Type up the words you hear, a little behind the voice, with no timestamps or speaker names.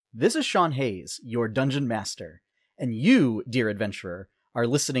This is Sean Hayes, your Dungeon Master, and you, dear adventurer, are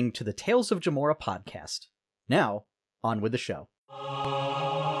listening to the Tales of Jamora podcast. Now, on with the show.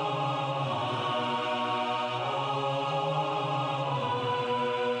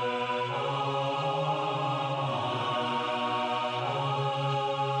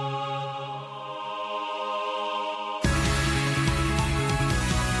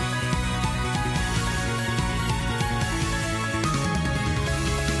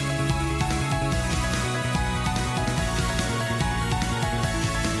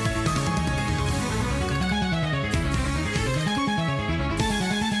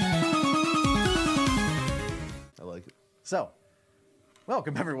 So,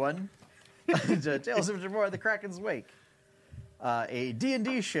 welcome everyone to Tales of Jamora: The Kraken's Wake, a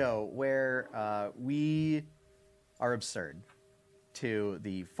D&D show where we are absurd to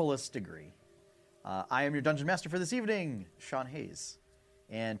the fullest degree. I am your Dungeon Master for this evening, Sean Hayes,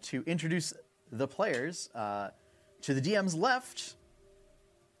 and to introduce the players, to the DM's left,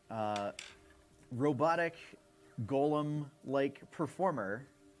 robotic golem-like performer,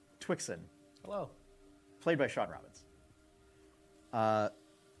 Twixen. Hello. Played by Sean Robbins.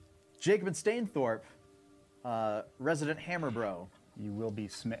 Jacob and Stainthorpe, resident hammer bro. You will be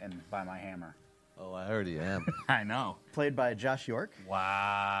smitten by my hammer. Oh, I already am. I know. Played by Josh York.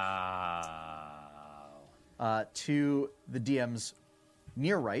 Wow. To the DM's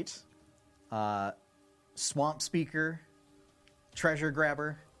near right, swamp speaker, treasure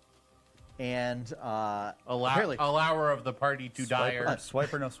grabber, and allower of the party to die.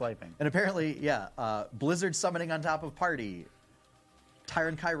 Swiper, no swiping. And apparently, blizzard summoning on top of party,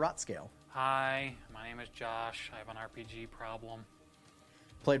 Tyron Kai Rotscale. Hi, my name is Josh. I have an RPG problem.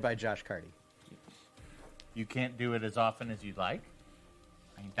 Played by Josh Carty. You can't do it as often as you'd like.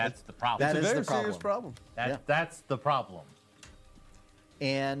 I mean, that's the problem. That It's is a very the problem. serious problem. That's the problem.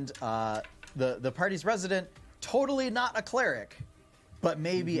 And the party's resident, totally not a cleric, but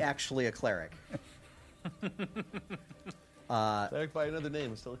maybe actually a cleric. Cleric by another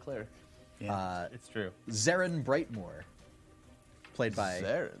name is still a cleric. Yeah. It's true. Zarin Brightmoor. Played by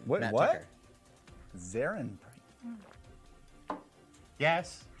Zarin. Matt What? Tucker. Zarin.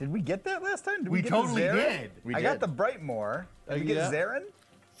 Yes. Did we get that last time? Did We get totally the Zarin? did. We I got did. the Brightmoor. Did we get Yeah. Zarin?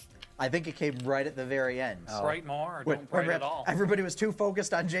 I think it came right at the very end. Bright more or Wait, don't bright remember, at all? everybody was too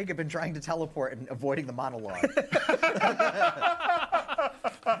focused on Jacob and trying to teleport and avoiding the monologue.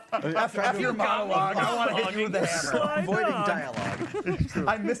 After your monologue, I want to hit you with the hammer. Avoiding dialogue.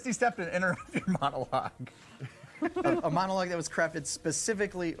 I misty stepped and interrupted your monologue. A monologue that was crafted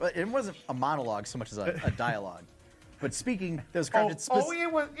specifically. It wasn't a monologue so much as a dialogue. But speaking, that was crafted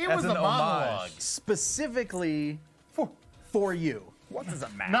it was As a an monologue. homage. specifically for you. What does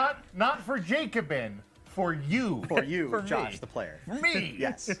it matter? Not for Jacobin, for you. For you, For Josh, me. the player. For me.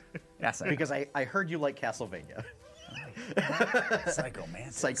 Yes. Yes, Because I heard you like Castlevania. Psycho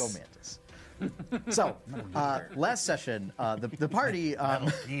Mantis. Psycho Mantis. So, last session, the party... Metal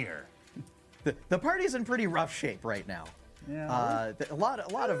Gear. The party's in pretty rough shape right now. Yeah. A lot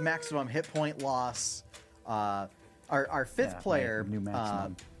of maximum hit point loss. Our fifth player, New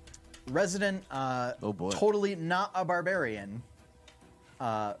maximum. resident, Oh, boy. totally not a barbarian,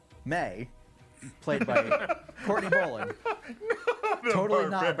 May, played by Courtney Boland. Totally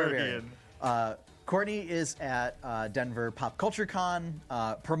not a barbarian. Courtney is at Denver Pop Culture Con,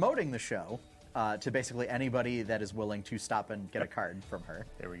 promoting the show to basically anybody that is willing to stop and get a card from her.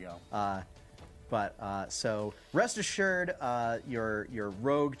 There we go. So rest assured, your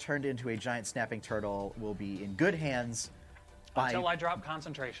rogue turned into a giant snapping turtle will be in good hands Until I drop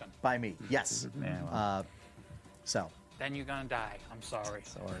concentration. by me. Yes. Yeah, well, So Then you're gonna die. I'm sorry.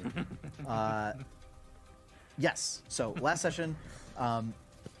 yes. So last session,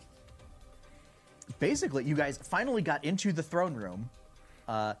 basically, you guys finally got into the throne room.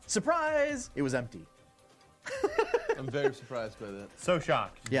 Surprise! It was empty. I'm very surprised by that. So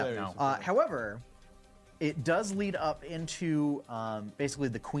shocked. Yeah. Very No. surprised. However, it does lead up into basically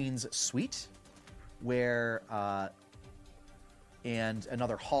the Queen's suite, where and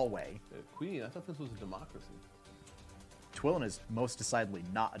another hallway. Queen, I thought this was a democracy. Twillin is most decidedly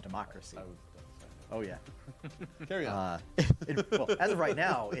not a democracy. I was Oh yeah. Carry on. Well, as of right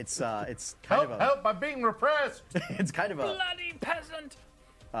now, it's kind Help, of a help, I'm being repressed. it's kind of a Bloody peasant!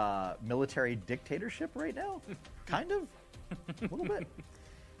 military dictatorship right now. Kind of, a little bit.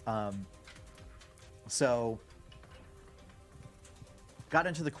 So got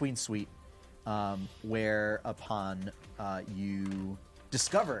into the Queen's suite, where upon you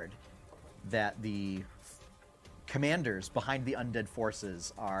discovered that the commanders behind the undead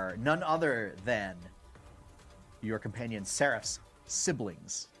forces are none other than your companion Seraph's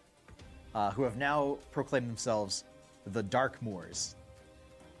siblings, who have now proclaimed themselves the Dark Moors.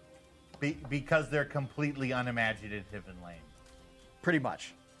 Because they're completely unimaginative and lame. Pretty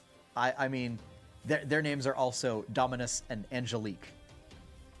much. I mean, their names are also Dominus and Angelique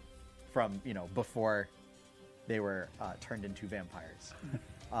from, before they were turned into vampires.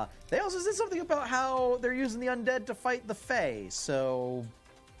 They also said something about how they're using the undead to fight the Fae, so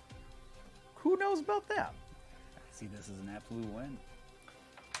who knows about that? I see this as an absolute win.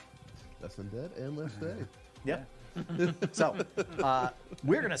 Less undead and less day. Yep. So,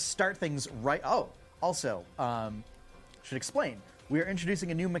 we're going to start things right... Oh, also, should explain. We are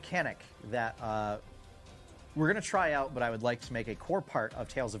introducing a new mechanic that we're going to try out, but I would like to make a core part of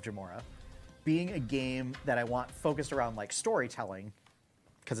Tales of Jamora, being a game that I want focused around like storytelling,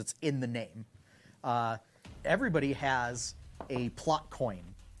 because it's in the name. Everybody has a plot coin,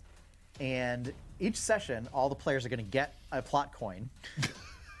 and each session, all the players are going to get a plot coin.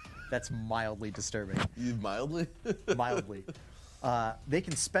 That's mildly disturbing. You mildly? Mildly. They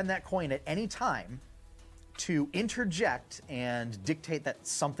can spend that coin at any time to interject and dictate that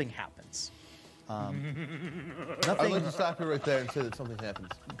something happens. I'd Nothing. like to stop you right there and say that something happens.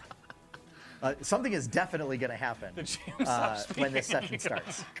 Something is definitely going to happen Did James stop when this speaking? session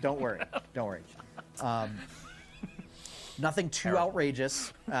starts. Don't worry. Don't worry. Nothing too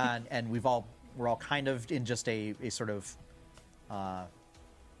outrageous, and we're all kind of in just a sort of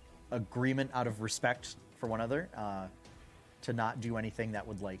agreement out of respect for one another to not do anything that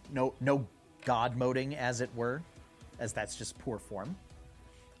would no god moding, as it were, as that's just poor form.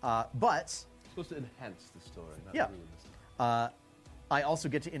 But It's supposed to enhance the story, not Yeah. ruin the story. I also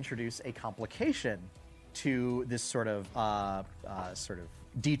get to introduce a complication to this sort of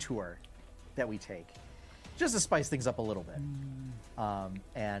detour that we take, just to spice things up a little bit.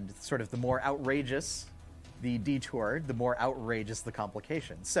 And sort of the more outrageous the detour, the more outrageous the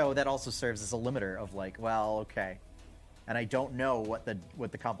complication. So that also serves as a limiter of okay, and I don't know what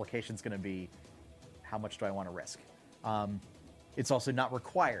the complication's going to be. How much do I want to risk? It's also not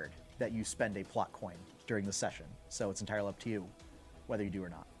required that you spend a plot coin during the session, so it's entirely up to you whether you do or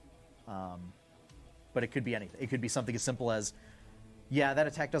not. But it could be anything. It could be something as simple as, yeah, that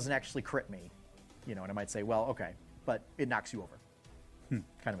attack doesn't actually crit me, and I might say, well, okay, but it knocks you over,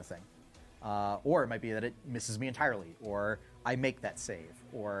 kind of a thing. Or it might be that it misses me entirely, or I make that save,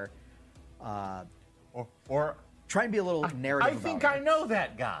 or try and be a little narrative I about think it. I know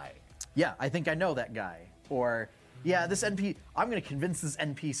that guy. Yeah, I think I know that guy. Or, yeah, I'm going to convince this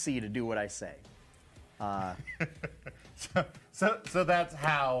NPC to do what I say. So that's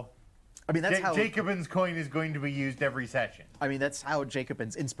how I mean, that's how Jacobin's coin is going to be used every session. I mean, that's how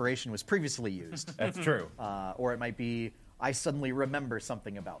Jacobin's inspiration was previously used. That's true. Or it might be, I suddenly remember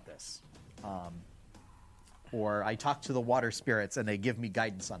something about this. Or I talk to the water spirits and they give me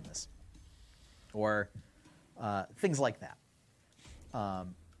guidance on this. Or things like that.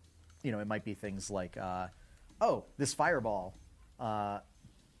 It might be things like, this fireball.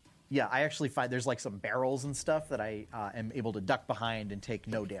 Yeah, I actually find there's some barrels and stuff that I am able to duck behind and take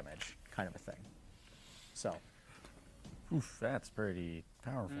no damage, kind of a thing. So Oof, that's pretty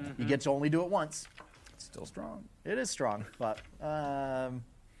powerful. you get to only do it once. It's still strong. It is strong, but I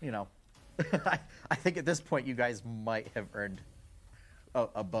think at this point you guys might have earned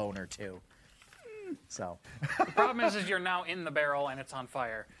a bone or two. So The problem is you're now in the barrel and it's on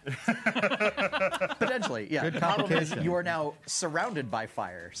fire. potentially, yeah. Good The problem is complication. you are now surrounded by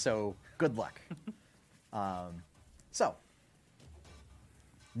fire. So good luck. So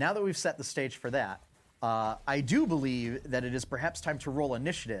now that we've set the stage for that, I do believe that it is perhaps time to roll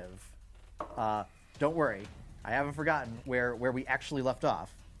initiative. Don't worry, I haven't forgotten where we actually left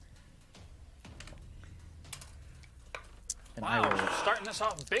off. And I Wow, will. starting this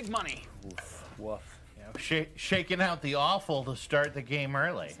off big money. Woof. Shaking out the awful to start the game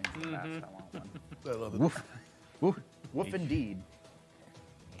early. Seems fast. I want one. I love it. Woof, woof, woof indeed.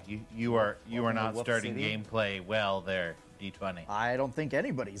 You are Welcome to not Whoop starting City. gameplay well there, D20. I don't think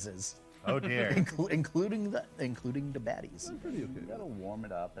anybody's is, Oh dear. including the baddies. Pretty You okay. gotta warm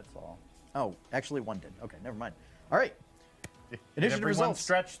it up, that's all. Oh, actually, one did. Okay, never mind. All right. Did Initiative everyone results.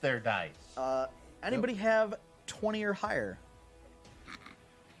 stretch their dice? Anybody have 20 or higher?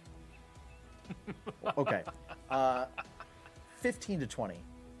 Okay. 15 to 20.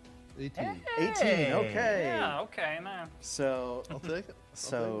 18. 18. Hey. Okay. Yeah, okay, man. So I'll take it.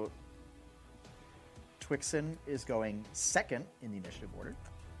 Twixen is going second in the initiative order.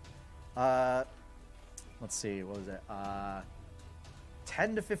 Let's see. What was it?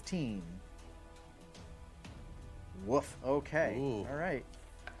 10 to 15. Woof. Okay. Ooh. All right.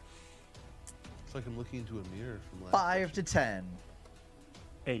 It's like I'm looking into a mirror from last 5 to 10.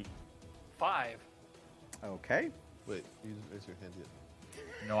 8. 5. Okay. Wait, you didn't raise your hand yet.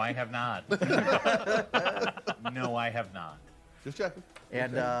 No, I have not. No, I have not. Just checking.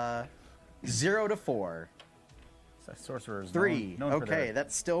 And 0 to 4. So sorcerer's 3. known for Okay, their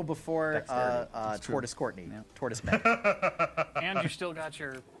that's still before dexterity. That's true. Tortoise Courtney. Yeah. Tortoise Meg. And you still got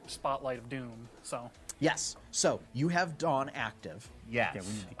your Spotlight of Doom, so. Yes. So you have Dawn active. Yes, Yeah, we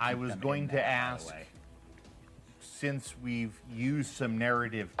need to I keep was them going in to that, by the ask, way. since we've used some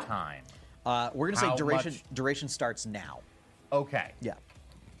narrative time. We're gonna say How duration. much- Duration starts now. Okay. Yeah.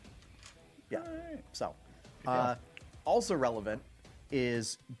 Yeah. So, also relevant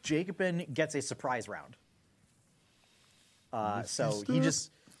is Jacobin gets a surprise round. So he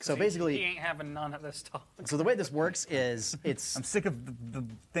just so He basically ain't having none of this talk. so the way this works is it's I'm sick of the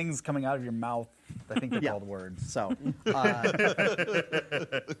things coming out of your mouth. I think they're Yeah. called words. so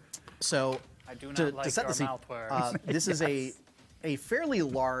so I do not to like set your the scene, mouth words. this is a fairly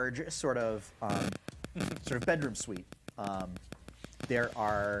large sort of bedroom suite. There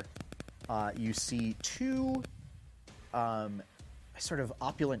are you see two sort of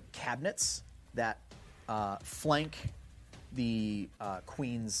opulent cabinets that flank the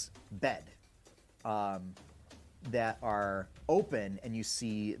queen's bed that are open, and you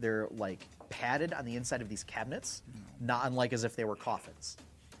see they're like padded on the inside of these cabinets, not unlike as if they were coffins.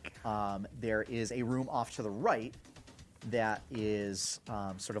 There is a room off to the right that is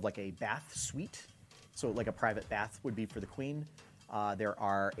sort of like a bath suite, so like a private bath would be for the queen. There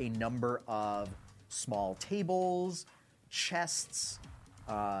are a number of small tables, chests,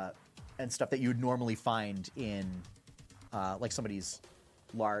 and stuff that you would normally find in like somebody's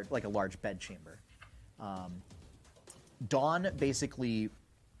like a large bed chamber. Dawn basically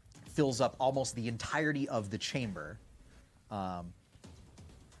fills up almost the entirety of the chamber,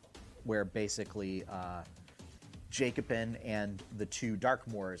 where basically Jacobin and the two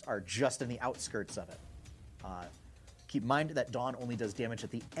Darkmoors are just in the outskirts of it. Keep in mind that Dawn only does damage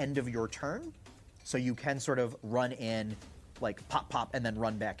at the end of your turn, so you can sort of run in, like pop, pop, and then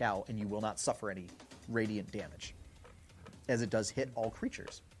run back out, and you will not suffer any radiant damage, as it does hit all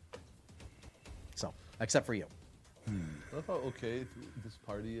creatures. So, except for you. I love how okay this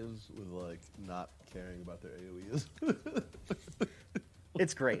party is with like not caring about their AoEs.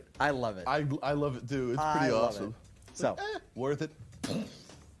 It's great. I love it. I love it too. It's I pretty love awesome. it. So, Worth it.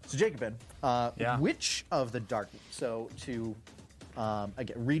 so Jacobin, Yeah. which of the dark? So to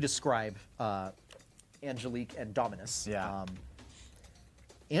again re-describe Angelique and Dominus. Yeah.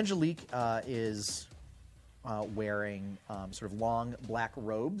 Angelique is wearing sort of long black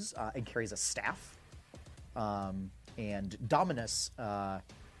robes and carries a staff, and Dominus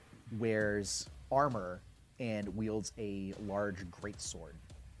wears armor and wields a large greatsword.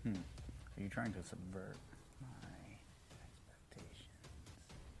 Are you trying to subvert my expectations?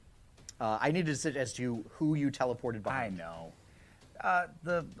 I need to decide as to who you teleported I behind. know.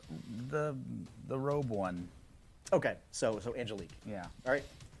 The robe one. Okay, so Angelique. Yeah. All right.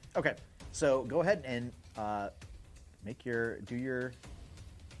 Okay, so go ahead and do your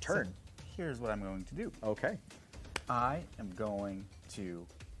turn. So here's what I'm going to do. Okay. I am going to,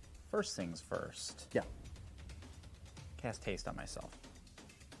 first things first, Yeah. cast haste on myself.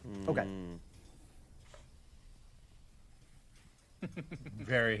 Okay.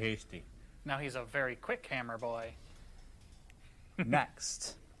 Very hasty. Now he's a very quick hammer boy.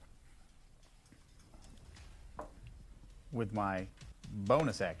 Next, with my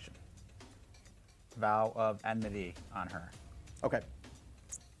bonus action, Vow of Enmity on her. Okay.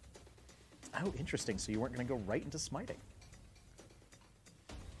 Oh, interesting. So you weren't going to go right into smiting.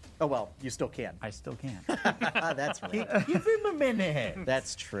 Oh well, you still can. I still can. That's right. Give him a minute.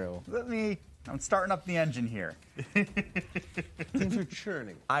 That's true. I'm starting up the engine here. Things are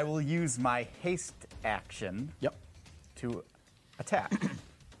churning. I will use my haste action Yep. to attack.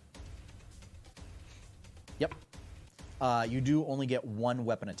 Yep. You do only get one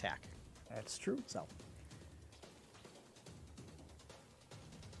weapon attack. That's true. So.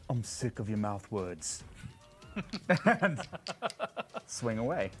 I'm sick of your mouth words. And swing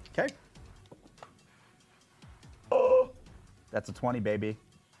away. Okay. That's a 20, baby.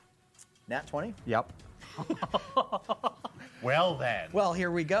 Nat 20. Yep. Well then. Well,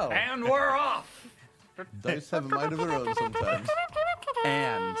 here we go. And we're off! Dice have a mind of their own sometimes.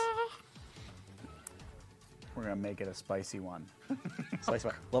 And we're going to make it a spicy one. Slice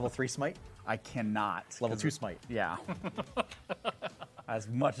what? Level 3 smite. I cannot. Level 2 smite. Yeah. As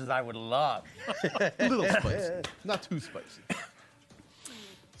much as I would love. A little spicy. Not too spicy.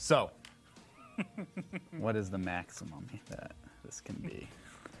 So, what is the maximum that this can be?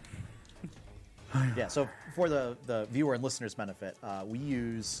 Yeah. So for the viewer and listeners' benefit, we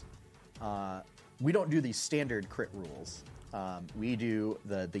use we don't do the standard crit rules. We do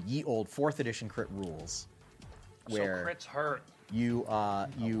the ye old 4th edition crit rules, where So crits hurt.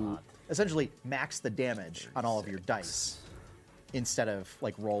 you essentially max the damage on all of your dice instead of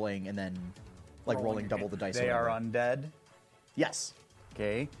like rolling and then like rolling double the dice. They or are whatever. undead. Yes.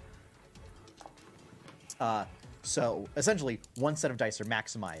 Okay. So essentially, one set of dice are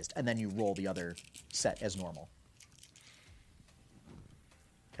maximized, and then you roll the other set as normal.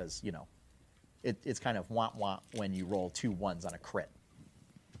 Because it's kind of wah when you roll 2 1s on a crit.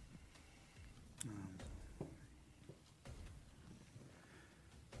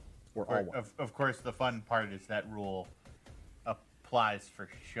 Or all one. Of course, the fun part is that rule applies for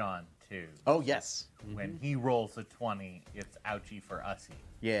Sean too. Oh yes, When he rolls a 20, it's ouchie for Ussie.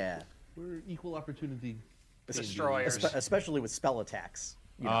 yeah. We're equal opportunity. Destroyers. Especially with spell attacks,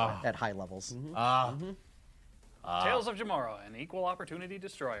 at high levels. Tales of Jamora, an equal opportunity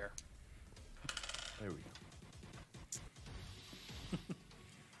destroyer. There we go.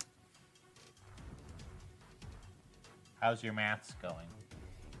 How's your maths going?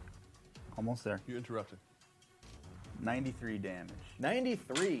 Almost there. You interrupted. 93 damage.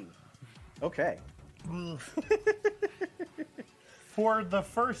 93. Okay. For the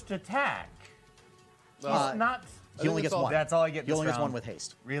first attack, he's not. He only gets one. That's all I get He this only gets round. one with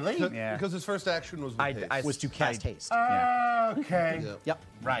haste. Really? Yeah. Because his first action was with haste. Was to cast haste. Okay. Yeah. Yep.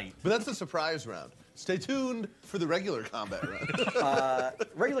 Right. But that's the surprise round. Stay tuned for the regular combat round.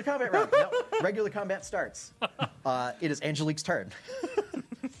 Regular combat round. No, regular combat starts. It is Angelique's turn.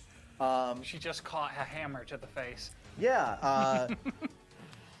 She just caught a hammer to the face. Yeah.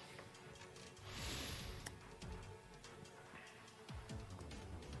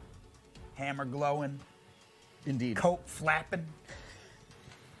 Hammer glowing, Indeed. coat flapping.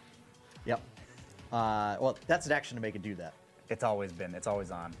 Yep. Well, that's an action to make it do that. It's always been. It's always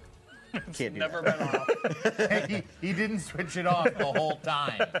on. Can't do Never that. been off. he didn't switch it off the whole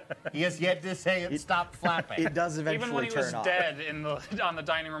time. He has yet to say it stopped flapping. It does eventually Even when he turn was off. dead on the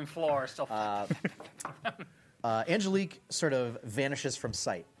dining room floor, still. Angelique sort of vanishes from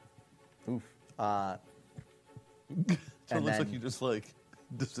sight. Oof. So it And looks then- like you just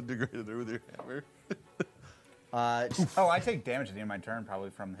disintegrated her with your hammer. Oh, I take damage at the end of my turn, probably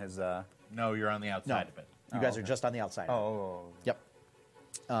from his. No, you're on the outside of it. You guys are just on the outside. Oh. Yep.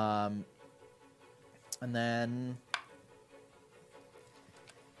 And then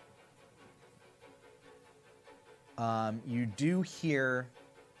you do hear,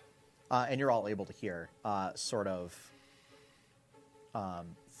 and you're all able to hear, sort of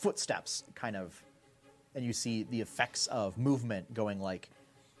footsteps, kind of, and you see the effects of movement going like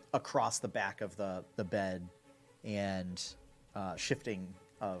across the back of the bed and shifting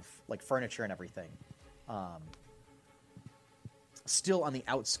of like furniture and everything. Still on the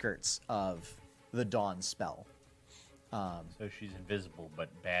outskirts of the dawn spell. So she's invisible but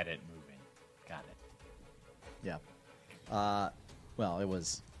bad at moving. Got it. Yeah. Well, it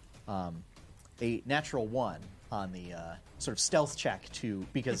was a natural 1 on the sort of stealth check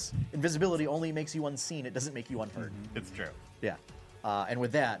because invisibility only makes you unseen. It doesn't make you unheard. It's true. Yeah. And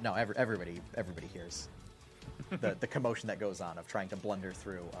with that, no, everybody hears the commotion that goes on of trying to blunder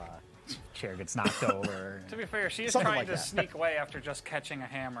through. Chair gets knocked over. To be fair, she is Something trying like to that. sneak away after just catching a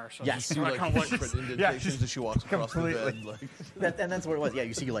hammer. So Yes. she's See not like gonna look. different indentations as she walks across the bed. Like, And that's what it was. Yeah,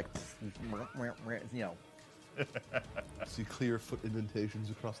 you see like, you know. see clear foot indentations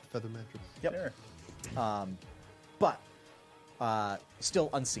across the feather mattress. Yep. Sure. But still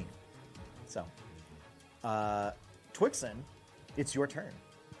unseen. So, Twixen, it's your turn.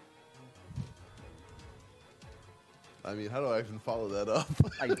 I mean, how do I even follow that up?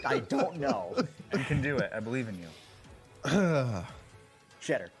 I don't know. You can do it. I believe in you.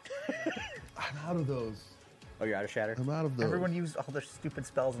 Shatter. I'm out of those. Oh, you're out of Shatter? I'm out of those. Everyone used all their stupid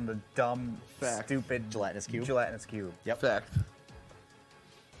spells on the dumb, Fact. stupid Gelatinous cube? Gelatinous cube. Yep. Fact.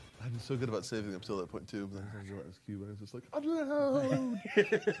 I've been so good about saving up till that point too. But then I gelatinous cube, and I was just like, I'm down.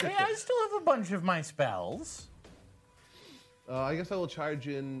 Hey, I still have a bunch of my spells. I guess I will charge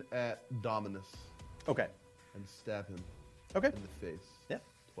in at Dominus Okay. and stab him Okay. in the face. Yeah.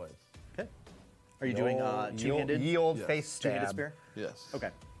 Twice. Okay. Are you doing two-handed? Ye old Yes. face Two-handed stab. spear? Yes. Okay.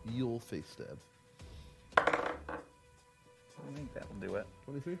 Eel face stab. I think that'll do it.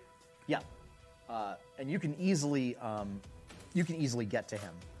 23. Yeah. And you can easily get to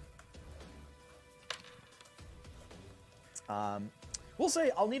him. We'll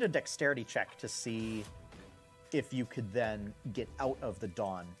say I'll need a dexterity check to see if you could then get out of the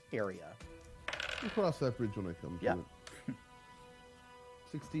dawn area. We'll cross that bridge when I come Yeah. to it.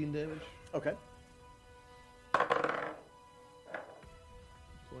 16 damage. Okay.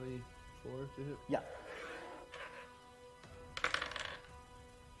 20, 4 to hit. Yeah.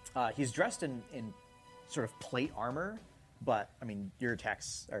 He's dressed in sort of plate armor, but I mean your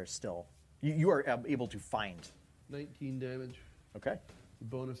attacks are still you are able to find. 19 damage. Okay.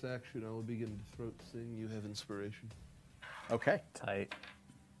 Bonus action, I will begin to throat sing. You have inspiration. Okay. Tight.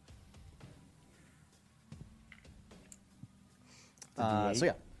 So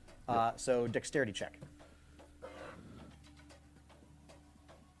yeah. So dexterity check.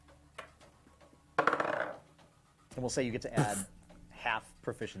 And we'll say you get to add half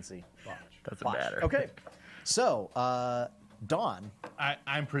proficiency. Doesn't Botch. matter. Okay. So, Dawn.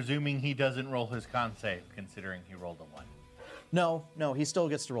 I'm presuming he doesn't roll his con save, considering he rolled a 1. No, he still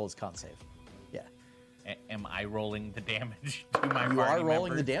gets to roll his con save. Yeah. Am I rolling the damage to my You party are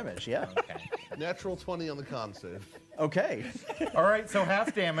rolling the members? damage, yeah. Okay. Natural 20 on the con save. Okay. All right, so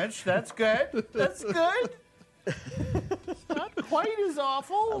half damage. That's good. That's good. It's not quite as I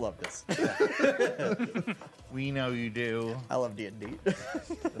awful. love this. We know you do. I love D&D.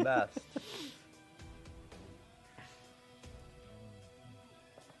 The best.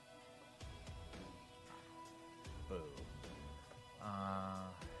 Boo.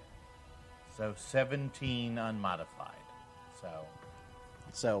 So 17 unmodified. So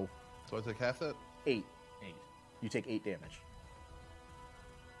So, So I take half that? 8. 8. You take 8 damage.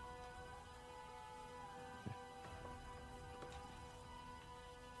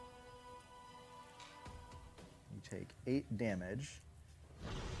 You take 8 damage.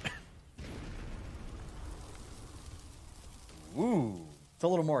 Ooh. It's a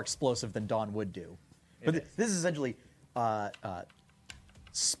little more explosive than Dawn would do. But It is. this is essentially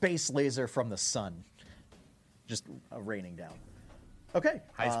space laser from the sun, just raining down. Okay.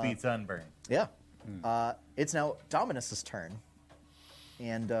 High speed sunburn. Yeah. It's now Dominus's turn.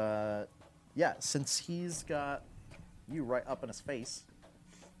 And yeah, since he's got you right up in his face,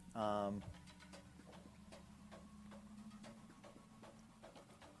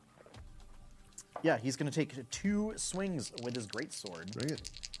 yeah, he's going to take 2 swings with his greatsword. Bring it.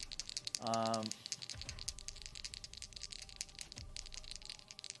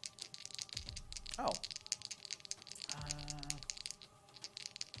 Oh.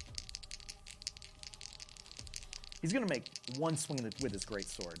 He's gonna make 1 swing with his great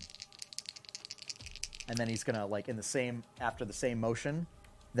sword, and then he's gonna like after the same motion,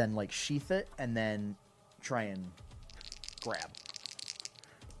 then like sheath it and then try and grab.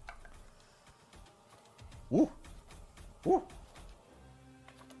 Woo, woo.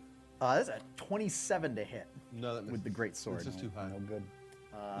 That's a 27 to hit No, that with the great sword. It's just too high. No good.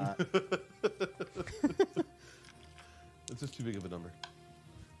 It's just too big of a number.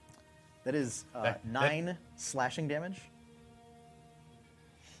 That is That- 9 slashing damage.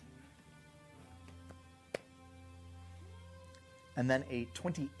 And then a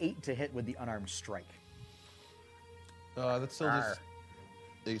 28 to hit with the unarmed strike. That's still Arr. just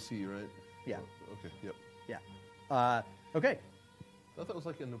AC, right? Yeah. Oh, okay, yep. Yeah. Okay. I thought that was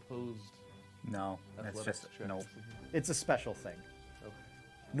like an opposed No, that's athletics just check. nope. It's a special thing. Okay.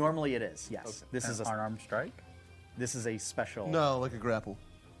 Normally it is, yes. Okay. This is a unarmed strike. this is a special. No, like a grapple.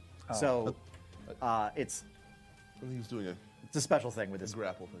 So it's I think he's doing a it's a special thing with this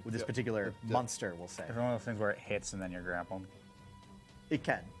grapple thing. with this Yep. particular Yep. monster, we'll say. It's one of those things where it hits and then you're grappled. It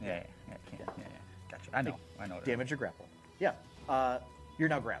can. Yeah. Gotcha. I know. I know. Damage or grapple. Yeah. You're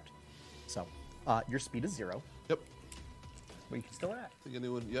now grabbed. So your speed is 0. Yep. But you can still act. Think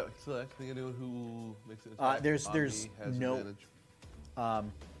anyone? Yeah. So I think anyone who makes it. attack there's on there's me has no advantage.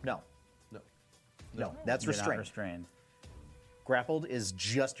 no. No. No, that's You're not restrained. restrained. Grappled is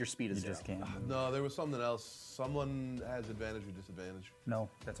just your speed is You 0. just can't. Move. No, there was something else. Someone has advantage or disadvantage. No,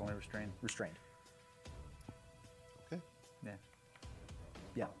 that's only restrained. Restrained. Okay. Yeah.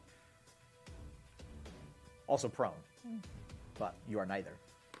 Yeah. Also prone, but you are neither.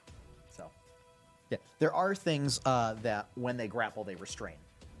 So, yeah, there are things that when they grapple, they restrain.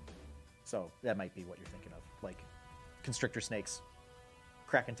 So that might be what you're thinking of, like constrictor snakes,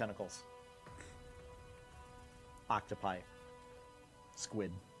 kraken tentacles, octopi,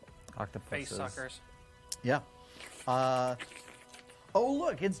 squid. Octopuses. Face suckers. Yeah. Oh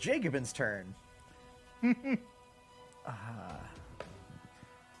look, it's Jacobin's turn.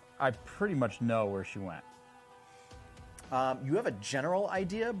 I pretty much know where she went. You have a general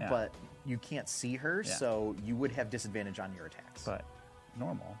idea, Yeah. but you can't see her, Yeah. so you would have disadvantage on your attacks. But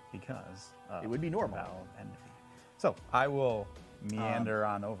normal because It would be normal. Val Envy. So I will meander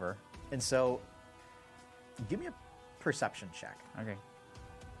on over. And so, give me a perception check. Okay.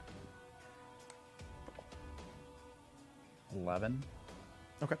 11.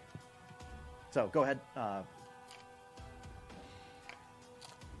 Okay. So go ahead. I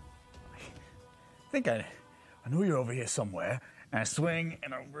think I knew you were over here somewhere. And I swing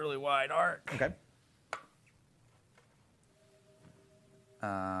in a really wide arc. Okay.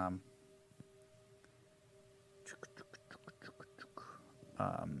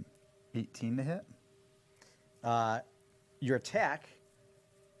 18 to hit. Your attack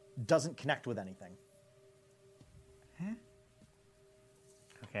doesn't connect with anything.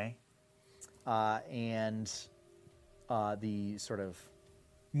 Okay. And the sort of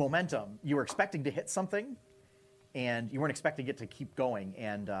momentum, you were expecting to hit something, and you weren't expecting it to keep going,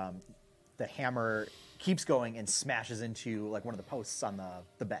 and the hammer keeps going and smashes into like one of the posts on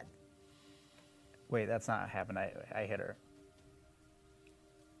the bed. Wait, that's not what happened. I hit her.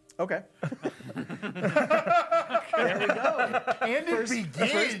 Okay. There we go. And it The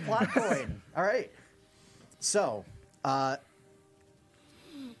first plot coin. All right. So,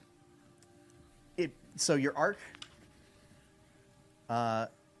 so your arc,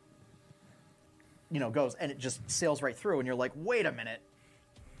 goes and it just sails right through, and you're like, wait a minute.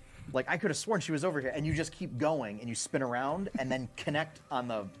 Like, I could have sworn she was over here, and you just keep going, and you spin around, and then connect on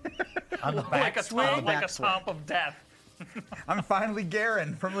the Like a swing. like a Backswing. stomp of death. I'm finally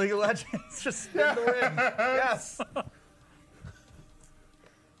Garen from League of Legends. Just spin the ring. Yes.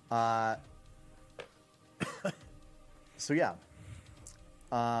 So yeah,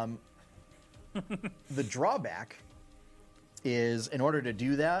 the drawback is in order to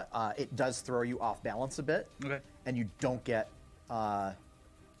do that, it does throw you off balance a bit, Okay. and you don't get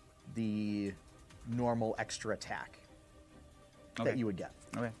the normal extra attack that Okay. you would get.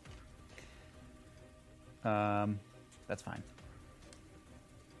 Okay. That's fine.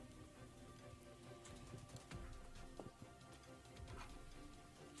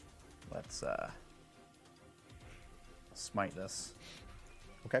 Let's smite this.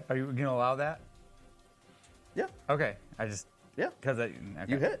 Okay. Are you going to allow that? Yeah. Okay. I just Yeah. because okay.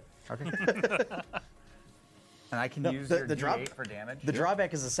 You hit. Okay. And I can No, use the- your the drop- D8 for damage. The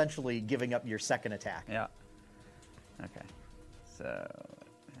drawback is essentially giving up your second attack. Yeah. Okay. So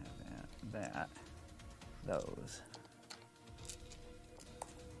that those.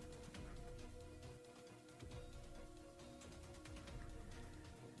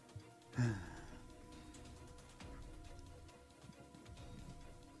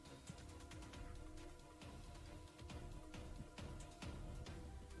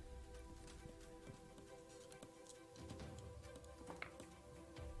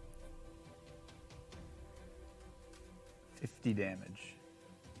 Damage.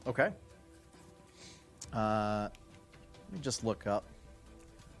 Okay. Let me just look up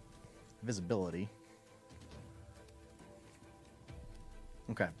visibility.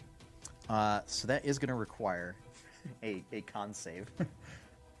 Okay. So that is going to require a con save.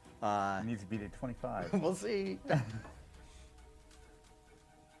 It needs to beat a 25. We'll see.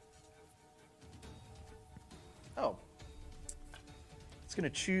 Oh. It's going to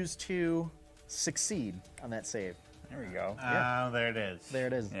choose to succeed on that save. There we go. Yeah. Oh, there it is. There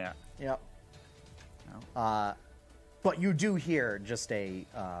it is. Yeah. Yep. No. But you do hear just a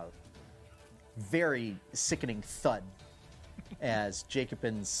very sickening thud as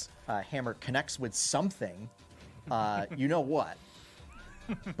Jacobin's hammer connects with something. You know what?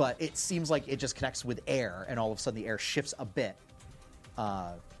 But it seems like it just connects with air, and all of a sudden the air shifts a bit.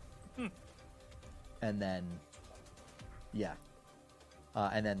 And then, yeah.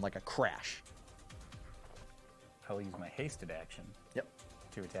 And then like a crash. I'll use my hasted action Yep.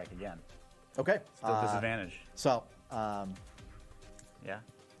 to attack again. Okay. Still disadvantage. So, Yeah.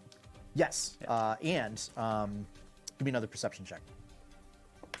 yes. And give me another perception check.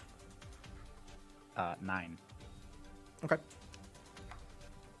 9. Okay.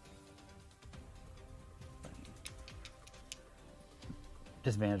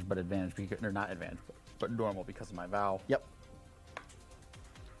 Disadvantage, but advantage because or not advantage, but normal because of my vow. Yep.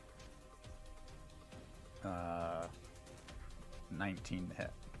 19 to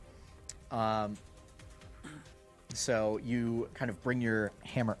hit. So you kind of bring your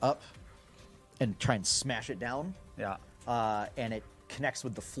hammer up and try and smash it down, Yeah. and it connects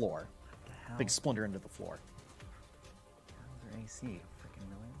with the floor. Hell. Big splinter into the floor. How's their AC? Freaking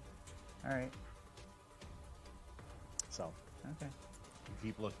million. All right. So, Okay. You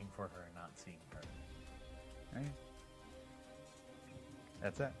keep looking for her and not seeing her. All right.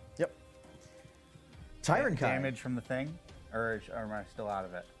 That's it. yep. Tyron Kai. Damage from the thing, or am I still out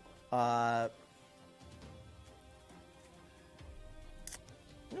of it? I'm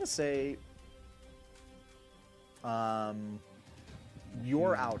gonna say,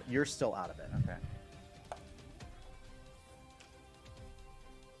 you're out. You're still out of it. Okay.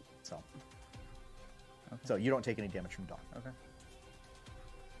 So, so you don't take any damage from Dawn. Okay.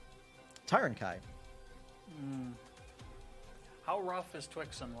 Tyron Kai, How rough is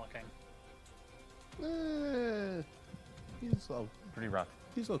Twixen looking? Pretty rough.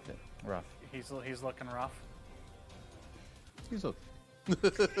 He's okay. Rough. He's looking rough. He's okay.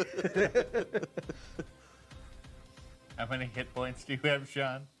 How many hit points do you have,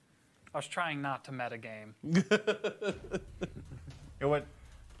 Sean? I was trying not to metagame.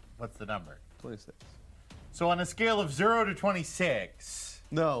 What's the number? 26. So on a scale of 0 to 26.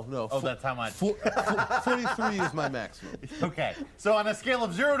 No. Oh, that's how much. 43 is my maximum. Okay. So on a scale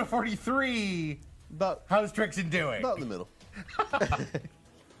of 0 to 43, About how's Trixon doing? about in the middle.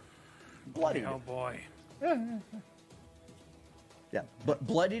 Bloodied. Oh boy. Yeah, but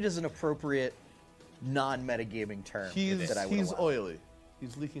bloodied is an appropriate non-metagaming term that I would He's allow. oily.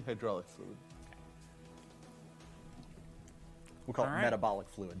 He's leaking hydraulic fluid. We'll call All it right. metabolic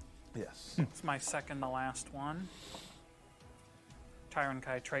fluid. Yes. It's my second to last one. Tyron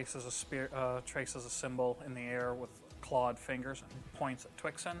Kai traces a symbol in the air with clawed fingers and points at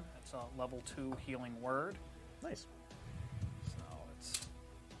Twixen. It's a level 2 healing word. Nice. So it's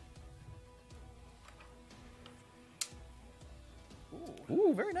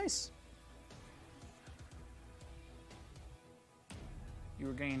Ooh, very nice. you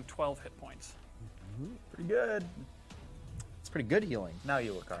regain 12 hit points. Pretty good. It's pretty good healing. Now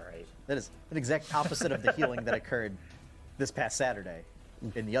you look all right. That is an exact opposite of the healing that occurred this past Saturday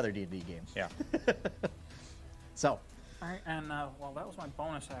in the other D&D games. Yeah. So, All right, and well, that was my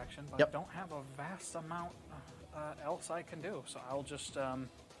bonus action, but Yep. I don't have a vast amount else I can do, so I'll just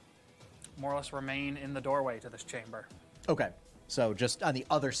more or less remain in the doorway to this chamber. okay. So just on the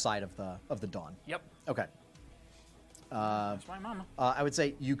other side of the dawn. Yep, Okay. that's my mama. I would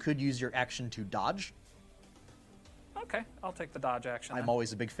say you could use your action to dodge. Okay, I'll take the dodge action. I'm then.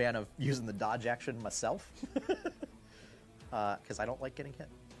 always a big fan of using the dodge action myself because I don't like getting hit.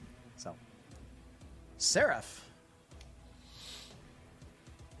 So, Seraph.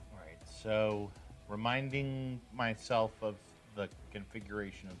 All right. So reminding myself of the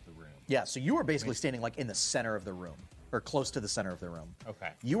configuration of the room. Yeah, so you were basically standing like in the center of the room, or close to the center of the room. Okay.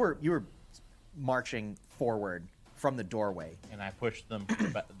 You were marching forward from the doorway. And I pushed them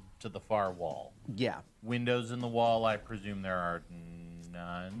to the far wall. Yeah, Windows in the wall, I presume there are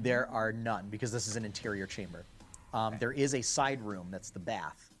none. there are none because this is an interior chamber. There is a side room that's the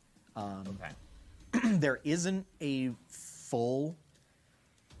bath. Okay. There isn't a full.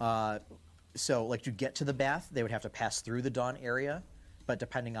 So, like, to get to the bath, they would have to pass through the dawn area. But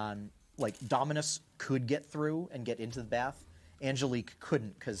depending on, like, Dominus could get through and get into the bath. Angelique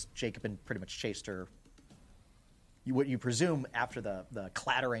couldn't because Jacobin pretty much chased her. What you presume after the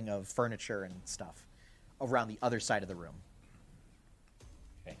clattering of furniture and stuff around the other side of the room.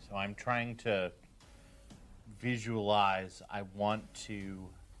 Okay, so I'm trying to visualize. I want to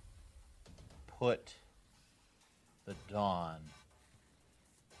put the dawn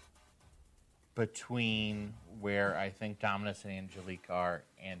between where I think Dominus and Angelique are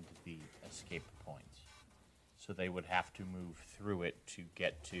and the escape points. So they would have to move through it to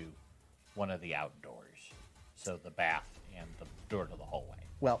get to one of the outdoors. So the bath and the door to the hallway.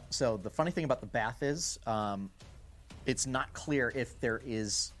 Well, so the funny thing about the bath is it's not clear if there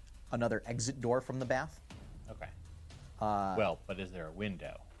is another exit door from the bath. Okay. Well, but is there a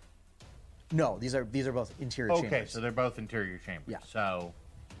window? No, these are both interior Okay, chambers. so they're both interior chambers. Yeah. So,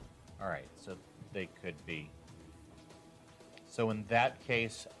 all right, so they could be. So in that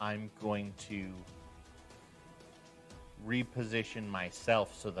case, I'm going to reposition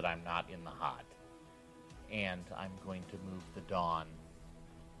myself so that I'm not in the hot. And I'm going to move the dawn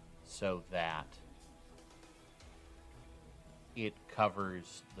so that it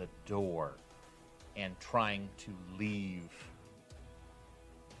covers the door and trying to leaves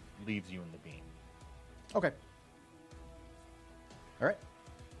you in the beam. Okay. All right.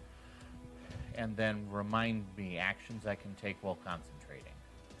 And then remind me actions I can take while concentrating.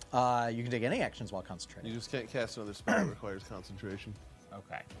 You can take any actions while You concentrating. just can't cast another spell that requires concentration.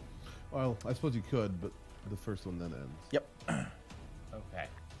 Okay. Well, I suppose you could, but the first one then ends. Yep. Okay.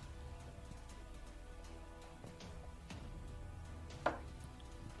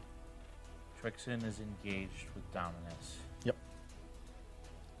 Trixon is engaged with Dominus. Yep.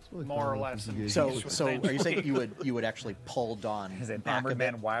 It's really More or fun. less. Engaged. So, Engaged with so are you saying Angelique. you would actually pull Dawn Is it back a armored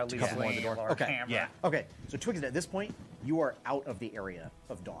bit man wildly to cover more of the swinging door? a Okay. hammer? Yeah. Okay. So Twixen, at this point, you are out of the area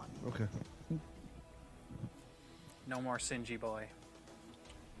of Dawn. Okay. No more Sinji boy.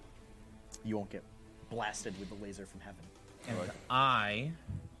 You won't get blasted with the laser from heaven. And I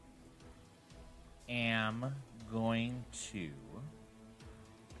am going to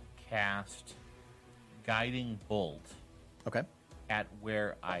cast Guiding Bolt Okay. at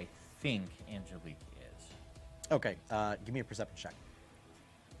where I think Angelique is. Okay, give me a perception check.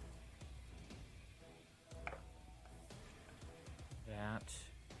 That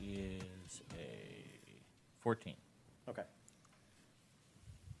is a 14. Okay.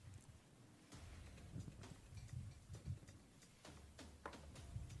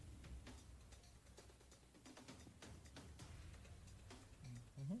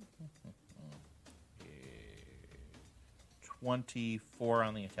 Uh, 24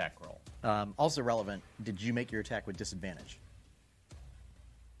 on the attack roll. Also relevant, did you make your attack with disadvantage?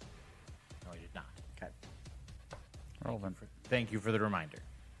 No, I did not. Okay. Relevant. Thank you for the reminder.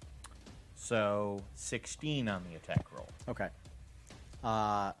 So 16 on the attack roll. Okay.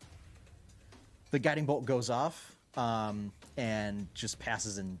 The guiding bolt goes off and just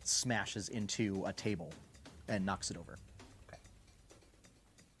passes and smashes into a table and knocks it over. Okay.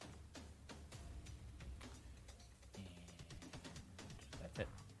 And that's it.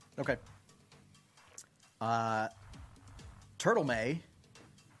 Okay. Turtle May,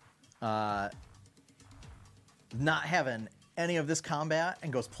 not having any of this combat,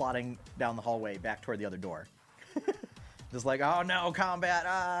 and goes plodding down the hallway back toward the other door. Just like, oh no, combat!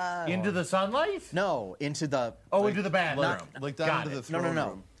 Ah. Into the sunlight? No, into the Into the bathroom. Like down Got into the it. no, throne no, no,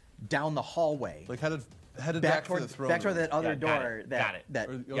 room. down the hallway, Like headed back back toward to the throne back toward room. that other Yeah, got door it, that got it. that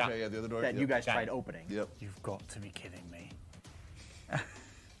Or- okay, Yeah. yeah, the other door. that yep. you guys got tried it. opening. Yep. You've got to be kidding me.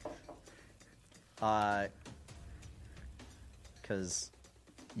 Because,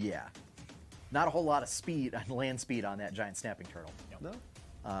 yeah, not a whole lot of speed, land speed on that giant snapping turtle.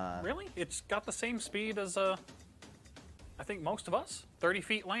 No. Really? It's got the same speed as I think most of us. 30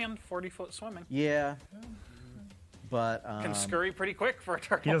 feet land, 40 foot swimming. Yeah, but Can scurry pretty quick for a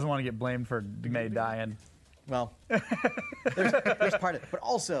turtle. He doesn't want to get blamed for May dying. well, there's part of it, but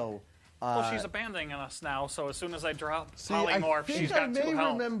also, Well, she's abandoning us now, so as soon as I drop See, I polymorph, think she's I got may two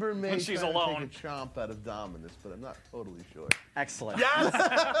health. remember May when she's trying alone. to take a chomp out of Dominus, but I'm not totally sure. excellent. Yes!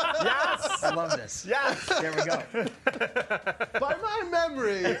 Yes! I love this. Yes! There we go. By my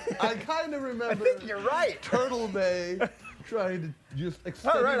memory, I kind of remember You're right. Turtle May trying to just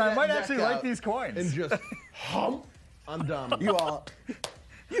extend All right, I that might neck actually like out these coins. and just hump on Dominus.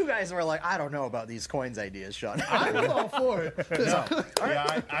 You guys were like, I don't know about these coins ideas, Sean. I was all for it.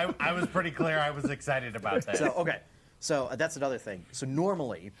 Yeah, I was pretty clear. I was excited about that. So okay, so that's another thing. So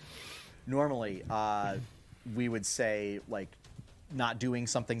normally, we would say like not doing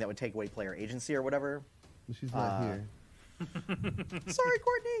something that would take away player agency or whatever. She's not here. Sorry,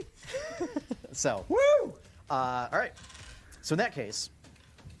 Courtney. So woo. All right. So in that case,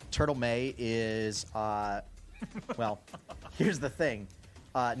 Turtle May is well. Here's the thing.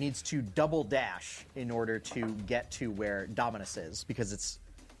 Needs to double dash in order to get to where Dominus is, because it's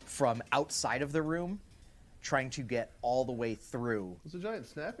from outside of the room, trying to get all the way through. It's a giant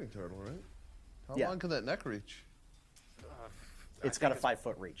snapping turtle, right? How Yeah. long can that neck reach? It's got a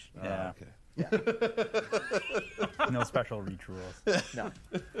 5-foot reach. Yeah. Okay. No special reach rules. No.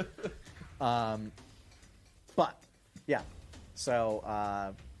 But yeah. So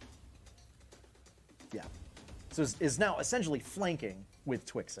yeah. So is now essentially flanking with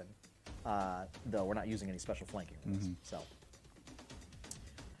Twixen, though we're not using any special flanking rules. So,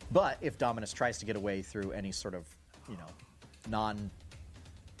 but if Dominus tries to get away through any sort of, non-magical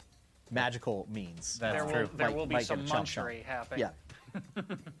means, That's there true. will be might some get a chomp chomp. munchery happening.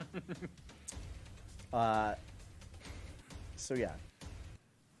 Yeah. So yeah.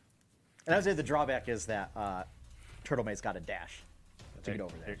 And I would say the drawback is that Turtle May's got a dash to get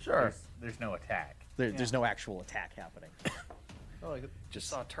over there. Sure. There's no attack. There's no actual attack happening. I like it. Just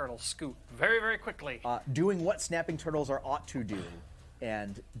saw a turtle scoot very, very quickly. Doing what snapping turtles are ought to do,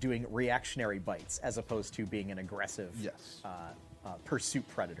 and doing reactionary bites as opposed to being an aggressive Yes. pursuit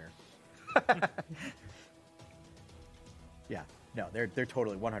predator. Yeah, no, they're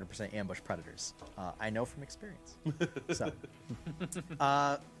totally 100% ambush predators. I know from experience. So,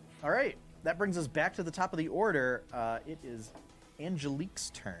 all right, that brings us back to the top of the order. It is Angelique's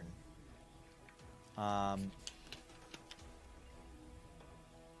turn.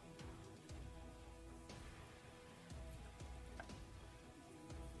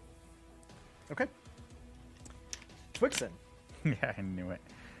 Okay. Twixen, Yeah, I knew it.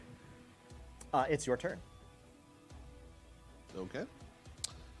 it's your turn. Okay.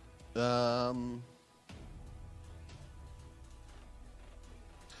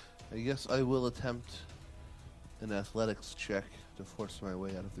 I guess I will attempt an athletics check to force my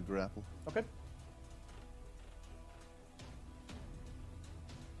way out of the grapple. Okay.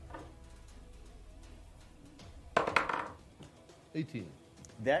 $18.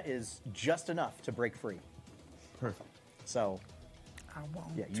 That is just enough to break free. Perfect. So, I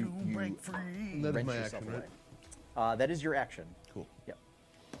want Yeah, you- to break free. That is wrench my yourself action, away. right? That is your action. Cool. Yep.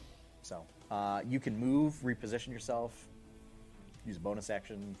 So you can move, reposition yourself, use a bonus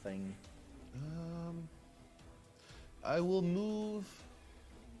action thing. I will move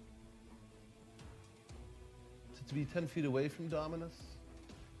to be 10 feet away from Dominus,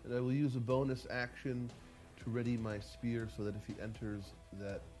 and I will use a bonus action to ready my spear so that if he enters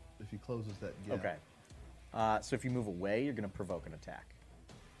that, if he closes that gap. Okay. So if you move away, you're going to provoke an attack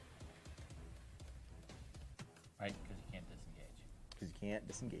Right, because you can't disengage. because you can't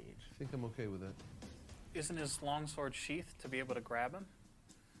disengage. I think I'm okay with that. Isn't his longsword sheathed to be able to grab him?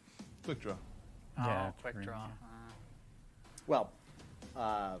 Quick draw. Yeah, Oh, quick green, draw. yeah. Well,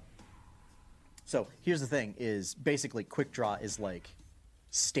 so here's the thing: is basically quick draw is like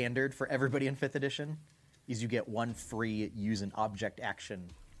standard for everybody in 5th edition. Is you get one free use an object action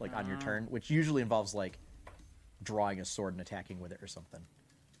like on your turn, which usually involves like drawing a sword and attacking with it or something.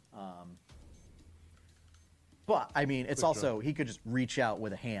 But I mean, it's Quick also he could just reach out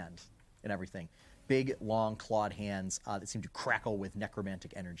with a hand and everything. Big, long, clawed hands that seem to crackle with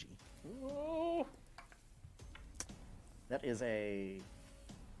necromantic energy. Oh, That is a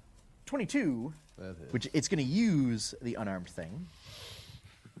 22, That hits. which it's going to use the unarmed thing.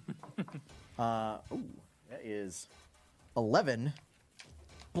 Ooh, that is 11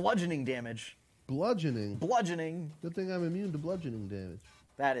 bludgeoning damage. Bludgeoning. Bludgeoning. Good thing I'm immune to bludgeoning damage.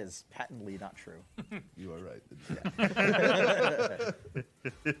 That is patently not true. You are right.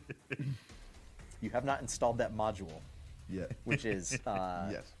 You have not installed that module, Yeah. which is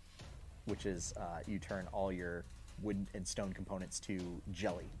Yes. you turn all your wood and stone components to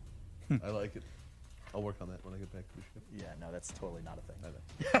jelly. I like it. I'll work on that when I get back to the ship. Yeah, no, that's totally not a thing.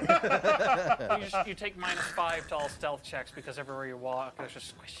 I know. you take -5 to all stealth checks because everywhere you walk, there's just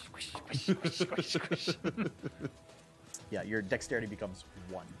squish, squish, squish, squish, squish, squish. Yeah, your dexterity becomes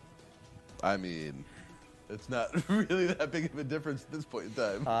 1. I mean, it's not really that big of a difference at this point in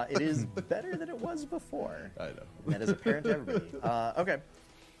time. It is better than it was before. I know. That is apparent to everybody. Okay,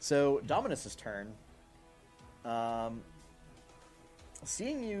 so Dominus's turn.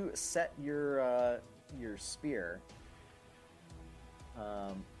 Seeing you set your spear,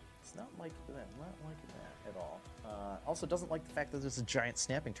 it's not like that. Not liking that at all. Also, doesn't like the fact that there's a giant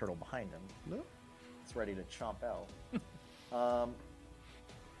snapping turtle behind him. No? It's ready to chomp out.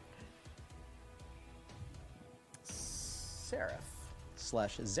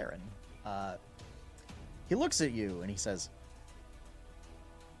 Seraph/Zarin. He looks at you and he says,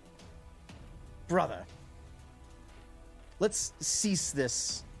 "Brother, let's cease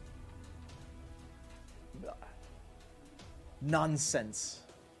this nonsense.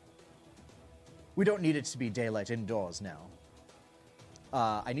 We don't need it to be daylight indoors now.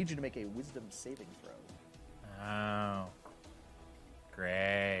 I need you to make a wisdom saving throw." Oh.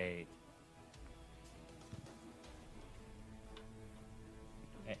 Great.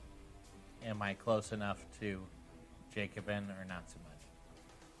 Am I close enough to Jacobin or not so much?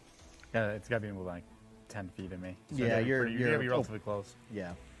 Yeah, it's got to be like 10 feet of me. Yeah, gotta be you're- pretty- you're- gotta be relatively close.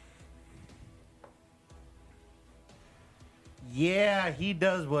 Yeah. Yeah, he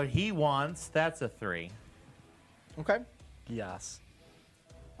does what he wants. That's a 3. Okay. Yes.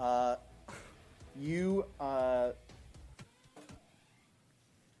 You, I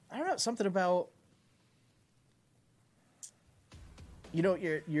don't know, something about, you know,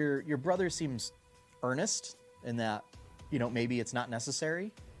 your brother seems earnest in that, you know, maybe it's not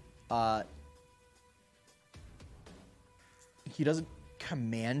necessary. He doesn't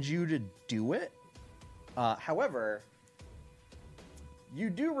command you to do it. However, you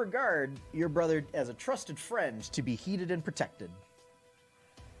do regard your brother as a trusted friend to be heeded and protected.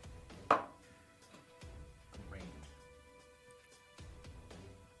 Great.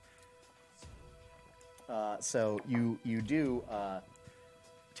 So you do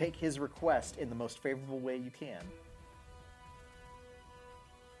take his request in the most favorable way you can.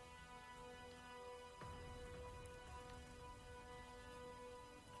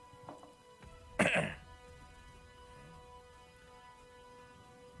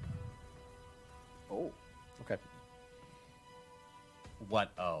 Oh, okay.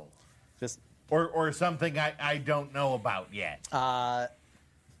 What? Oh. Just Or something I don't know about yet. no,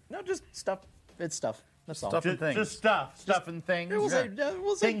 just stuff. It's stuff. That's all. Stuff and things. Just stuff and things. Yeah,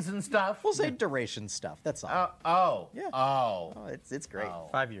 we'll say Things and stuff. We'll say duration stuff. That's all. Oh. Yeah. Oh. Oh, it's great. Oh.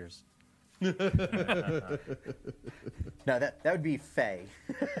 5 years. No, that would be Fey.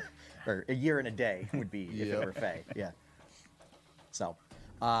 Or a year and a day would be if it were Fey. Yeah. So,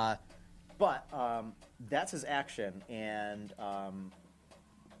 but that's his action, and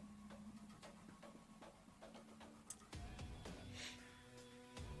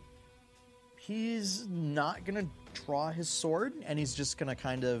He's not gonna draw his sword, and he's just gonna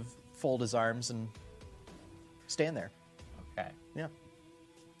kind of fold his arms and stand there. Okay. Yeah.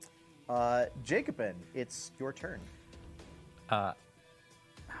 Jacobin, it's your turn. How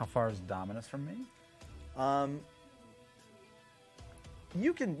far is Dominus from me?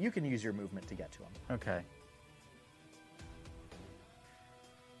 You can use your movement to get to him. Okay.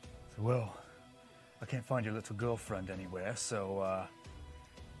 So, well, I can't find your little girlfriend anywhere, so,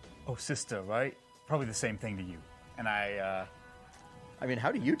 oh, sister, right? Probably the same thing to you. And I mean,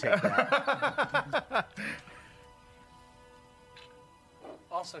 how do you take that?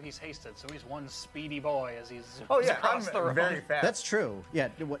 Also, he's hasted, so he's one speedy boy as he's Oh, yeah, across the room. very fast. That's true. Yeah.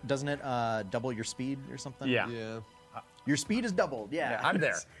 Doesn't it double your speed or something? Yeah. Yeah. Your speed is doubled. Yeah. Yeah, I'm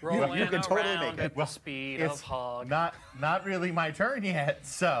there. Rolling you can totally around make it. at the speed of Hog. Not really my turn yet,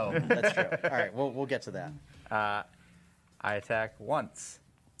 so. That's true. All right. We'll get to that. I attack once.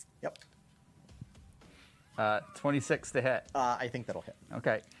 Yep. 26 to hit. I think that'll hit.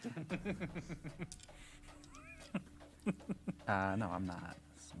 Okay. No, I'm not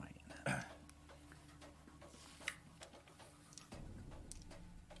smiting.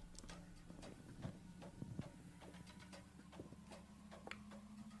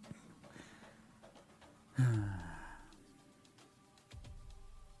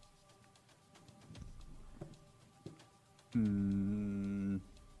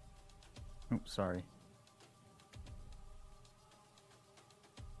 Oops, sorry.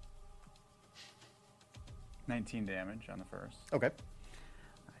 $19 damage on the first. Okay.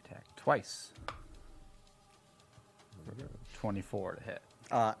 I attack twice. 24 to hit.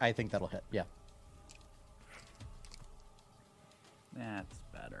 I think that'll hit. Yeah. That's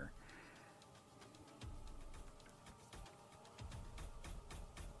better.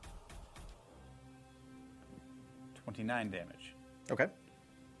 $29 damage. Okay.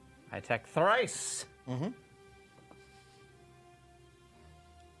 I attack thrice. Mm-hmm.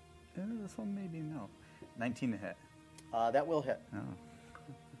 This one maybe no. 19 to hit. That will hit. Oh.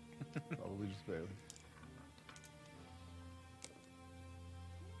 Probably just barely.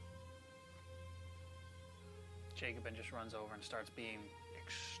 Jacobin just runs over and starts being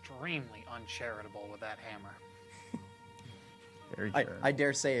extremely uncharitable with that hammer. Very I charitable.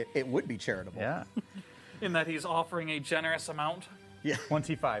 dare say it would be charitable. Yeah. In that he's offering a generous amount. Yeah.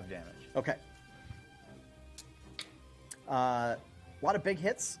 25 damage. Okay. A lot of big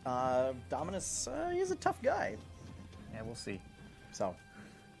hits. Dominus, he's a tough guy. Yeah, we'll see. So.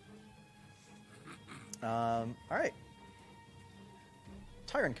 All right.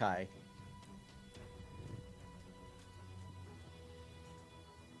 Tyrant Kai.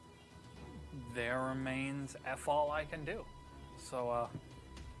 There remains F all I can do. So,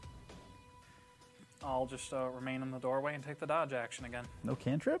 I'll just remain in the doorway and take the dodge action again. No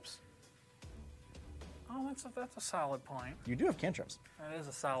cantrips? Oh, that's a solid point. You do have cantrips. That is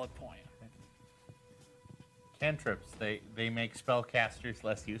a solid point. Cantrips, they make spellcasters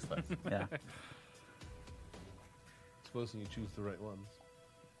less useless. Yeah. Supposing you choose the right ones.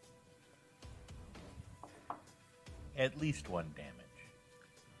 At least one damage.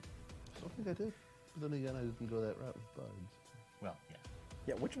 I don't think I did. But then again, I didn't go that route with Bards. Well, yeah.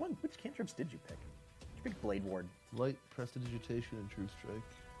 Yeah, which cantrips did you pick? Did you pick Blade Ward? Light, Prestidigitation, and True Strike.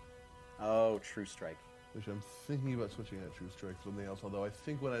 Oh, True Strike. Which I'm thinking about switching out True Strike to something else. Although I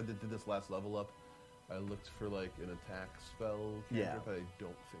think when I did this last level up, I looked for like an attack spell cantrip. Yeah. I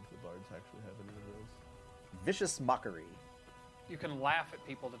don't think the Bards actually have any of those. Vicious Mockery. You can laugh at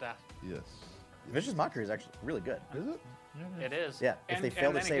people to death. Yes. Vicious Mockery is actually really good. Is it? It is. Yeah, if they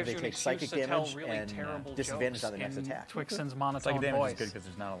fail to then it save, gives they you an take psychic excuse to tell damage really and terrible disadvantage jokes on the next in attack. Twixen's monotone Psychic damage voice. is good because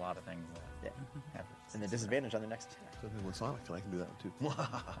there's not a lot of things Yeah. that have And then disadvantage on the next attack. Something with Sonic, and I can do that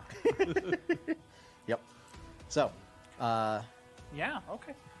one too. Yep. So, Yeah,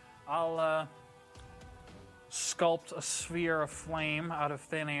 okay. I'll sculpt a sphere of flame out of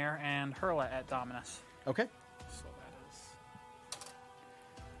thin air and hurl it at Dominus. okay. So that is...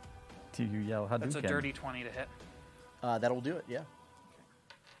 to you yell Hadouken. That's a dirty 20 to hit. That'll do it, yeah.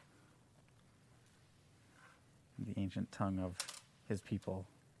 The ancient tongue of his people.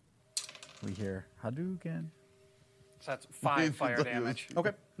 We hear Hadouken. So that's 5 fire damage.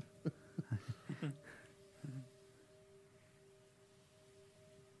 Okay.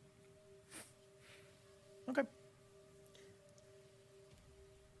 Okay.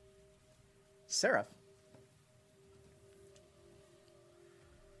 Seraph.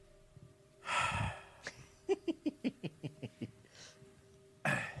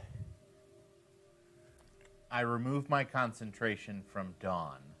 I remove my concentration from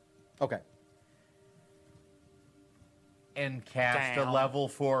Dawn. Okay. and cast Down. a level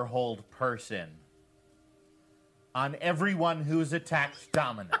 4 hold person on everyone who's attacked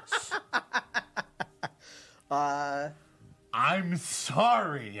Dominus. I'm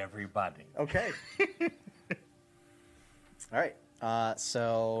sorry, everybody. Okay. All right.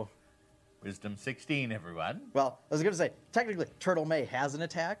 So, Wisdom 16, everyone. well, I was going to say, technically, Turtle May hasn't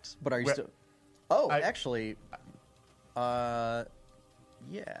attacked, but are you Well, still... Oh, I- actually... yeah,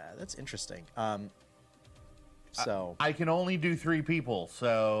 that's interesting. So... I can only do 3 people,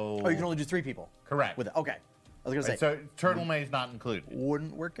 so. oh, you can only do 3 people. Correct. With it. Okay. I was going to say, So Turtle May's not included.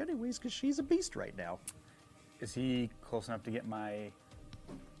 wouldn't work anyways, because she's a beast right now. Is he close enough to get my?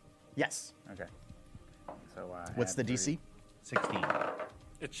 Yes. Okay. So What's the DC? 16.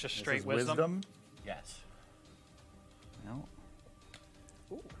 It's just This straight is wisdom. Yes. No.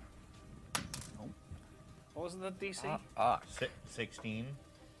 What was the DC? 16.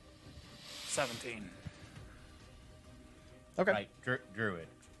 17. Okay. Right. Druid.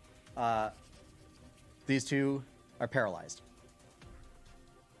 These two are paralyzed.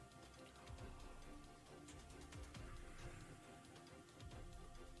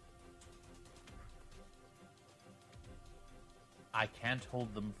 I can't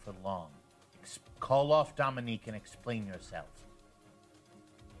hold them for long. Call off Dominique and explain yourself.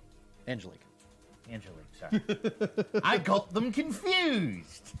 Angelique. Angelique, sorry. I got them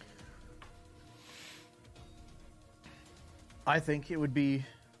confused. I think it would be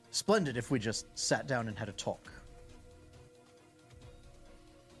splendid if we just sat down and had a talk.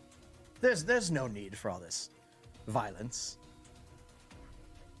 There's no need for all this violence.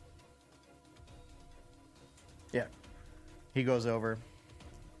 Yeah. He goes over.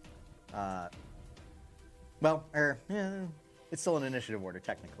 Well, yeah, it's still an initiative order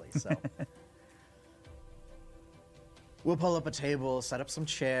technically, so. We'll pull up a table, set up some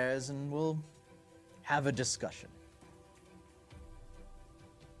chairs, and we'll have a discussion.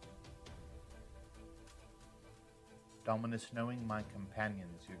 Dominus, knowing my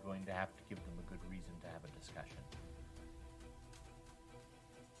companions, you're going to have to give them a good reason to have a discussion.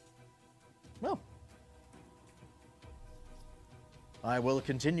 Well, I will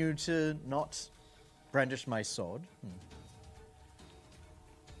continue to not brandish my sword.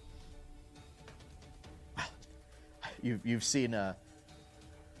 You've seen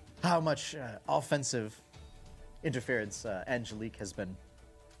how much offensive interference Angelique has been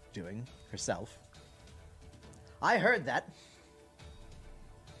doing herself. I heard that.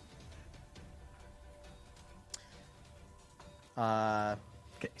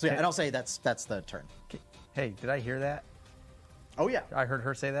 So yeah, and I'll say that's the turn. Hey, did I hear that? Oh yeah, I heard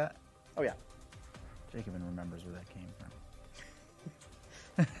her say that. oh yeah. Jacobin remembers where that came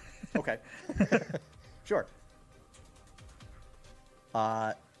from. Okay. Sure.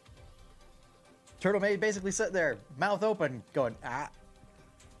 Turtle May basically sit there, mouth open, going,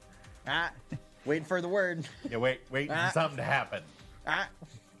 waiting for the word. Yeah, wait for something to happen.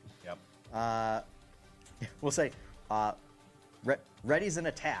 Yep. We'll say, ready's an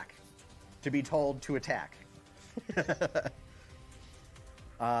attack. To be told to attack.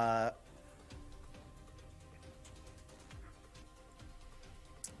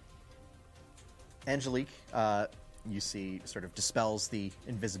 Angelique, you see, sort of dispels the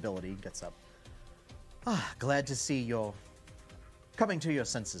invisibility, gets up. Glad to see you're coming to your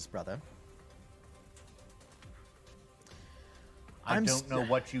senses, brother. I I'm don't know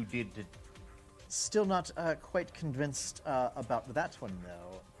what you did to. Still not quite convinced about that one,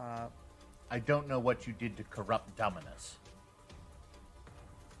 though. I don't know what you did to corrupt Dominus.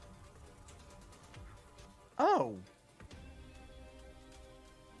 Oh.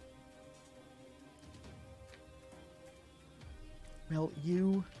 Well,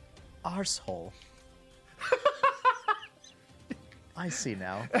 you arsehole. I see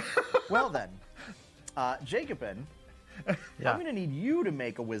now. Well then, Jacobin, Yeah. I'm going to need you to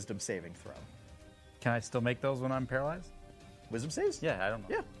make a wisdom saving throw. Can I still make those when I'm paralyzed? Wisdom saves? Yeah, I don't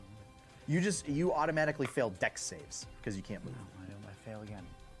know. Yeah. You automatically fail dex saves because you can't move. I fail again.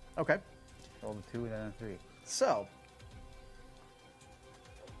 Okay. Rolled a 2 and then a 3. So,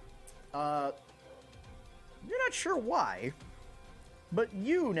 you're not sure why, but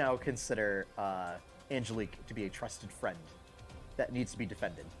you now consider Angelique to be a trusted friend that needs to be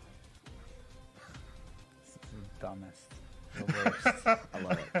defended. This is the dumbest. The worst. I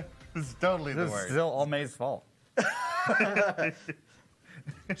love it. This is totally the This is worst. still all May's fault.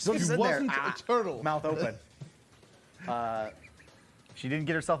 Still just She in there, wasn't a turtle. mouth open. She didn't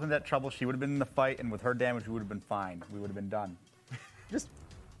get herself in that trouble. She would have been in the fight, and with her damage, we would have been fine. We would have been done. Just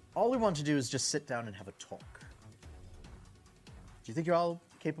all we want to do is just sit down and have a talk. Do you think you're all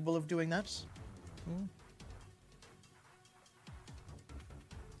capable of doing that?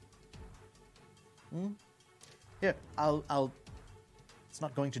 Yeah, I'll. It's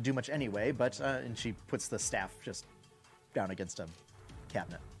not going to do much anyway, but and she puts the staff just down against a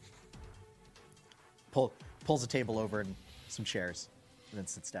cabinet. Pulls a table over and some chairs, and then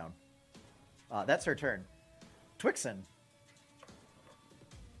sits down. That's her turn. Twixen,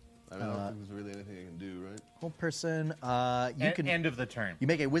 I mean, I don't think there's really anything I can do, right? hold person. You can End of the turn. you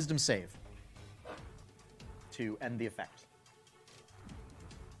make a wisdom save to end the effect.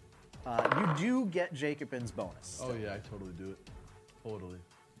 You do get Jacobin's bonus. Oh yeah, I totally do it. Totally.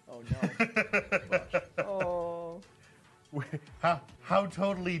 Oh no. Oh. How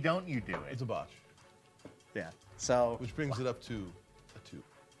totally don't you do it? It's a botch, Yeah. So which brings it up to a 2.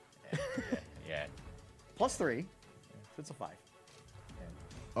 Yeah. +3. So it's a 5.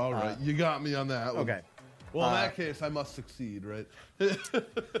 All right, you got me on that one. Okay. Well, in that case, I must succeed, right?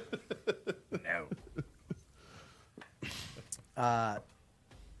 No.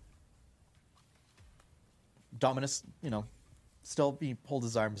 Dominus, still he holds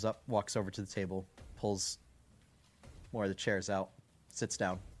his arms up, walks over to the table, pulls more of the chairs out, sits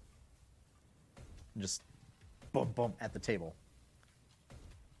down, and just boom, boom at the table.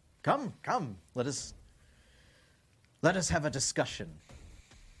 Come, let us have a discussion.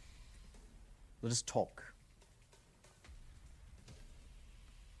 Let us talk.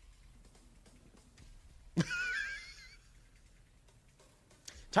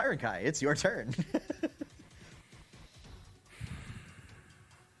 Tyrankai, it's your turn.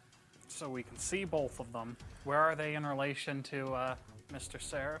 So we can see both of them. Where are they in relation to Mr.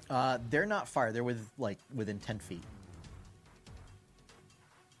 Seraph? They're not far. They're within 10 feet.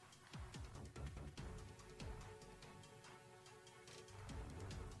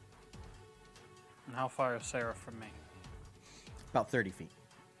 And how far is Seraph from me? About 30 feet.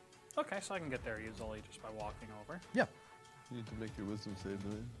 Okay, so I can get there easily just by walking over. Yeah. You need to make your wisdom save,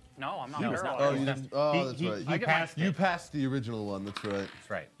 don't you? No, I'm not No, he's paralyzed. not. Oh, you didn't. Oh, that's right. I get my- You passed the original one. That's right. That's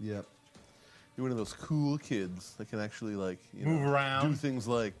right. Yep. You're one of those cool kids that can actually Move around. do things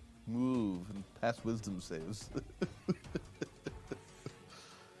like move and pass wisdom saves.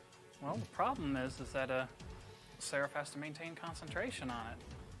 Well, the problem is that Seraph has to maintain concentration on it.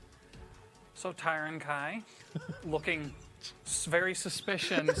 So Tyron Kai, looking very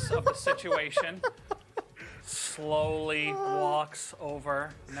suspicious of the situation, slowly walks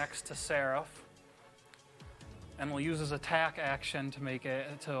over next to Seraph and will use his attack action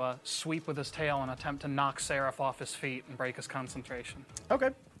to sweep with his tail and attempt to knock Seraph off his feet and break his concentration.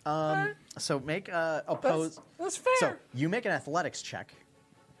 Okay. So make oppose. That's fair. So you make an athletics check,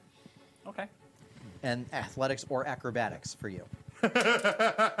 Okay. and athletics or acrobatics for you.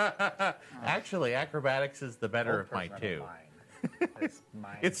 Actually, acrobatics is the better of my Person two.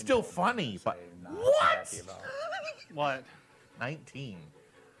 mine. It's still funny, but What? What? 19.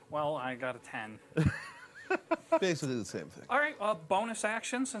 Well, I got a 10. Basically the same thing. All right, bonus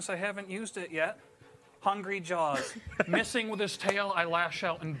action since I haven't used it yet. Hungry Jaws. Missing with his tail, I lash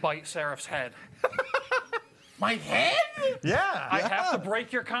out and bite Seraph's head. My head? Yeah. I have to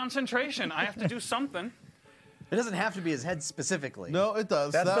break your concentration. I have to do something. It doesn't have to be his head specifically. No, it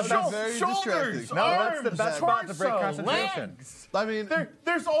does. That's That the would best. be very Shoulders, distracting. No, that's the arms, best spot to break torso, concentration. legs. I mean,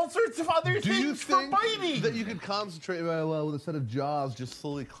 There's all sorts of other do you things for think biting. that you could concentrate very well with a set of jaws just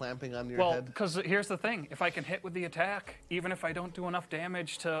slowly clamping on your Well, head? because here's the thing. If I can hit with the attack, even if I don't do enough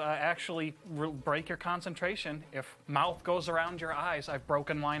damage to actually break your concentration, if mouth goes around your eyes, I've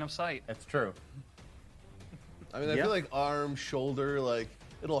broken line of sight. That's true. I mean, I Yeah. feel like arm, shoulder,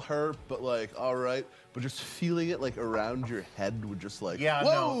 it'll hurt, but all right. But just feeling it around your head would just Yeah,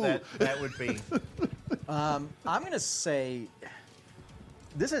 whoa! no, that would be. I'm gonna say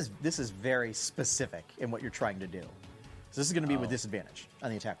this is very specific in what you're trying to do. So this is gonna be with disadvantage on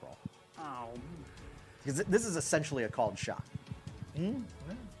the attack roll Oh, because this is essentially a called shot. Yeah.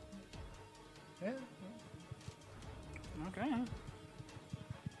 okay.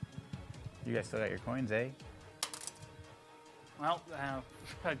 You guys still got your coins, eh? Well,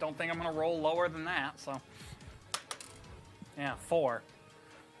 I don't think I'm going to roll lower than that, so. Yeah, 4.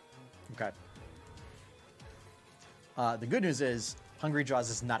 Okay. The good news is Hungry Jaws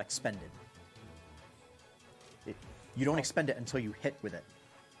is not expended. You don't expend it until you hit with it.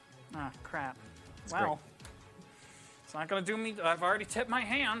 Ah, crap. great. Well, it's not going to do me. I've already tipped my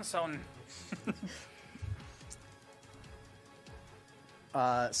hand, so.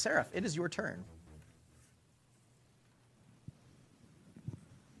 Seraph, it is your turn.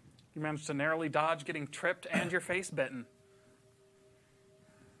 You managed to narrowly dodge getting tripped and your face bitten.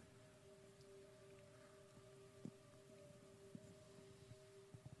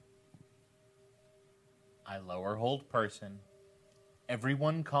 I lower hold person.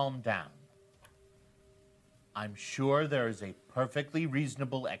 Everyone calm down. I'm sure there is a perfectly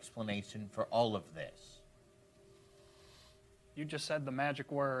reasonable explanation for all of this. You just said the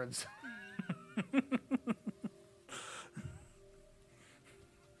magic words.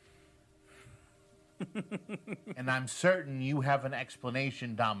 And I'm certain you have an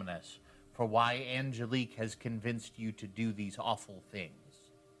explanation, Dominus, for why Angelique has convinced you to do these awful things.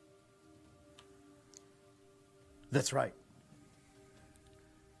 That's right.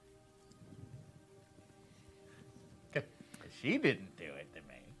 She didn't do it to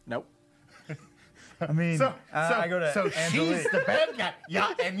me. Nope. I mean, I go to so Angelique. she's the bad guy.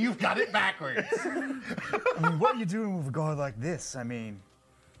 Yeah, and you've got it backwards. I mean, what are you doing with a guy like this? I mean,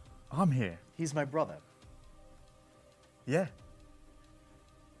 I'm here. He's my brother. Yeah.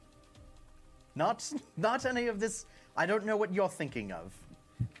 Not any of this. I don't know what you're thinking of.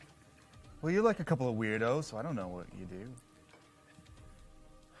 Well, you're like a couple of weirdos, so I don't know what you do.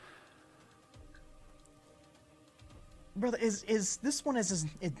 Brother, is this one as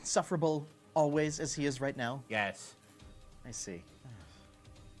insufferable always as he is right now? Yes. I see.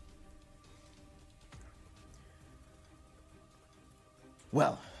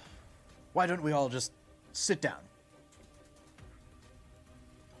 Well, why don't we all just sit down?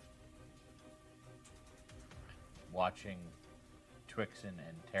 Watching Twixen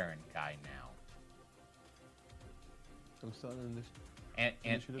and Terran Kai now. I'm still in this.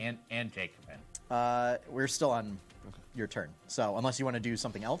 And Jacobin. We're still on your turn. So unless you want to do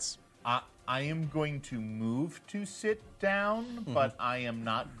something else. I am going to move to sit down, but I am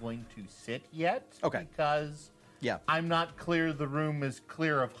not going to sit yet. Okay. Because Yeah. I'm not clear the room is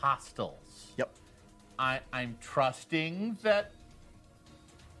clear of hostiles. Yep. I'm trusting that.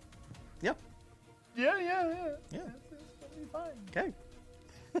 Yep. Yeah. Yeah. It's gonna be fine.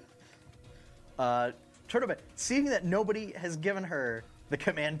 Okay. Turtlebit, seeing that nobody has given her the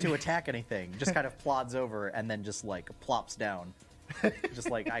command to attack anything, just kind of plods over and then just like plops down. Just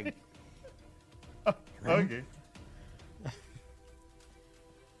like I. Okay.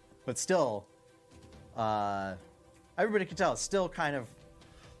 But still, everybody can tell it's still kind of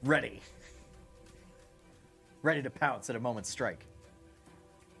ready. Ready to pounce at a moment's strike.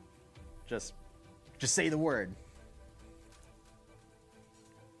 Just say the word.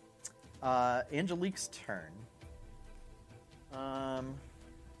 Angelique's turn.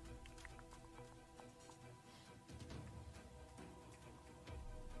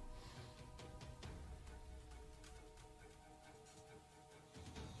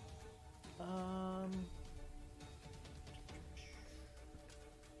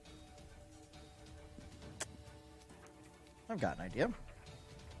 I've got an idea.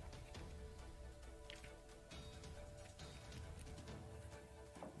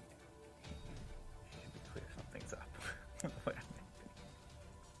 Clear some things up.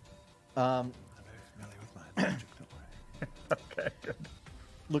 Um, I'm very familiar with my magic, don't worry. Okay, good.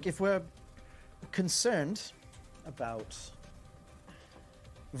 Look, if we're concerned about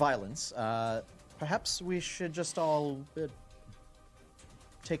violence, perhaps we should just all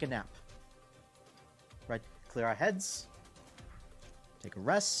take a nap. Right? Clear our heads, take a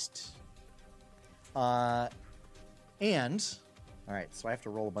rest, and... Alright, so I have to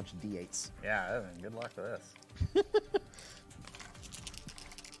roll a bunch of d8s. Yeah, good luck with this.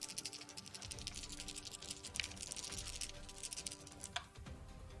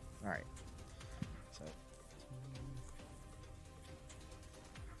 Alright. So...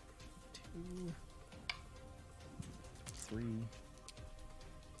 2... 3...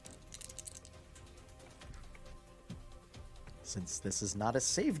 Since this is not a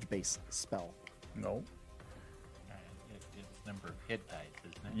saved base spell. No. It's number of hit dice,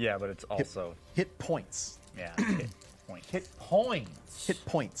 isn't it? Yeah, but it's also Hit points. yeah hit point. Hit points. Hit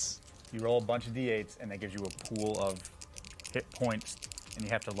points. You roll a bunch of d8s, and that gives you a pool of hit points, and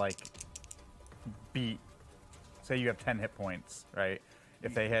you have to like beat. Say you have 10 hit points, right?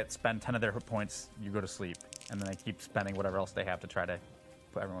 If they spend 10 of their hit points, you go to sleep, and then they keep spending whatever else they have to try to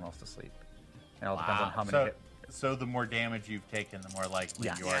put everyone else to sleep. And it all depends on how many. So the more damage you've taken, the more likely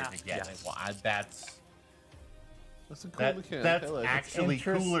Yes. you are to get Yes. it. Well, that's That's a cool mechanic. that's I like it. actually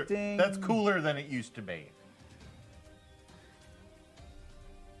cooler. Interesting. That's cooler than it used to be.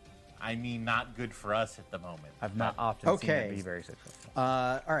 I mean, not good for us at the moment. I've not but- often seen Okay. it be very successful.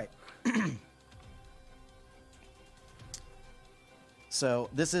 All right. So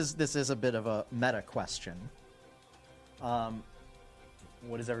this is a bit of a meta question.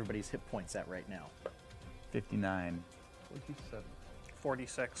 What is everybody's hit points at right now? 59. 27.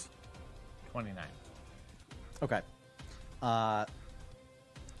 46. 29. Okay.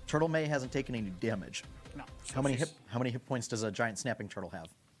 Turtle May hasn't taken any damage. No. So How many she's- hit points does a giant snapping turtle have?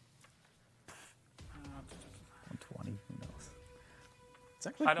 It's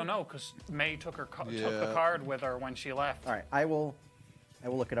actually I don't know because May took took the Yeah. card with her when she left. All right, I will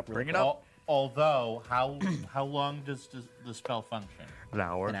look it up. Bring Really it quick. up. Although, how long does the spell function? An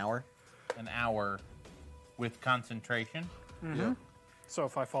hour. An hour. An hour with concentration? Yeah. So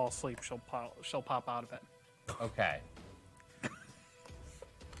if I fall asleep, she'll pop out of it. Okay.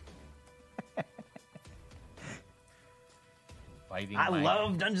 Fighting I my-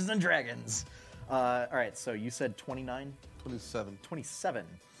 love Dungeons and Dragons. All right, so you said 29, 27. 27.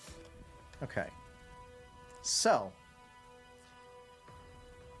 Okay. So,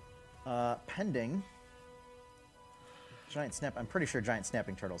 pending giant snap. I'm pretty sure giant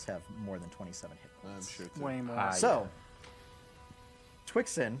snapping turtles have more than 27 hit I'm points. sure. Too. Way more. Ah, So,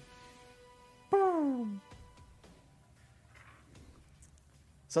 Twixen, boom.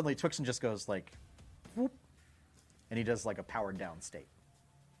 Suddenly, Twixen just goes like, whoop, and he does like a powered down state.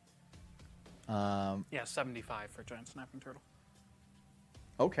 Yeah, 75 for giant snapping turtle.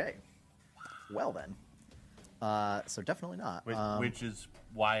 Okay. Well then. So definitely not. Which is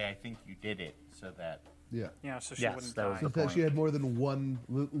why I think you did it, so that Yeah. Yeah, so she Yes, wouldn't that was die. the That she had more than one,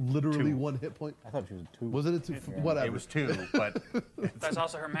 literally Two. one hit point. I thought she was 2. Was it a two? Whatever. it was 2, but That's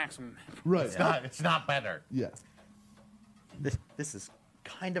also her maximum. right. it's not better. Yeah. This is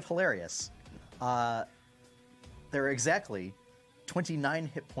kind of hilarious. There are exactly 29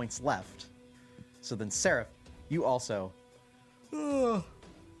 hit points left. So then, Seraph, you also. Oh,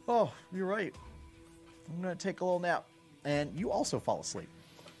 you're right. I'm gonna take a little nap, and you also fall asleep.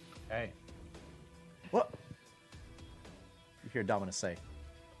 Okay. What? You hear Dominus say,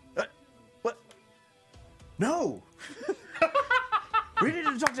 "What? No! We need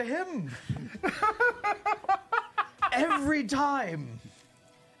to talk to him! Every time!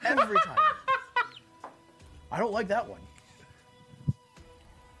 Every time! I don't like that one.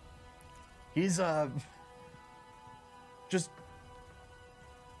 He's, just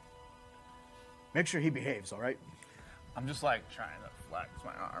make sure he behaves, all right?" I'm just like trying to flex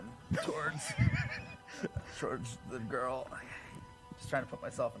my arm towards the girl. Just trying to put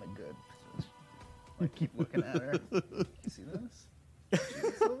myself in a good position. Like keep looking at her. You see this? See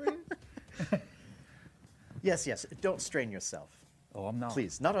this over here? Yes, yes, don't strain yourself. Oh, I'm not.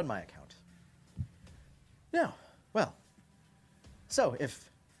 Please, not on my account. Now, well, so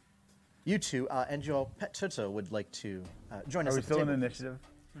if you two and your pet Toto would like to join us Are we at the still in table, initiative?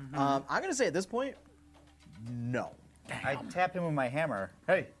 I'm going to say at this point, no. I tap him with my hammer.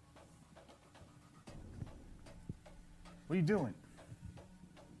 Hey. What are you doing?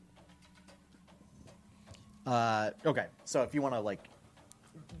 Okay, so if you want to, like,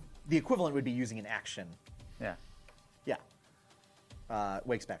 the equivalent would be using an action. Yeah. Yeah.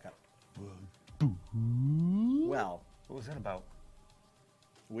 Wakes back up. Well, What was that about?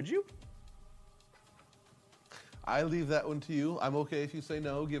 would you? I leave that one to you. I'm okay if you say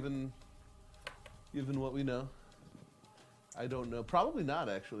no, given what we know. I don't know. Probably not,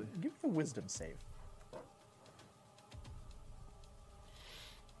 actually. Give me a wisdom save.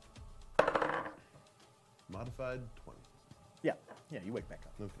 Modified 20. Yeah, you wake back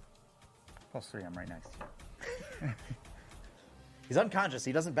up. Okay. +3, I'm right next to you. He's unconscious.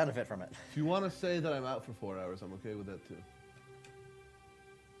 He doesn't benefit from it. If you want to say that I'm out for 4 hours, I'm okay with that too.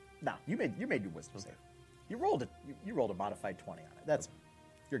 No, you made your wisdom save. You rolled it. You rolled a modified 20 on it. That's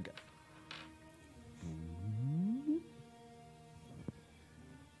you're good.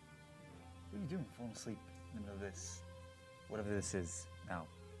 What are you doing? Falling asleep in the middle of this, whatever this is now.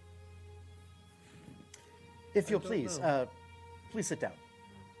 If you'll don't please, know. please sit down.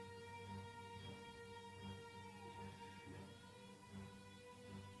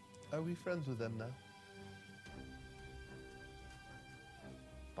 Are we friends with them now?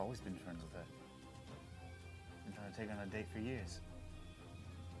 I've always been friends with her. Been trying to take her on a date for years.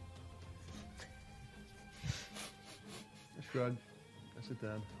 I shrug. I sit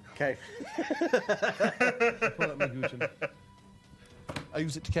down. Okay. I pull out my Gucci. I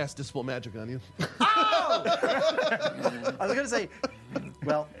use it to cast Dispel Magic on you. I was gonna say,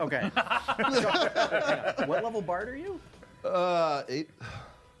 well, okay. So, what level bard are you? 8.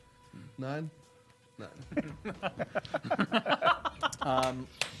 9. 9.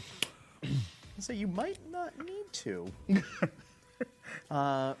 So you might not need to.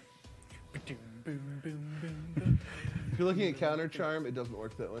 Boom, boom, boom, boom. If you're looking at Counter Charm, it doesn't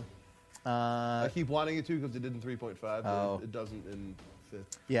work that way. I keep wanting it to because it did in 3.5, but Oh. it doesn't in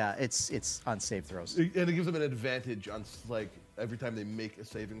 5th. Yeah, it's on save throws. And it gives them an advantage on like every time they make a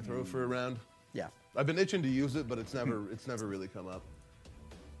saving throw for a round. Yeah. I've been itching to use it, but it's never really come up.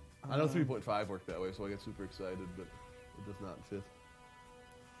 I know 3.5 worked that way, so I get super excited, but it does not in 5th.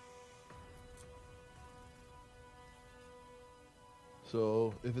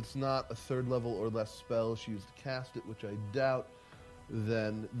 So if it's not a 3rd level or less spell she used to cast it, which I doubt,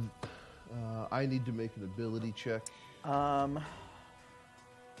 then I need to make an ability check. Jeez.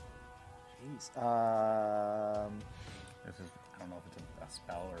 This is, I don't know if it's a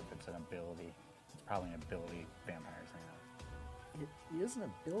spell or if it's an ability. It's probably an ability vampires hang out. It is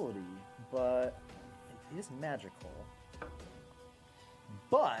an ability, but it is magical.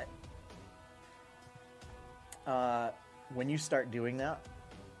 But when you start doing that,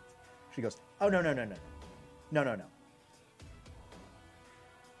 she goes, "Oh, no.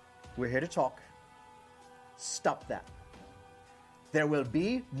 We're here to talk. Stop that. There will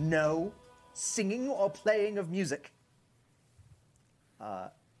be no singing or playing of music."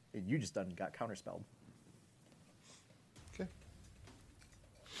 You just done got counterspelled. Okay.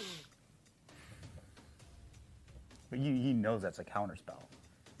 But he knows that's a counterspell.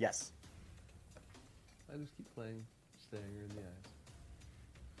 Yes. I just keep playing, staring her in the eyes.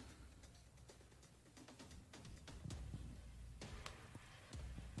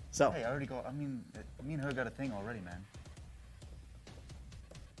 So, Hey, I already go. I mean, me and her got a thing already, man.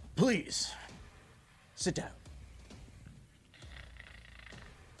 please, sit down.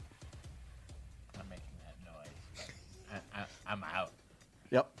 I'm making that noise. I'm out.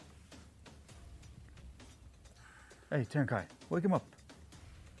 Yep. Hey, Terenkai, wake him up.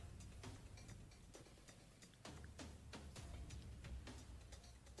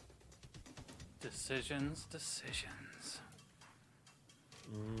 Decisions.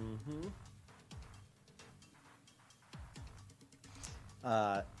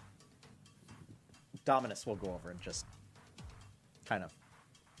 Dominus will go over and just kind of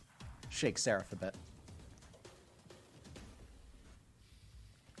shake Seraph a bit.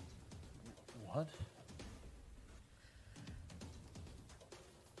 What?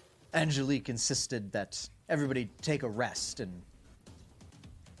 Angelique insisted that everybody take a rest, and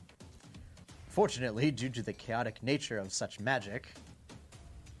fortunately, due to the chaotic nature of such magic,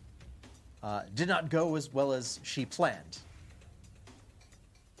 did not go as well as she planned.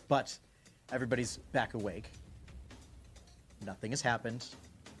 But everybody's back awake. Nothing has happened.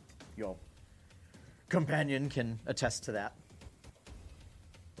 Your companion can attest to that.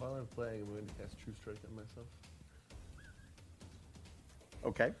 While I'm playing, I'm going to cast True Strike on myself.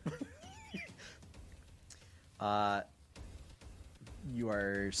 Okay. You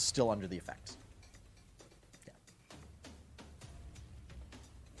are still under the effect. Yeah.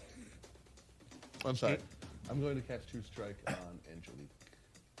 I'm sorry. I'm going to cast True Strike on Angelique.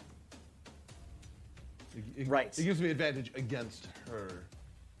 Right. It gives me advantage against her,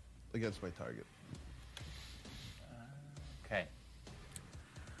 against my target. Okay.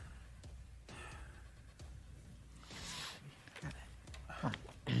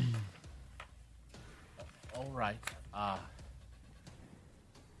 All right.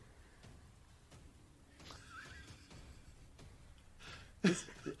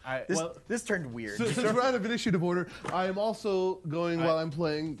 This turned weird. So since we're out of initiative order, I am also going, while I'm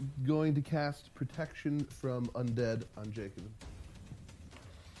playing, going to cast Protection from Undead on Jacob.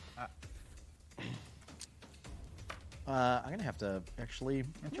 I'm gonna have to actually.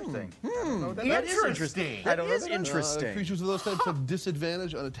 Interesting. That is interesting. That is interesting. Creatures of those types have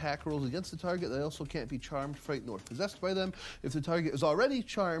disadvantage on attack rolls against the target. They also can't be charmed, frightened, or possessed by them. If the target is already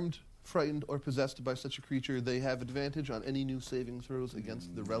charmed, frightened, or possessed by such a creature, they have advantage on any new saving throws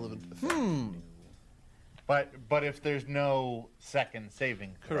against the relevant effect. But if there's no second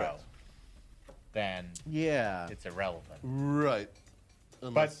saving throw, Correct. then Yeah. it's irrelevant. Right.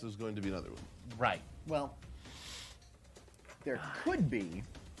 Unless But- there's going to be another one. Right. Well, there could be.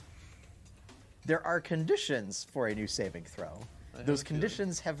 There are conditions for a new saving throw. have Those a feeling.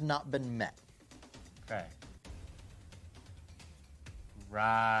 conditions have not been met. Okay.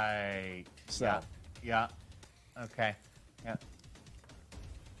 Right. So- Yeah. Yeah. Okay. Yeah.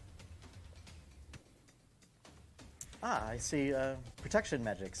 I see. Protection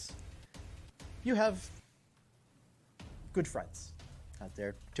magics. You have good friends out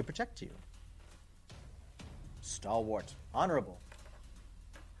there to protect you. Stalwart, honorable.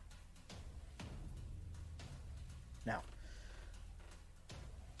 Now,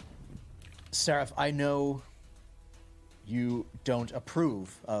 Seraph, I know you don't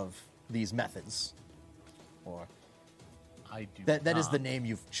approve of these methods, or I do. that is the not. name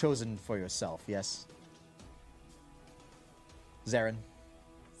you've chosen for yourself, yes? Zarin?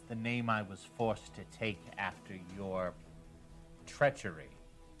 It's the name I was forced to take after your treachery.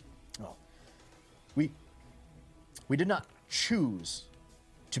 Well, we did not choose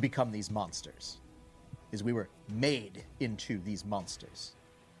to become these monsters, is we were made into these monsters.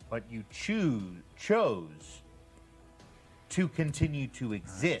 But you chose to continue to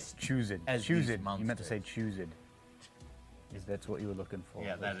exist. Choose it. As Choose these it. You meant to monsters. say choose it. Is that's what you were looking for?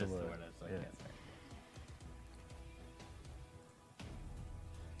 Yeah, that That's is the word I was looking Yeah. at.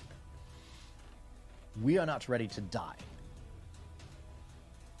 We are not ready to die.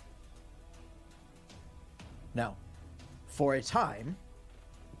 Now, for a time,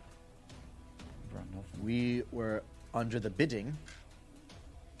 we were under the bidding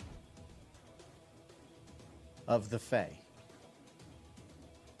of the Fae.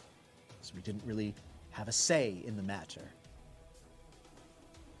 So we didn't really have a say in the matter.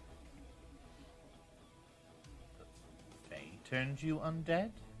 Faye turned you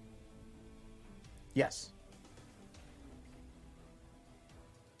undead? Yes.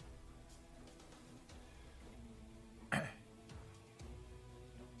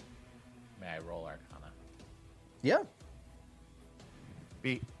 May I roll Arcana? Yeah.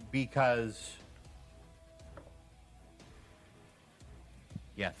 Because...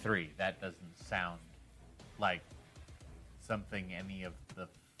 Yeah, 3. That doesn't sound like something any of the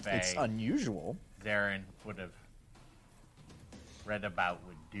Fae It's unusual. Zarin would have read about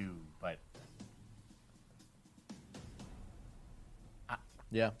would do, but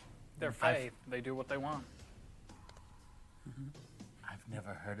Yeah. They're fae. They do what they want. I've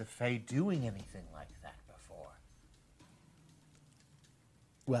never heard of Fae doing anything like that before.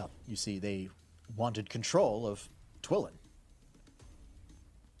 Well, you see, they wanted control of Twillin.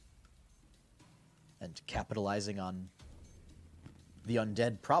 And capitalizing on the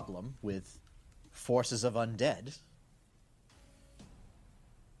undead problem with forces of undead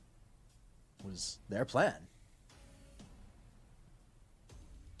was their plan.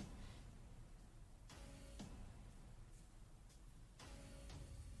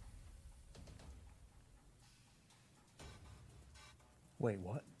 Wait,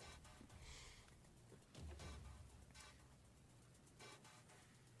 what?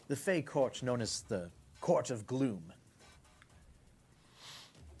 The Fey Court, known as the Court of Gloom,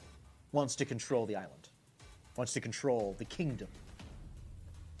 wants to control the island, wants to control the kingdom.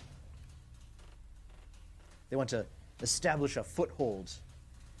 They want to establish a foothold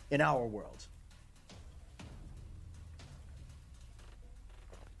in our world.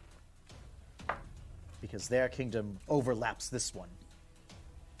 Because their kingdom overlaps this one.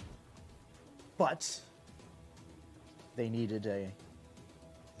 But they needed a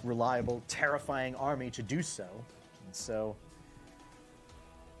reliable, terrifying army to do so. And so,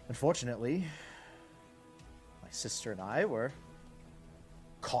 unfortunately, my sister and I were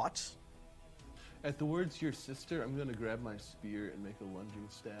caught. At the words "your sister," I'm going to grab my spear and make a lunging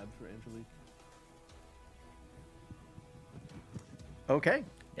stab for Angelique. Okay.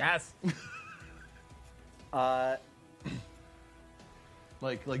 Yes.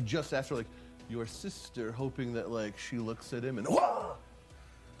 Like just after, like, your sister, hoping that, like, she looks at him and, whoa!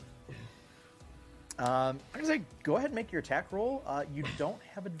 I'm going to say, go ahead and make your attack roll. You don't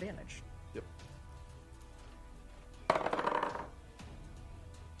have advantage. Yep.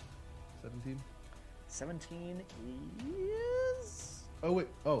 17. 17 is... Oh, wait.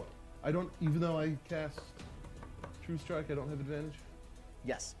 Oh, I don't, even though I cast True Strike, I don't have advantage?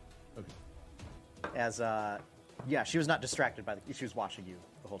 Yes. Okay. As, yeah, she was not distracted by the... She was watching you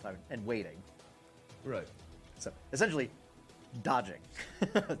the whole time and waiting. Right. So, essentially, dodging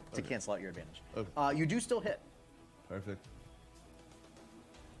to cancel out your advantage. Okay. You do still hit. Perfect.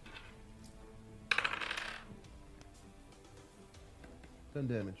 Ten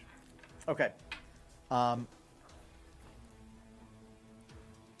damage. Okay. I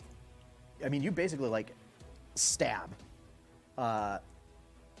mean, you basically, like, stab.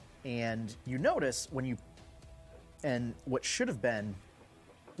 And you notice when you... And what should have been,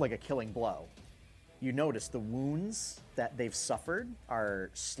 like, a killing blow, you notice the wounds that they've suffered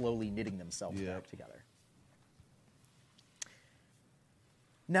are slowly knitting themselves Yep. back together.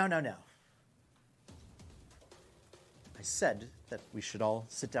 No. I said that we should all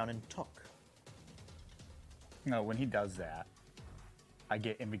sit down and talk. No, when he does that, I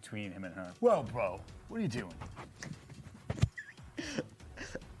get in between him and her. Well, bro, what are you doing?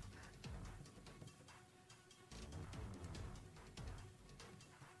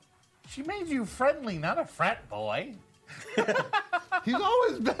 She made you friendly, not a frat boy. He's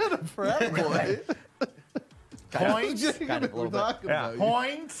always been a frat boy. Point. Jacob, Kind of a we're little bit. talking Yeah. about you.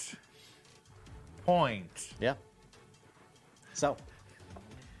 Point. Point. Yeah. So.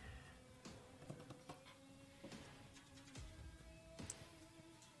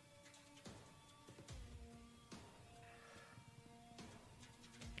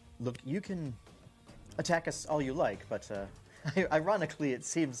 Look, you can attack us all you like, but ironically, it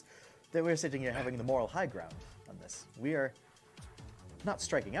seems that we're sitting here having the moral high ground. on this. We are not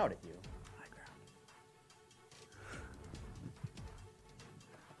striking out at you. High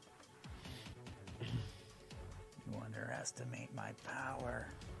ground. You underestimate my power.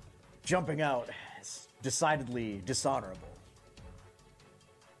 Jumping out is decidedly dishonorable.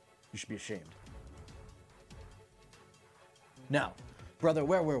 You should be ashamed. Now, brother,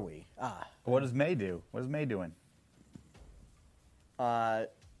 where were we? What does May do? What is May doing? The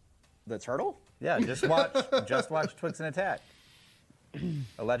turtle? Yeah, just watch Twix and Attack.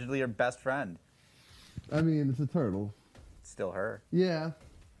 Allegedly your best friend. I mean, it's a turtle. Still her. Yeah.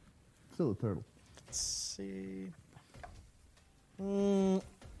 Still a turtle. Let's see.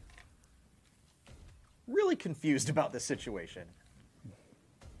 Really confused about this situation.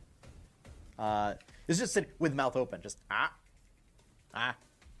 It's just sitting with mouth open, just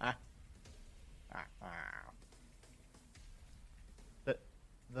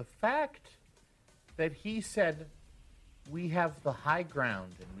The fact that he said we have the high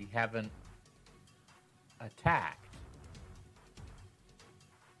ground and we haven't attacked,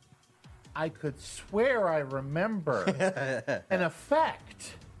 I could swear I remember an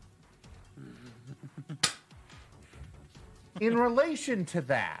effect in relation to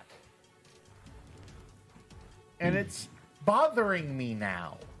that. And it's bothering me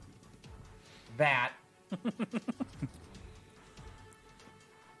now that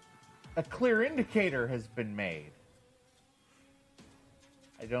a clear indicator has been made.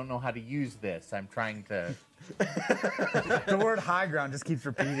 I don't know how to use this. I'm trying to. The word high ground just keeps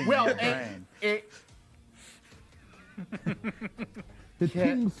repeating Well, in your brain. It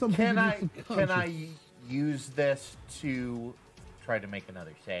pings something Can in your I subconscious. use this to try to make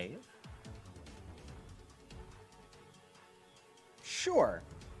another save? Sure.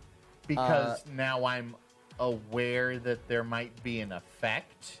 Because now I'm aware that there might be an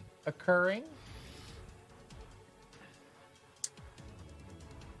effect occurring.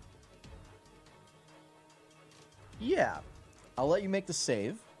 Yeah. I'll let you make the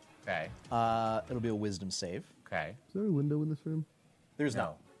save. Okay. It'll be a wisdom save. Okay. Is there a window in this room? There's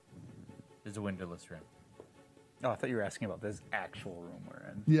No. There's a windowless room. Oh, I thought you were asking about this actual room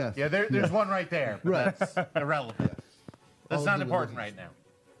we're in. Yes. Yeah, there's one right there. But Right. That's irrelevant. That's All not of the important windows. right now.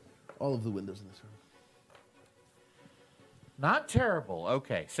 All of the windows in this room. Not terrible.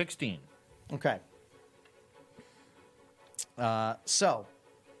 Okay, 16. Okay. So,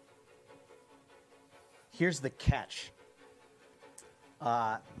 here's the catch.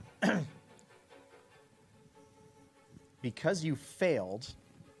 Because you failed,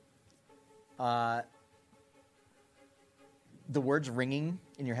 the words ringing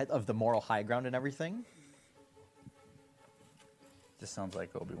in your head of the moral high ground and everything. Just sounds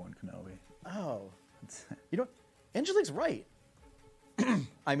like Obi-Wan Kenobi. Oh, you know, Angelique's right.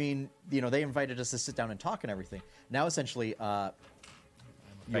 I mean, you know, they invited us to sit down and talk and everything. Now, essentially, you are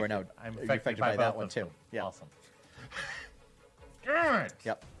now I'm you're affected by that both one of too. them. Yeah. Awesome. Good.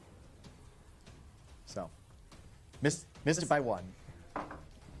 Yep. So, missed it by one.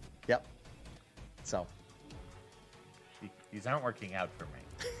 Yep. So, These aren't working out for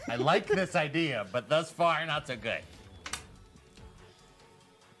me. I like this idea, but thus far, not so good.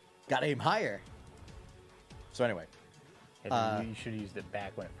 gotta aim higher. So anyway, You should have used it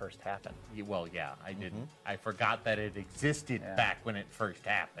back when it first happened. Well, yeah, I didn't. I forgot that it existed Yeah. back when it first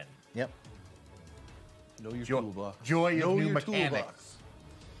happened. yep. Know your toolbox. Joy Know of new your mechanics. toolbox.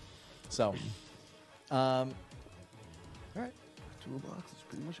 So, all right. Toolbox is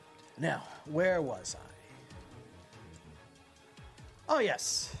pretty much it. Now, where was I? Oh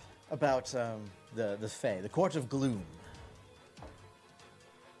yes, about the Fae, the Court of Gloom.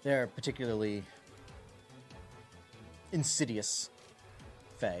 They're particularly insidious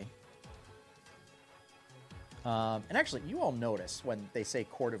Fae. And actually, you all notice when they say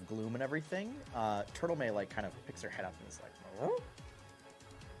Court of Gloom and everything, Turtle May like kind of picks her head up and is like, "Oh?"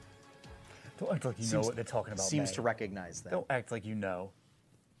 Don't act like you know Seems- what they're talking about. Seems May. to recognize them. Don't act like you know.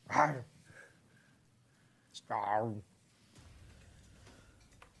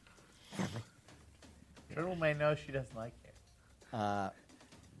 Turtle may know she doesn't like it.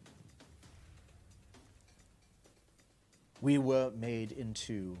 We were made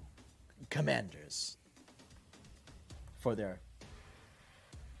into commanders for their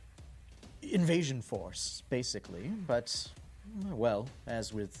invasion force, basically. But, well,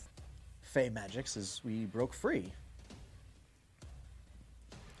 as with Fey magics, as we broke free.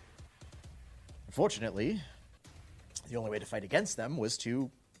 Unfortunately, the only way to fight against them was to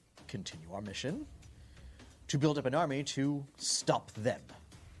continue our mission, to build up an army to stop them.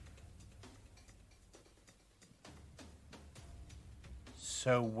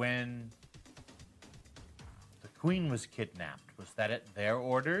 So when the queen was kidnapped, was that at their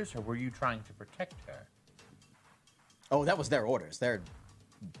orders, or were you trying to protect her? Oh, that was their orders. They're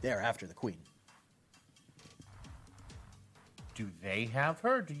after the queen. Do they have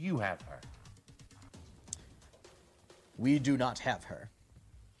her, or do you have her? We do not have her.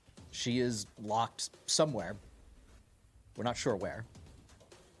 She is locked somewhere. We're not sure where.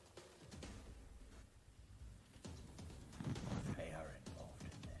 They are involved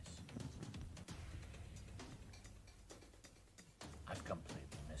in this. I've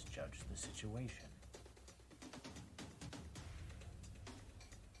completely misjudged the situation.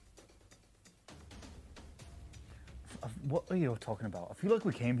 What are you talking about? I feel like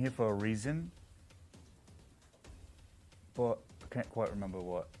we came here for a reason, but I can't quite remember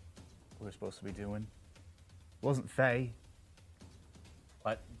what we were supposed to be doing. It wasn't Faye.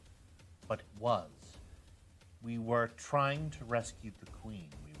 But it was. We were trying to rescue the queen.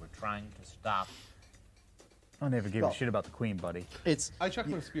 We were trying to stop. I never gave Well- a shit about the queen, buddy. It's I checked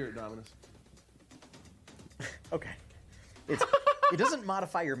my spirit, Dominus. okay. It doesn't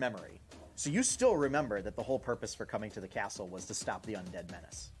modify your memory, so you still remember that the whole purpose for coming to the castle was to stop the undead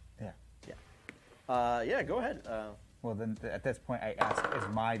menace. Yeah. Yeah. Yeah. Go ahead. Well, then at this point, I ask, is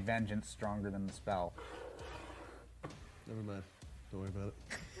my vengeance stronger than the spell? Never mind. Don't worry about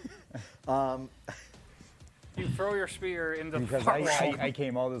it. You throw your spear in the Because front wall. I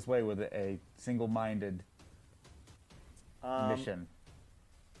came all this way with a single-minded mission.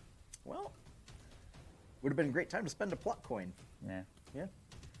 Well, would have been a great time to spend a plot coin. Yeah.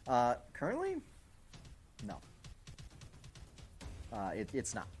 Yeah. Currently, no.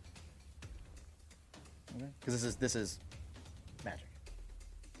 It's not. Okay. Because this is magic.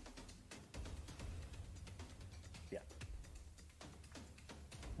 Yeah.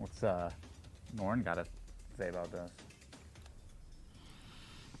 What's Norn got to say about this?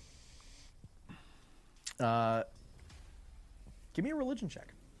 Give me a religion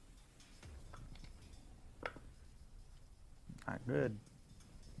check. Not good.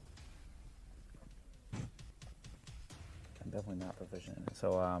 I'm definitely not proficient in it.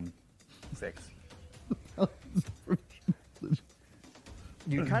 So, 6.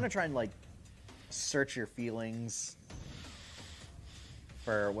 You kind of try and like search your feelings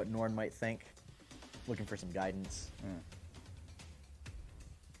for what Norn might think, looking for some guidance.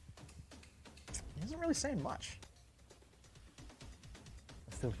 He isn't really saying much.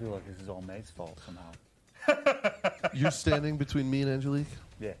 I still feel like this is all May's fault somehow. You're standing between me and Angelique.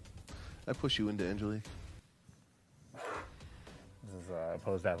 Yeah. I push you into Angelique. This is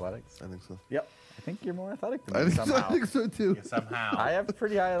opposed athletics. I think so. Yep. I think you're more athletic I than me think, so, somehow. I think so too. Somehow. I have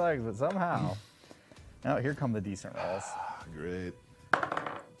pretty high legs, but somehow. Now, here come the decent rolls. Great.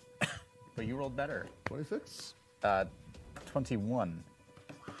 But you rolled better. 26. 21.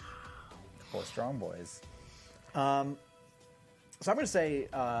 Four strong boys. So I'm going to say,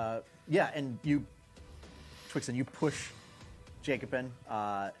 yeah, and you, Twixen, you push Jacobin,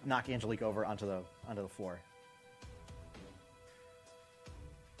 knock Angelique over onto the floor.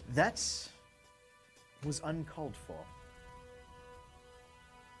 That was uncalled for.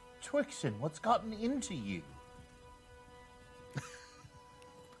 Twixen, what's gotten into you?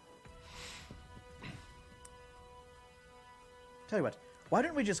 Tell you what, why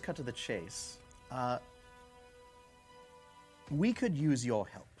don't we just cut to the chase? We could use your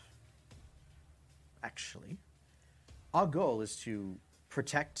help. Actually, our goal is to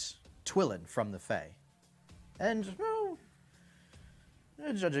protect Twillin from the Fae. And, well,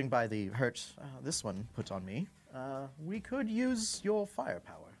 judging by the hurt this one put on me, we could use your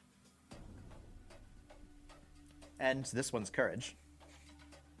firepower. And this one's courage.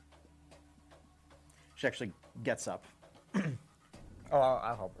 She actually gets up, Oh,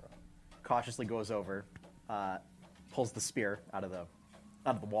 I'll help her. cautiously goes over, pulls the spear out of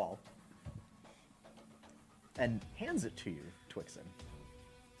the wall, and hands it to you, Twixen.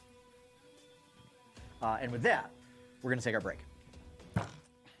 And with that, we're going to take our break.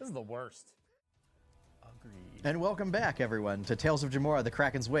 This is the worst. Agreed. And welcome back, everyone, to Tales of Jamora: The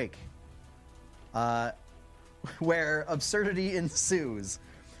Kraken's Wake, where absurdity ensues,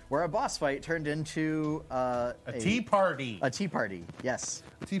 where a boss fight turned into A tea party. A tea party, yes.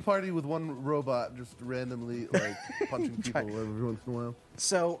 A tea party with one robot just randomly like punching people every once in a while.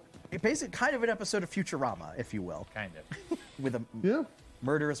 So, it basically kind of an episode of Futurama, if you will, Kind of. with a Yeah,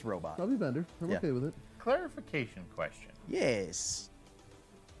 murderous robot. I'll be Bender. I'm Yeah. okay with it. Clarification question. Yes.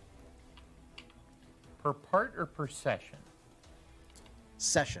 Per part or per session?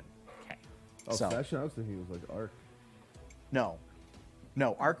 Session. Okay. Oh, So- Session? I was thinking it was like Arc. No.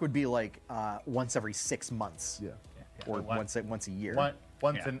 Arc would be like once every 6 months. Yeah. Or One- once a year.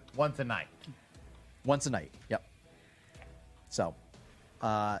 Once a night. Once a night. Yep. So,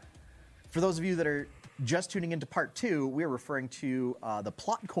 for those of you that are just tuning into part 2, we're referring to the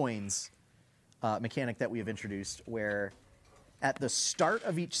plot coins mechanic that we have introduced, where at the start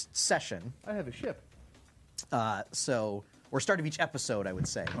of each session, I have a ship. or start of each episode, I would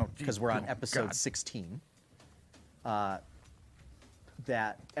say, because we're on Oh, episode God. 16,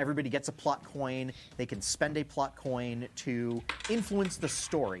 that everybody gets a plot coin. They can spend a plot coin to influence the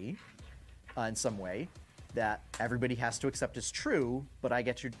story in some way that everybody has to accept as true, but I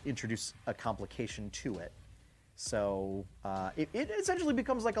get to introduce a complication to it. So it essentially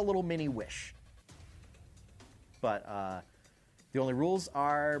becomes like a little mini Wish. But the only rules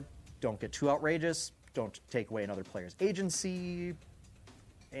are don't get too outrageous, don't take away another player's agency,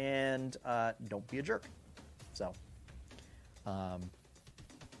 and don't be a jerk. So,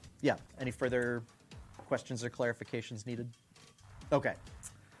 yeah, any further questions or clarifications needed? Okay.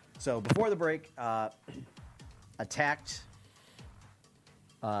 So before the break, attacked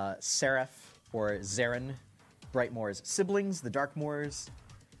Seraph or Zarin, Brightmoor's siblings, the Darkmoors.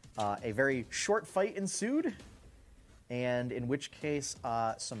 A very short fight ensued, and in which case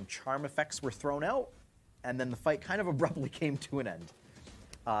some charm effects were thrown out, and then the fight kind of abruptly came to an end.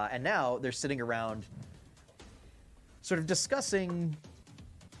 And now they're sitting around sort of discussing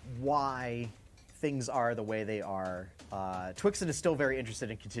why things are the way they are. Twixen is still very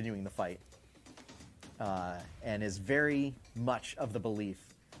interested in continuing the fight, and is very much of the belief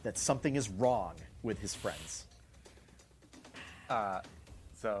that something is wrong with his friends.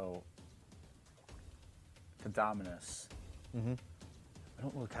 So, to Dominus, I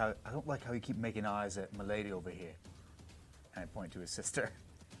don't like how you keep making eyes at Milady over here. And I point to his sister.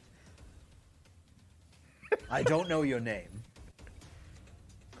 I don't know your name.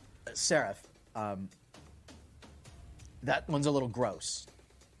 Seraph, that one's a little gross.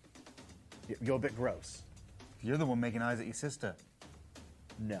 You're a bit gross. You're the one making eyes at your sister.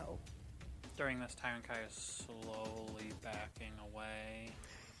 No. During this, Tyron Kai is slowly backing away.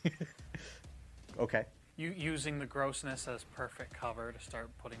 Okay. Using the grossness as perfect cover to start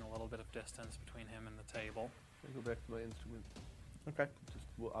putting a little bit of distance between him and the table. I go back to my instrument. Okay.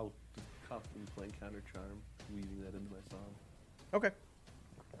 I'll just constantly playing counter charm, weaving that into my song. Okay.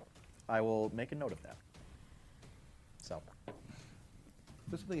 I will make a note of that. So,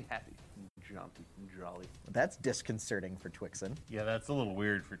 Just something happy, and jaunty, and jolly. that's disconcerting for Twixen. Yeah, that's a little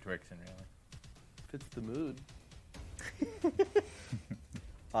weird for Twixen, really. Fits the mood.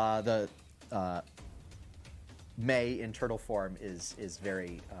 The May in turtle form is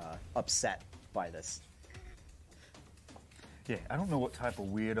very upset by this. Yeah, I don't know what type of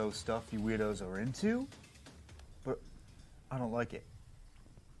weirdo stuff you weirdos are into, but I don't like it.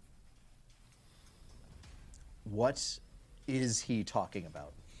 What is he talking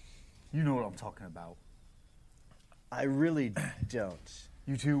about? You know what I'm talking about. I really don't.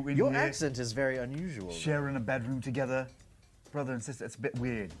 You two in Your here accent is very unusual. sharing a bedroom together, brother and sister. It's a bit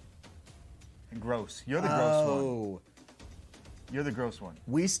weird and gross. You're the gross one. Oh, You're the gross one.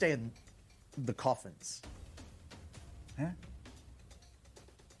 we stay in the coffins. Huh?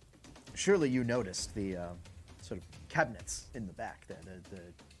 Surely you noticed the sort of cabinets in the back there, the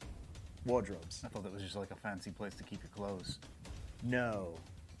wardrobes. I thought that was just like a fancy place to keep your clothes. No.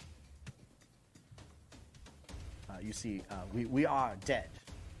 You see, we are dead.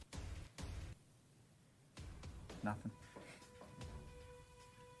 Nothing.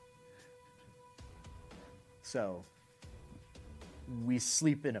 So we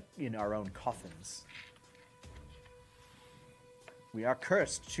sleep in our own coffins. We are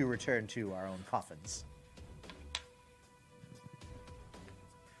cursed to return to our own coffins.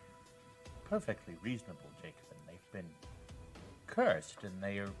 Perfectly reasonable, Jacobin. They've been cursed, and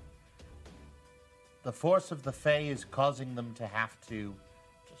they are. The force of the Fae is causing them to have to,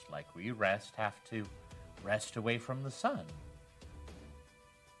 just like we rest, have to rest away from the sun.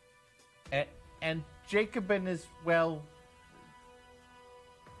 And Jacobin is, well.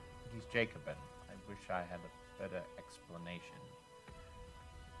 He's Jacobin. I wish I had a better explanation.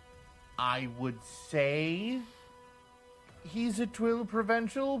 I would say he's a Twill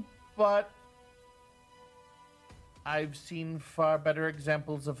Provincial, but I've seen far better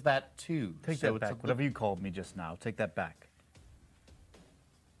examples of that too. Take So that it's back. a Whatever you called me just now, take that back.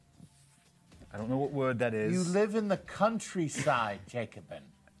 I don't know what word that is. You live in the countryside, Jacobin.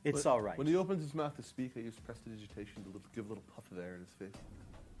 It's all right. When he opens his mouth to speak, I use prestidigitation to give a little puff of air in his face.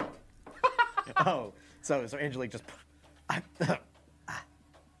 Oh, so Angelique just.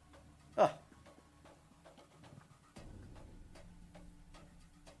 Oh.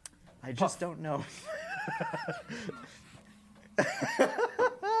 I just don't know.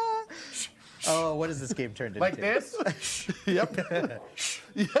 Oh, what has this game turned into? Like this? Yep.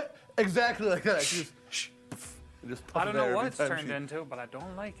 Yeah, exactly like that. You just puff I don't it know there what every it's time turned she- into, but I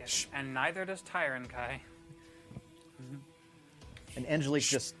don't like it. And neither does Tyron Kai. And Angelique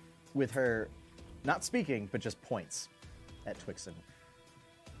just, with her, not speaking, but just points at Twixen.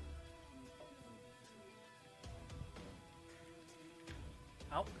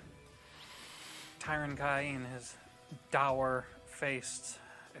 Oh. Tyron Kai, in his dour-faced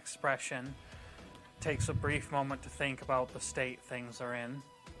expression, takes a brief moment to think about the state things are in.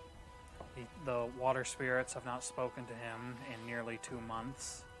 The water spirits have not spoken to him in nearly 2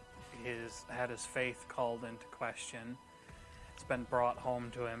 months. He's had his faith called into question. It's been brought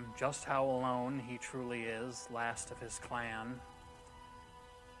home to him just how alone he truly is, last of his clan.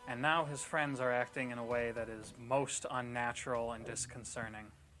 And now his friends are acting in a way that is most unnatural and disconcerting.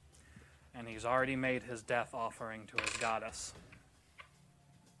 And he's already made his death offering to his goddess.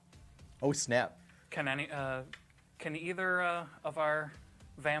 Oh, snap. Can either of our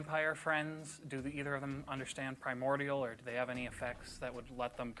vampire friends, either of them understand primordial, or do they have any effects that would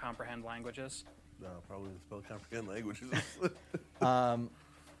let them comprehend languages? No, probably the spell comprehend languages. They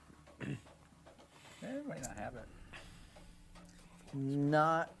might not have it.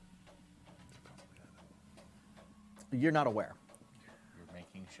 Not. You're not aware. You're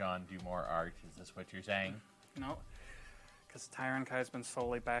making Sean do more art. Is this what you're saying? No, because Tyron Kai's been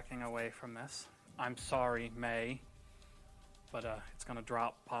slowly backing away from this. I'm sorry, May, but it's going to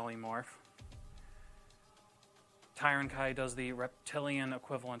drop polymorph. Tyron Kai does the reptilian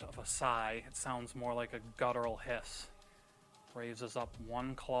equivalent of a sigh. It sounds more like a guttural hiss. Raises up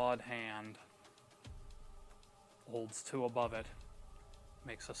one clawed hand, holds two above it,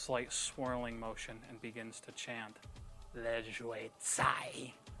 makes a slight swirling motion, and begins to chant, Le Jouet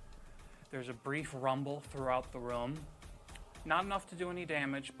Tsai. There's a brief rumble throughout the room. Not enough to do any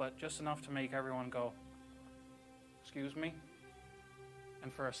damage, but just enough to make everyone go, excuse me?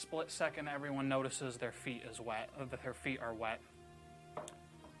 And for a split second, everyone notices their feet is wet, that their feet are wet.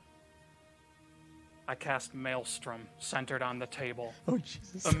 I cast Maelstrom, centered on the table. Oh,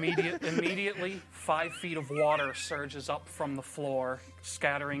 Jesus. Immediately, 5 feet of water surges up from the floor,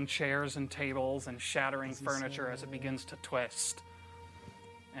 scattering chairs and tables and shattering furniture as it begins to twist.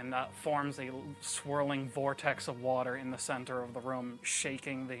 And that forms a swirling vortex of water in the center of the room,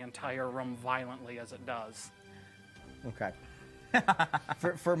 shaking the entire room violently as it does. Okay.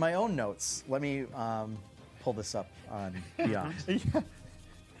 For my own notes, let me pull this up on Beyond.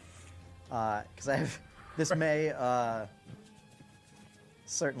 Because I have this may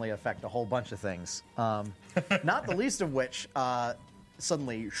certainly affect a whole bunch of things. Not the least of which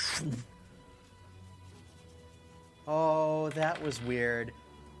suddenly. Oh, that was weird.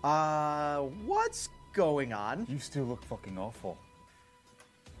 What's going on? You still look fucking awful.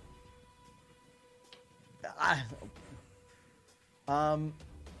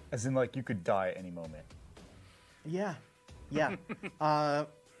 As in, like, you could die at any moment. Yeah.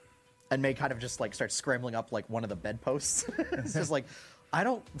 And May kind of just like starts scrambling up like one of the bedposts. It's just like, I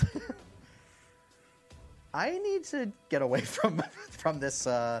don't. I need to get away from this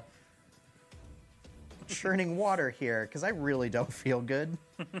churning water here because I really don't feel good.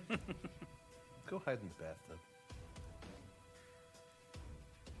 Go hide in the bathtub.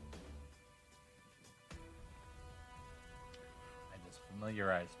 I just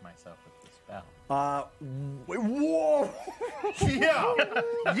familiarized myself with the spell. Whoa!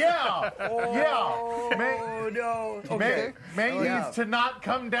 Yeah! Oh no! Okay. May Yeah. needs to not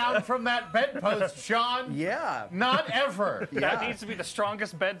come down from that bedpost, Sean. Yeah. Not ever. That needs to be the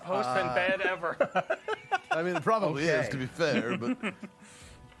strongest bedpost in bed ever. I mean, it probably is, Okay. to be fair, but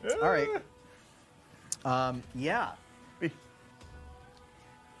All right. Yeah.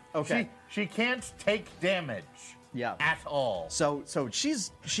 Okay. She can't take damage Yeah. at all. So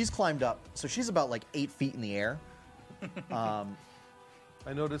she's climbed up. So she's about like 8 feet in the air.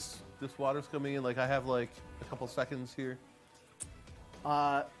 I notice this water's coming in. Like, I have like a couple seconds here.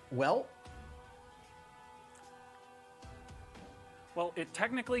 Well, Well, it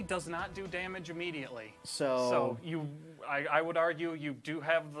technically does not do damage immediately. so I would argue you do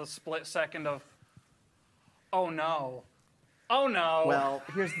have the split second of, oh no. Oh no. well,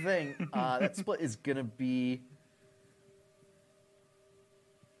 here's the thing. That split is gonna be.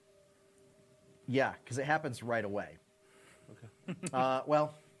 Yeah, because it happens right away. Okay.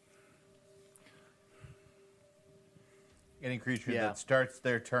 Well, Any creature Yeah. that starts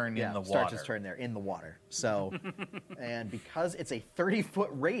their turn yeah, in the water. starts its turn there in the water. So, and because it's a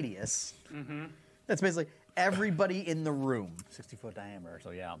 30-foot radius, that's basically everybody in the room. 60-foot diameter, so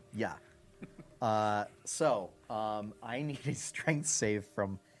yeah. Yeah. I need a strength save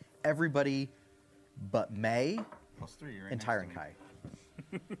from everybody but May +3. You're right and next to Tyron me. Kai.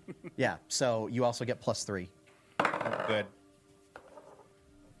 Yeah, so you also get +3. Good.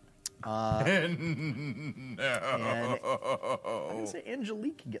 And I'm gonna say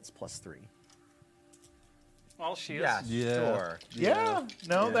Angelique gets +3. Well, she is. Yeah, Yeah. sure. Yeah.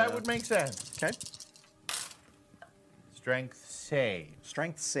 No, that Yeah. would make sense. Okay. Strength save.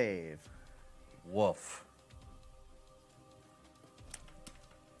 Strength save. Woof.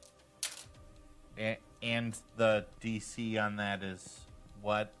 And the DC on that is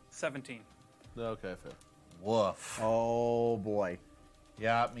what? 17. Okay, fair. Woof. Oh boy.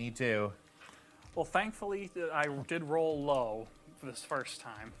 Yeah, me too. Well, thankfully, I did roll low for this first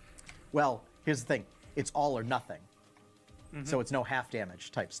time. Well, here's the thing. It's all or nothing. So it's no half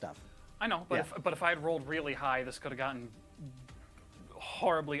damage type stuff. I know, but Yeah. if I had rolled really high, this could have gotten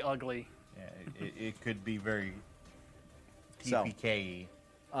horribly ugly. Yeah, it could be very So. TPK-y.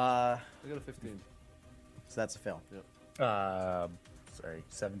 I got a 15. So that's a fail. Yep. Sorry,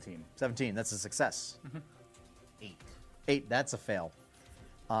 17. 17, that's a success. 8. 8, that's a fail.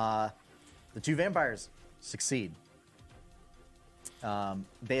 The two vampires succeed.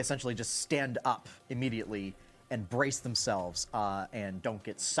 They essentially just stand up immediately and brace themselves and don't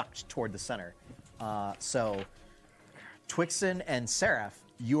get sucked toward the center. So, Twixen and Seraph,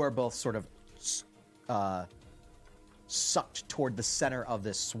 you are both sort of sucked toward the center of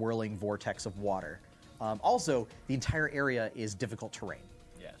this swirling vortex of water. Also, the entire area is difficult terrain.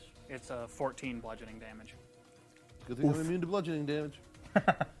 Yes. It's a 14 bludgeoning damage. Good thing I'm immune to bludgeoning damage.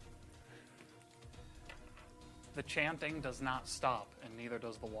 The chanting does not stop, and neither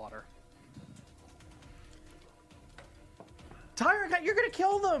does the water. Tyron, you're gonna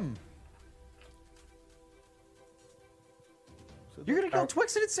kill them! You're gonna kill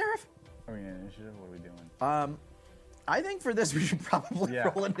Twixen and Seraph? Are we in initiative? What are we doing? I think for this we should probably Yeah.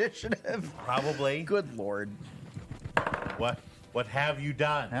 roll initiative. Probably. Good lord. What have you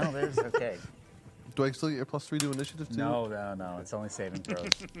done? No, there's okay. Do I still get your +3 to initiative too? No. It's only saving throws.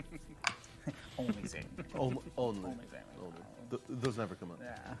 Only saving. Only. Only saving. Those never come up.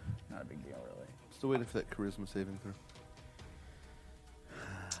 Yeah, not a big deal, really. Still waiting for that charisma saving throw.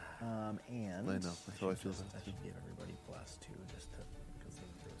 And I know. That's how I feel. I should give everybody +2 just to because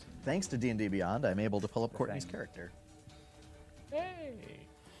there's thanks to D&D Beyond, I'm able to pull up Courtney's thing. character. Hey.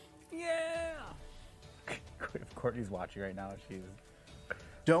 Yeah! If Courtney's watching right now, she's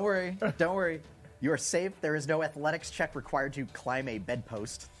Don't worry, don't worry. You are safe. There is no athletics check required to climb a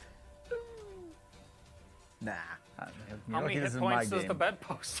bedpost. Nah. How many hit points does the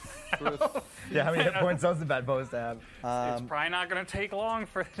bedpost have? Yeah, how many hit points does the bedpost have? It's probably not going to take long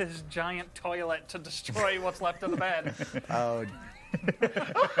for this giant toilet to destroy what's left of the bed. Oh.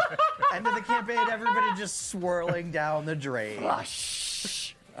 End of the campaign, everybody just swirling down the drain.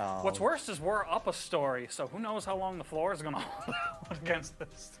 What's worse is we're up a story, so who knows how long the floor is going to hold out against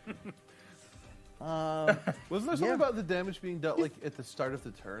this. Wasn't there something Yeah. about the damage being dealt like at the start of the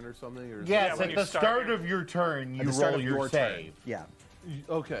turn or something? Or Yes, when at you the start start your- of your turn, you At the start roll of your turn. save. Yeah.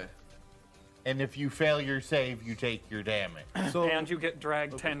 Okay. And if you fail your save, you take your damage. So And you get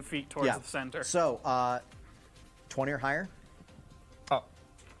dragged 10 feet towards Yeah. the center. So, 20 or higher? Oh,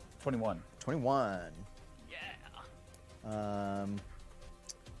 21. Yeah. 21.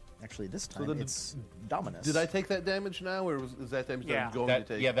 Actually, this time then it's Dominus. did I take that damage now, or is that damage that Yeah. I'm going That,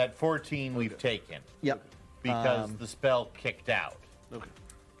 to take? yeah, that 14 we've taken Yep. because the spell kicked out. Okay.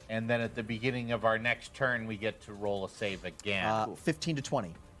 And then at the beginning of our next turn, we get to roll a save again. 15 to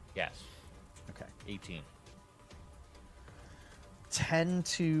 20. Yes, Okay. 18. 10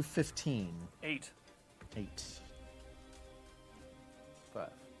 to 15. 8. 8. 5.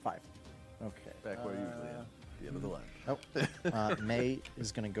 5. Okay. Back where I usually am. The end of the line. Oh. May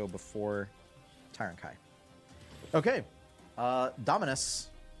is going to go before Tyron Kai. Okay. Dominus.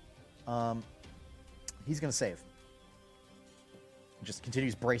 He's going to save. Just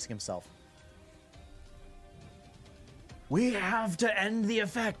continues bracing himself. We have to end the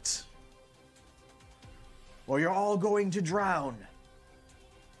effect, or you're all going to drown.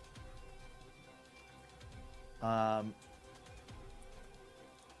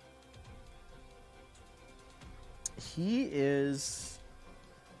 He is.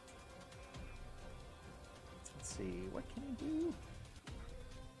 Let's see. What can he do?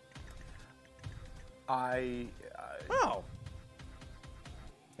 Oh.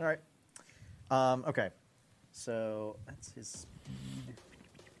 All right. Okay. So that's his speed.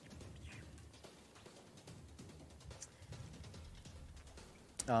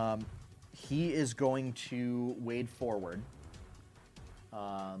 He is going to wade forward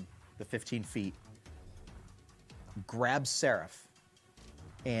the 15 feet, grab Seraph,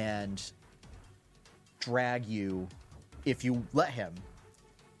 and drag you, if you let him,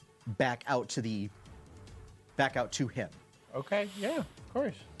 back out to him, Okay, yeah, of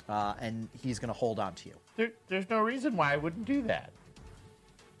course. and he's going to hold on to you. There's no reason why I wouldn't do that.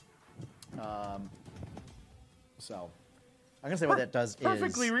 So I'm going to say what that does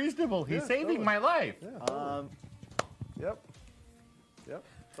Perfectly is reasonable. He's Yeah, saving totally. my life. Yep. Yep.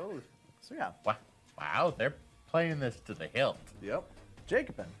 Totally. so yeah, Wow, they're playing this to the hilt. Yep.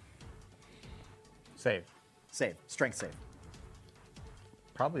 Jacobin, Save. strength save.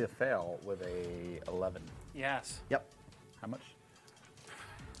 Probably a fail with a 11. Yes. Yep. How much?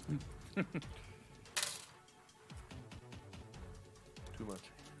 Too much.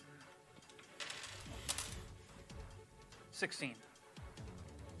 16.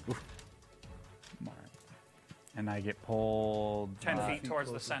 All right. And I get pulled 10 feet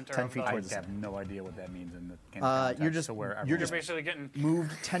towards the center 10 of feet the... I towards the have center. no idea what that means in the You're context just to where you're everyone- You're just basically getting...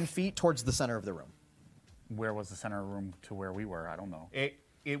 moved 10 feet towards the center of the room. Where was the center room to where we were? I don't know.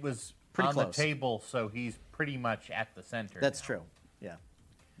 It was Pretty on close. the table, so he's pretty much at the center. That's now. true. Yeah.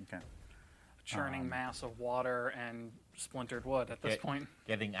 Okay. churning mass of water and splintered wood at this point.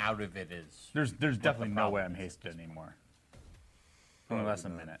 Getting out of it is. There's definitely no way problem I'm is. hasted anymore. Only less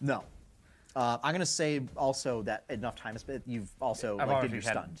than a minute. No. I'm going to say also that enough time has been. You've also I've like, already did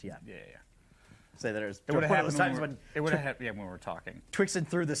your had- stunned. Yeah. Yeah. Say that there's It would have one of those happened times when, when it would have happened when we were talking. Twixen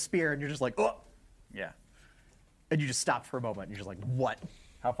threw the spear and you're just like, oh, Yeah. and you just stop for a moment. And you're just like, what?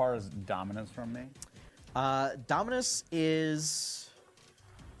 How far is Dominus from me? Dominus is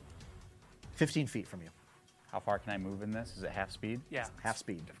 15 feet from you, How far can I move in this? Is it half speed? Yeah. half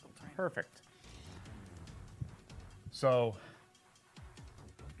speed. Difficult terrain. Perfect. So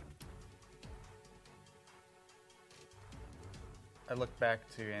I look back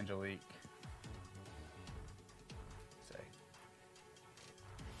to Angelique. Say,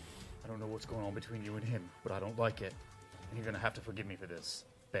 I don't know what's going on between you and him, but I don't like it. And you're gonna have to forgive me for this,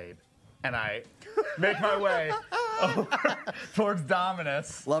 babe. And I make my way over towards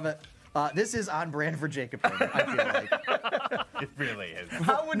Dominus. Love it. This is on brand for Jacob. I feel like. It really is.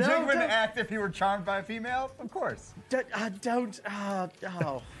 How would No, Jacobin don't- act if he were charmed by a female? Of course. Don't.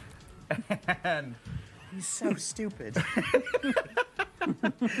 Oh, And he's so stupid.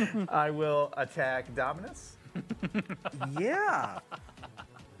 I will attack Dominus. Yeah.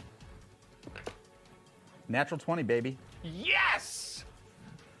 Natural 20, baby. Yes!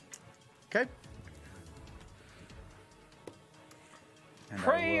 Okay. And I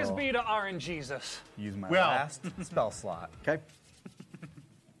Praise will be to RNGesus. use my Well. last spell slot Okay.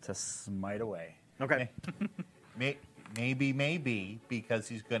 to smite away. Okay. Maybe, because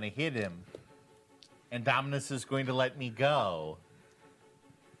he's going to hit him, and Dominus is going to let me go,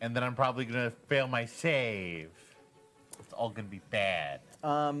 and then I'm probably going to fail my save. It's all going to be bad.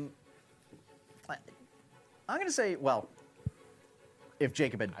 I'm gonna say, well, if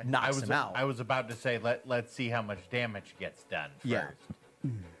Jacob had knocks him out. I was about to say, let's see how much damage gets done first. Yeah.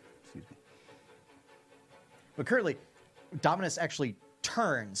 Excuse me. But currently, Dominus actually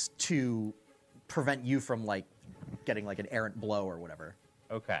turns to prevent you from like getting like an errant blow or whatever.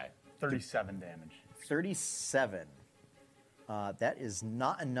 Okay. 37 damage. 37. That is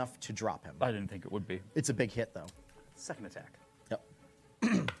not enough to drop him. I didn't think it would be. It's a big hit though. Second attack. Yep.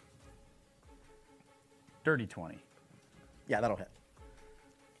 Dirty 20. Yeah, that'll hit.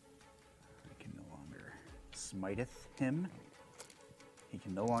 I can no longer smiteth him. He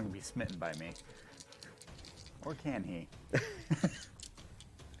can no longer be smitten by me. Or can he?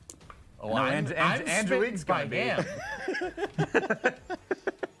 Oh, No, I'm Angelique's smitten by gonna be. him.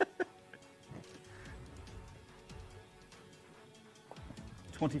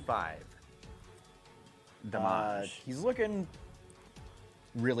 25. Damage. He's looking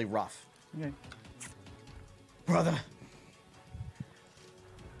really rough. Okay. Brother.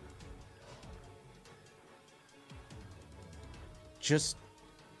 Just.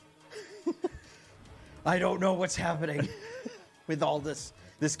 I don't know what's happening with all this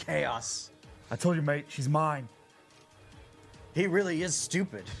chaos. I told you, mate, she's mine. He really is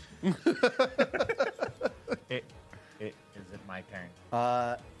stupid. Is it my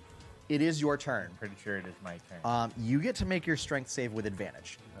turn? It is your turn. Pretty sure it is my turn. You get to make your strength save with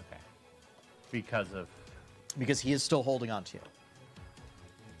advantage Okay. Because of. because he is still holding on to you.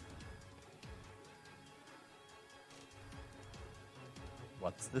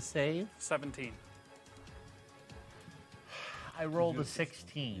 What's the save? 17. I rolled a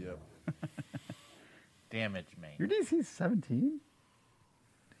 16. Yep. Damage, mate. Your DC's 17?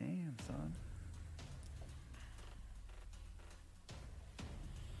 Damn, son.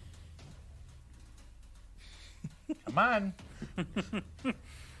 Come on.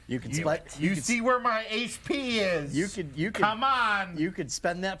 You can spend. You see where my HP is. You could. Come on. You could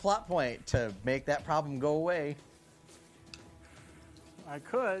spend that plot point to make that problem go away. I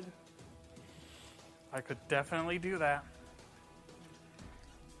could. I could definitely do that.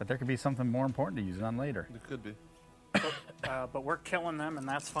 But there could be something more important to use it on later. It could be. But we're killing them, and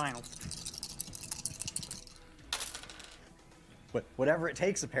that's final. But whatever it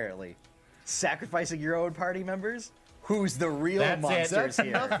takes, apparently. Sacrificing your own party members? Who's the real That's it. monsters That's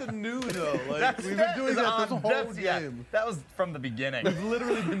here? nothing new, though. Like, we've been doing that this whole game. That was from the beginning. We've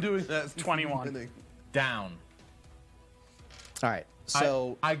literally been doing that since 21. the beginning. Down. All right.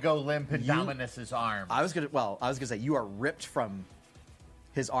 So I go limp in you- Dominus's arms. I was gonna say you are ripped from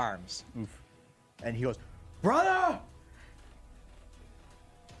his arms, and he goes, "Brother!"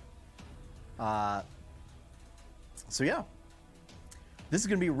 So yeah, this is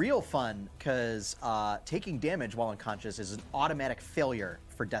gonna be real fun because taking damage while unconscious is an automatic failure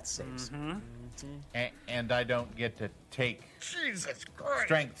for death saves. and I don't get to take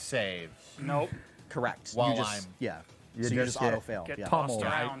strength saves. Nope. Correct. While you just, I'm- yeah, You so you just just get- auto fail. Get Yeah. tossed Pummeled.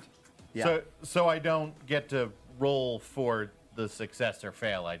 around. Yeah. So I don't get to roll for the success or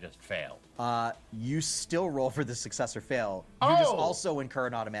fail. I just fail. You still roll for the success or fail. You just Oh! also incur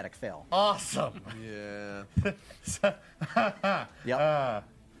an automatic fail. Awesome. Yeah. Yep.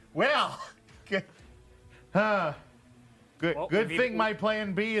 Well, good. Good. Well, Good we've thing either- my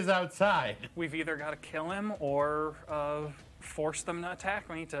plan B is outside. We've either got to kill him or force them to attack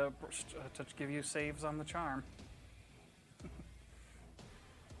me to give you saves on the charm.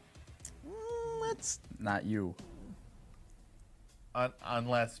 Let's. Not you.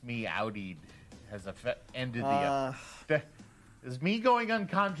 Unless me outed has ended the. Is me going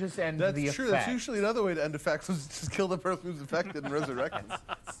unconscious end That's the true. effect? That's usually another way to end effects is just kill the person who's affected and resurrect them.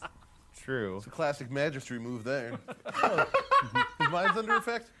 true. It's a classic magistry move there. Oh, his mind's under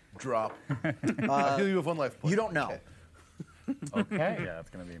effect? Drop. I'll heal you with 1 life point. You don't know. Okay. Okay. Yeah,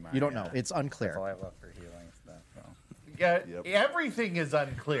 that's gonna be mine. You don't know. It's unclear. That's all I have left for healing stuff. So. Yeah, Yep. everything is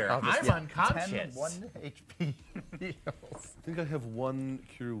unclear. I'll just- I'm yeah. unconscious. 1 HP. I think I have 1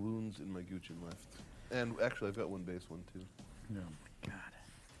 cure wounds in my Guchin left. And actually, I've got 1 base one, too. Oh my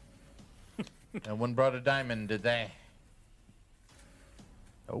god. No one brought a diamond, did they?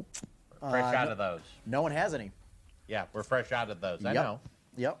 Nope. Fresh out of those. No one has any. Yeah, we're fresh out of those. I Yep. know.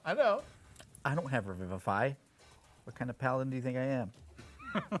 Yep. I know. I don't have Revivify. What kind of paladin do you think I am?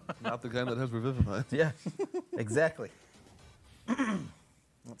 Not the guy that has Revivify. Yeah, exactly.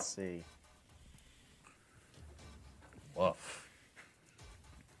 Let's see. Woof.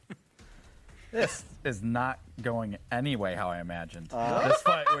 This is not going any way how I imagined this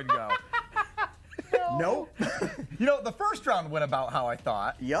fight would go. Nope. You know, the first round went about how I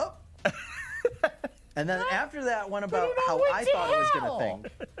thought. Yep. And then after that went about how I thought it was going to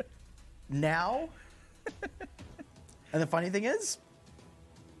think. Now, and the funny thing is,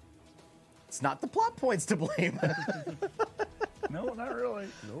 it's not the plot points to blame. No, not really.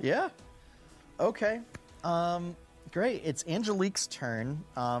 Yeah. Okay. Great. It's Angelique's turn.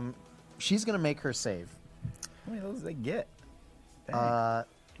 She's going to make her save. How many of those they get? Dang.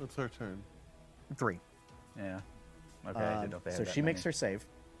 It's our turn. 3. Yeah. Okay, I didn't know if they had So that she makes many. her save.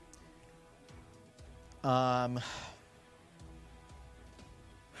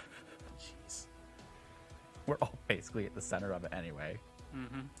 Jeez. We're all basically at the center of it anyway.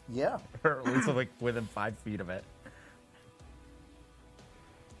 Yeah. Or at least like within 5 feet of it.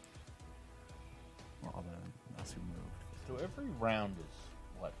 Well, all the us who moved. So every round is,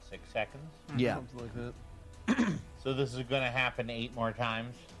 what, 6 seconds? Yeah. Something like that. So this is going to happen 8 more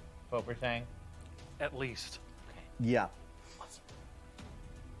times, is what we're saying? At least. Yeah.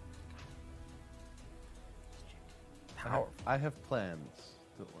 I have plans.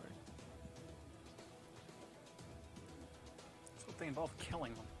 Don't worry. So they involve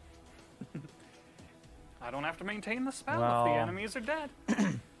killing them. I don't have to maintain the spell if Well- the enemies are dead.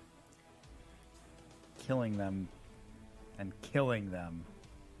 Killing them and killing them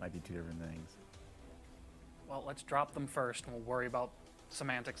might be 2 different things. Well, let's drop them first, and we'll worry about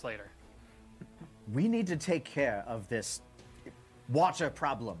semantics later. We need to take care of this Watcher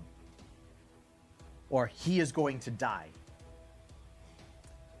problem, or he is going to die.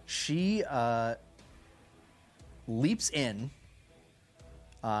 She leaps in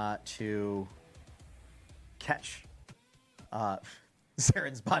to catch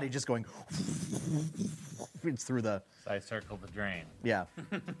Zaren's body just going through the... So I circle the drain. Yeah.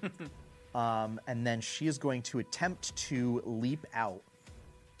 And then she is going to attempt to leap out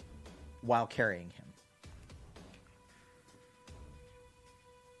while carrying him.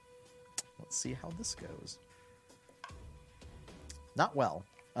 Let's see how this goes. Not well.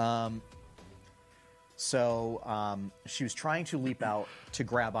 So she was trying to leap out to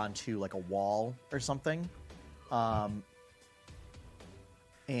grab onto like a wall or something,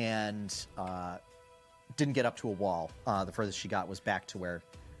 and didn't get up to a wall. The furthest she got was back to where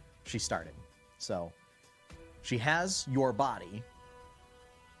she started. So she has your body,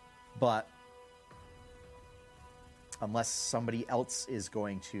 but unless somebody else is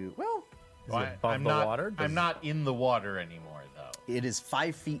going to, well, Is it above I'm the not, water? I'm not in the water anymore, though. it is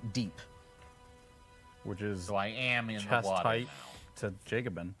 5 feet deep. Which is So I am in the chest water height now. to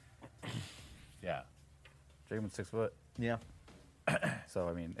Jacobin. Yeah. Jacobin's 6 foot. Yeah. So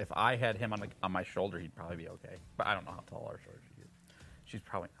I mean, if I had him on my shoulder, he'd probably be okay. But I don't know how tall our shoulder she is. She's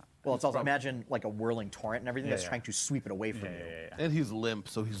probably not. Well, it's also imagine like a whirling torrent and everything Yeah, that's yeah. trying to sweep it away from you. And he's limp,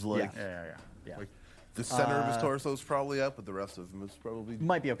 so he's like, Yeah. like the center of his torso is probably up, but the rest of him is probably.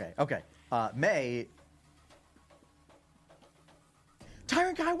 Might be okay. Okay. May.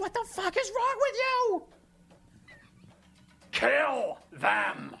 Tyrant guy, what the fuck is wrong with you? Kill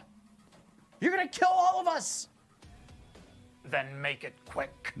them! You're gonna kill all of us. Then make it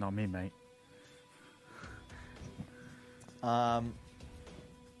quick. Not me, mate.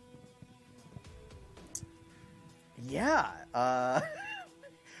 Yeah.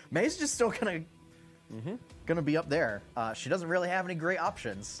 May's just still gonna be up there. She doesn't really have any great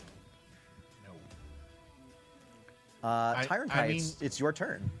options. No. Tyrant I guy, mean- it's your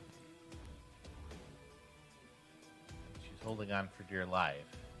turn. She's holding on for dear life.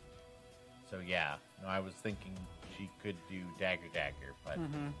 So yeah, no, I was thinking she could do dagger, but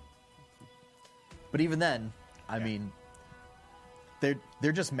But even then, I Yeah. mean,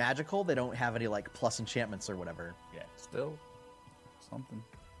 they're just magical. They don't have any like plus enchantments or whatever. yeah. Still, something.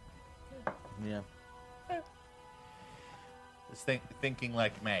 Yeah. Just thinking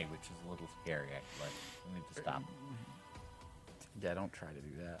like May, which is a little scary, actually. We need to stop. Yeah, don't try to do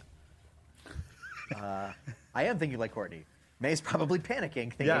that. I am thinking like Courtney. May's probably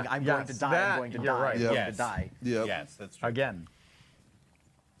panicking, thinking, Yeah, I'm going to yes, die, that- I'm going to you're die, right. I'm going Yes. to die. Yep. Yes, that's true. Again,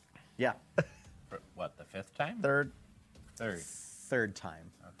 Yeah. For what, the 5th time? third. Third. Third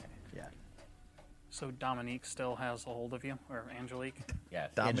time. Okay. Yeah. So Dominique still has a hold of you, or Angelique, Yes.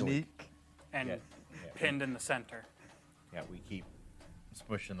 Dominique. and Yeah. pinned in the center. Yeah, we keep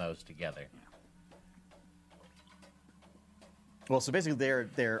smushing those together. Well, so basically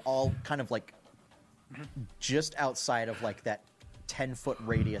they're all kind of like just outside of like that 10-foot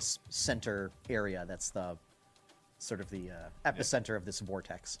radius center area. That's the sort of the epicenter of this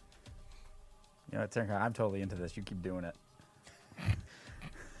vortex. You know, Tinker, I'm totally into this. You keep doing it.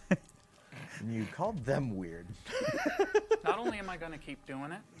 And you called them weird. Not only am I going to keep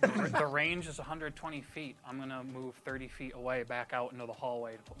doing it, the range is 120 feet. I'm going to move 30 feet away back out into the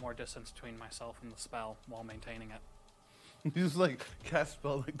hallway to put more distance between myself and the spell while maintaining it. You just like cast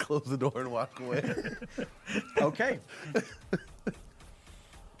spell, like close the door and walk away. Okay.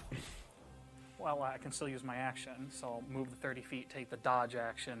 Well, I can still use my action, so I'll move the 30 feet, take the dodge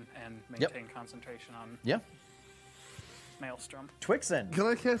action, and maintain concentration on Yeah. Maelstrom. Twixen. Can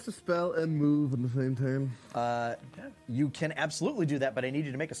I cast a spell and move at the same time? You can absolutely do that, but I need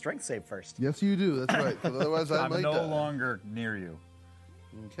you to make a strength save first. Yes, you do. That's right. 'Cause otherwise, I I'm might no die. longer near you.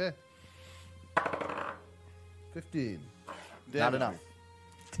 Okay. 15. Not Damage enough.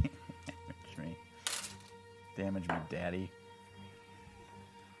 me. Damage me. Damage me, daddy.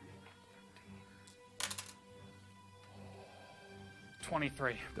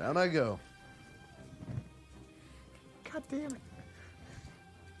 $23. Down I go. God damn it.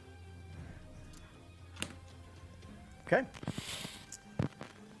 Okay.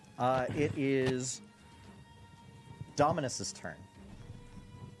 It is Dominus's turn.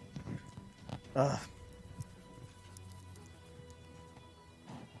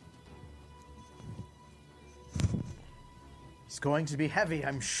 It's going to be heavy,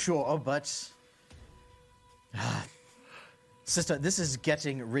 I'm sure, but... Sister, this is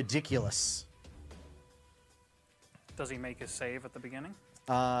getting ridiculous. Does he make his save at the beginning?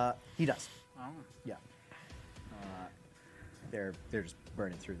 He does. Oh. Yeah. They're just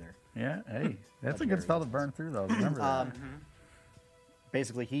burning through there. Yeah, hey. That's a good spell to burn through, though. Remember that.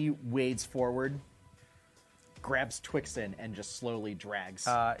 Basically, he wades forward, grabs Twixen, and just slowly drags.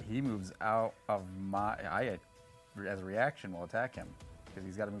 He moves out of my... as a reaction, will attack him. Because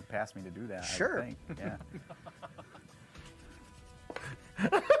he's got to move past me to do that, Sure. I think. Yeah.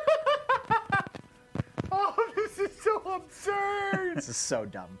 Oh, this is so absurd! This is so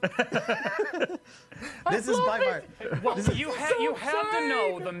dumb. This is by far. Well, you have to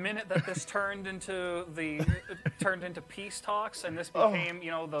know the minute that this turned into peace talks and this became,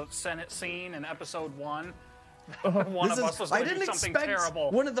 the Senate scene in episode 1. One of us was I going to do didn't something expect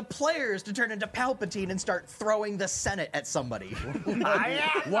terrible. one of the players to turn into Palpatine and start throwing the Senate at somebody. Why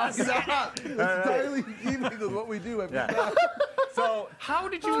not? It's entirely keeping with what we do every time. So How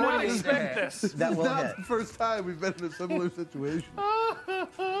did you not expect this? That will Not hit. the first time we've been in a similar situation.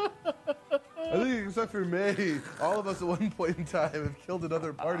 I think except for May, all of us at one point in time have killed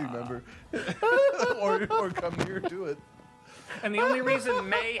another party member. or come near to it. And the only reason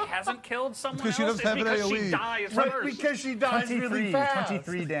May hasn't killed someone else Because she is doesn't have an because she AoE. dies Right, first. because she dies really fast.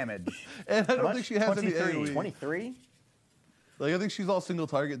 23 damage. And I don't much? think she has any 23. AoE. 23? Like, I think she's all single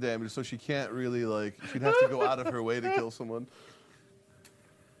target damage, so she can't really, like, she'd have to go out of her way to kill someone.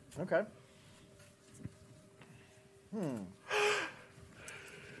 Okay.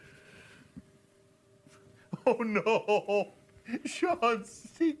 Oh no, Sean's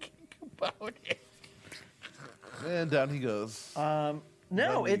thinking about it. And down he goes. No,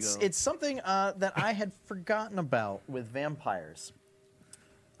 There we it's go. it's something that I had forgotten about with vampires.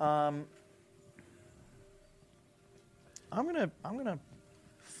 I'm gonna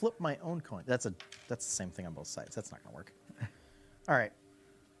flip my own coin. That's the same thing on both sides. That's not gonna work. All right.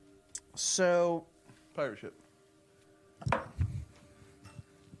 So Pirate ship.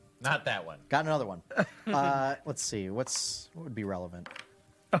 Not that one. got another one. Let's see. What would be relevant?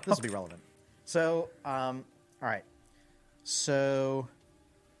 This would be relevant. So all right. So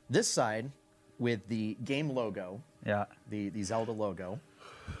this side with the game logo, Yeah. the Zelda logo,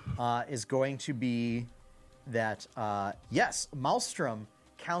 is going to be that, yes, Maelstrom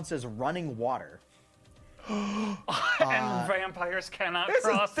counts as running water. and vampires cannot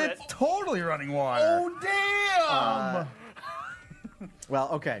cross it. It's totally running water. Oh damn! Well,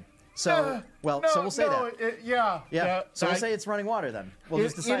 okay. So, so we'll say that. Yeah. Yeah. So we'll say it's running water then. We'll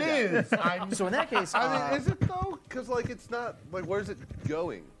just decide it that. is. I'm So in that case, I mean, is it though? Because, like, it's not, like, where's it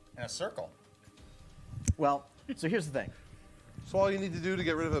going? In a circle. well, so here's the thing. So all you need to do to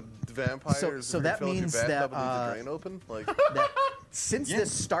get rid of a vampire So- is so to that fill up your means bathtub that, and leave the drain open? Like, That since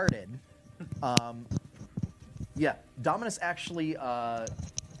this started, yeah, Dominus actually, at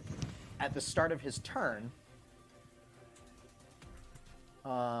the start of his turn,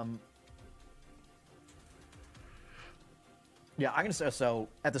 yeah, I'm gonna say so.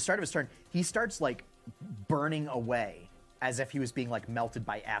 At the start of his turn, he starts like burning away as if he was being like melted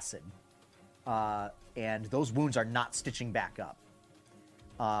by acid, and those wounds are not stitching back up.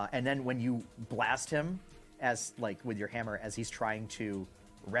 And then when you blast him, as like with your hammer, as he's trying to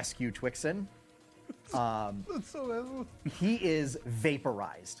rescue Twixen, that's so evil. he is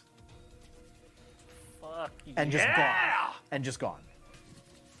vaporized Fuck and just yeah! gone. And just gone.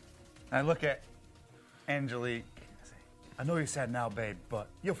 I look at Angelique. I say, I know you're sad now, babe, but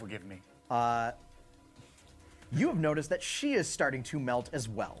you'll forgive me. You have noticed that she is starting to melt as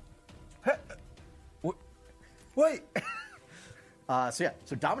well. Wait. So yeah,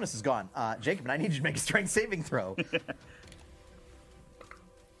 so Dominus is gone. Jacob, and I need you to make a strength saving throw.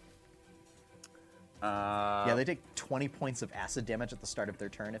 Yeah, they take 20 points of acid damage at the start of their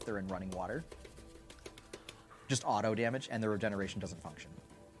turn if they're in running water. Just auto damage, and their regeneration doesn't function.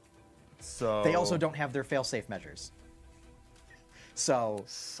 So They also don't have their fail-safe measures. So,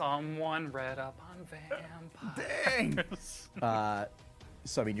 Someone read up on vampires. Dang.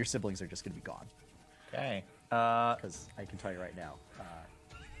 so I mean, your siblings are just going to be gone. Okay. Because I can tell you right now.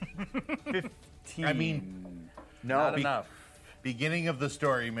 15. I mean, No, not enough. beginning of the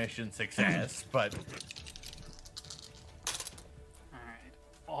story mission success, but All right.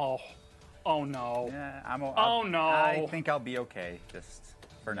 Oh no. Yeah, Oh, no. I think I'll be okay just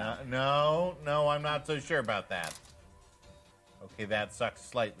for now. no, I'm not so sure about that. Okay, that sucks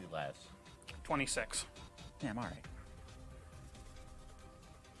slightly less. 26. Yeah, I'm all right.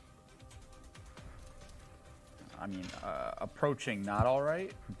 I mean, approaching not all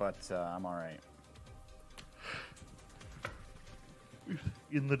right, but I'm all right.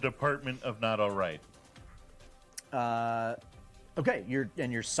 In the department of not all right. okay,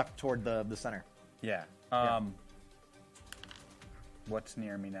 you're sucked toward the center. Yeah. What's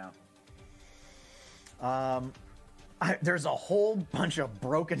near me now? There's a whole bunch of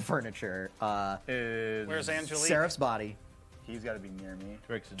broken furniture. Where's Angelique? Seraph's body, He's got to be near me.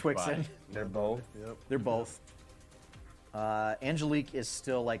 Twixen. They're both. Yep. They're both. Angelique is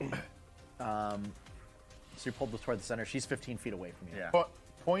still like, so you pulled toward the center. She's 15 feet away from you. Yeah.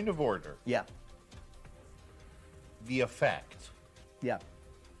 Point of order. Yeah. The effect Yeah.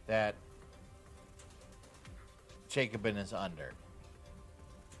 that Jacobin is under.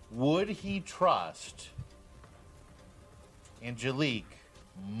 Would he trust Angelique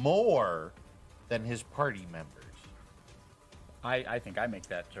more than his party members? I think I make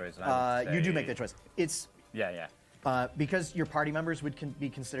that choice. And I would You do say- make that choice. It's Yeah. Because your party members would be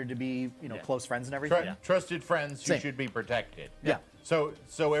considered to be, Yeah. close friends and everything. Trusted friends who Same. should be protected. Yeah. So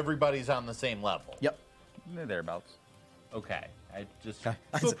everybody's on the same level. Yep. They're thereabouts. Okay. I just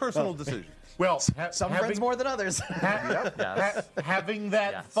So personal decisions. well, Some friends more than others. Yes. Having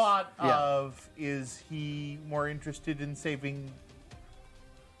that Yes. thought Yeah. of, is he more interested in saving?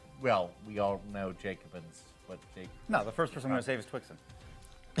 Well, we all know Jacobin's what Jacob. No, the first person I'm going to save is Twixen.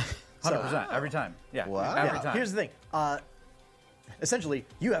 100% every time. Yeah. Wow. Every Yeah, time. here's the thing. Essentially,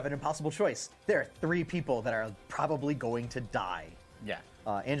 you have an impossible choice. There are 3 people that are probably going to die. Yeah.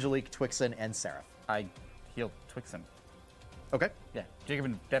 Angelique, Twixen, and Seraph. I heal Twixen. Okay. Yeah.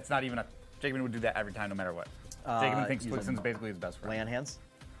 Jacobin. That's not even a. Jacobin would do that every time, no matter what. Jacobin thinks he's Twixen's a- basically his best friend. Lay on hands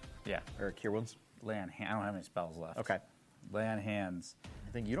Yeah. or cure wounds. Lay on hand. I don't have any spells left. Okay. Lay on hands.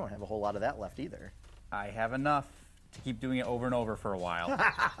 I think you don't have a whole lot of that left either. I have enough to keep doing it over and over for a while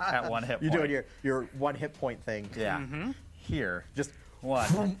at 1 hit You're point. doing your 1 hit point thing. Yeah. Here. Just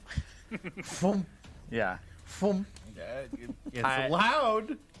 1. Boom, Yeah. boom. It's I-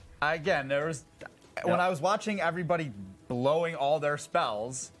 loud. Again, there was when I was watching everybody blowing all their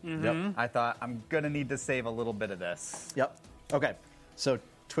spells. Yep. I thought I'm gonna need to save a little bit of this. Yep. Okay. So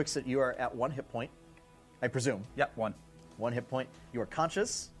Twixet, you are at 1 hit point. I presume. Yep. 1. 1 hit point. You are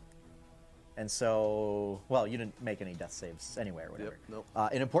conscious. And so, well, you didn't make any death saves anyway or whatever. Nope.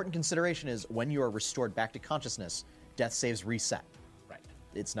 An important consideration is when you are restored back to consciousness, death saves reset. Right.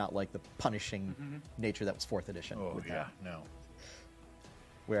 It's not like the punishing nature that was 4th edition. Oh with yeah. that, No.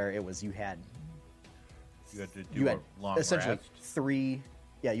 where it was you had You had to do you had a long essentially rest. 3.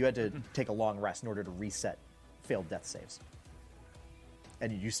 Yeah, you had to take a long rest in order to reset failed death saves,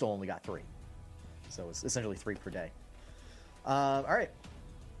 and you still only got 3. So it's essentially 3 per day. All right.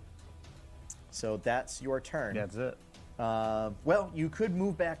 So that's your turn. That's it. Well, you could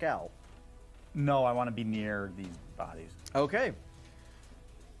move back out. No, I want to be near these bodies. Okay.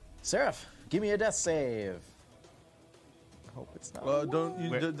 Seraph, give me a death save. I hope it's not. Don't you?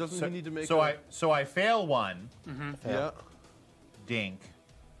 Wait, Doesn't so, he need to make? so a, I fail one. Yeah. Dink.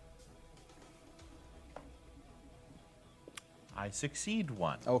 I succeed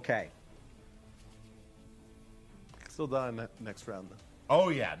one. Okay. Still die next round then. Oh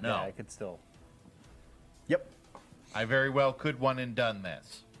yeah, no. Yeah, I could still. Yep. I very well could one and done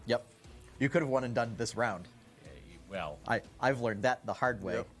this. Yep. You could have won and done this round. Well, I've learned that the hard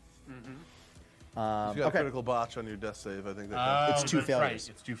way. Yep. If you got a okay. critical botch on your death save, I think that. It's 2 that's failures. Right.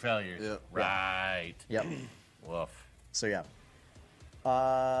 It's 2 failures. Yeah. Right. Yep. Woof. So yeah.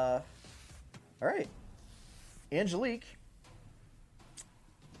 All right. Angelique.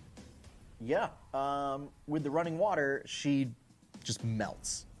 Yeah. With the running water, she just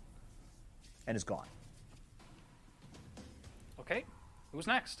melts and is gone. Okay, who's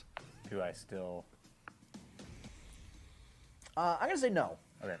next? Do I still? I'm gonna say no.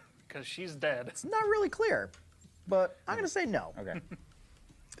 Okay. Because she's dead. It's not really clear, but I'm gonna say no. Okay.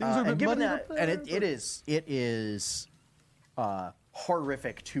 Things are a bit And given muddy that, up there, and it is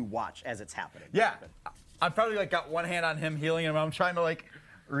horrific to watch as it's happening. Yeah. I've probably got one hand on him healing him. I'm trying to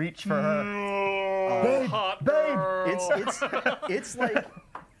reach for her. Hot girl. It's like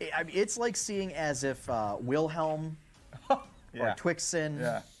it's like seeing as if Wilhelm or Yeah. Twixen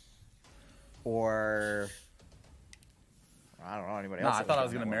Yeah. or I don't know anybody No, else. I that thought I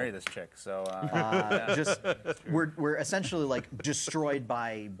was in gonna that marry this chick. So. just we're essentially destroyed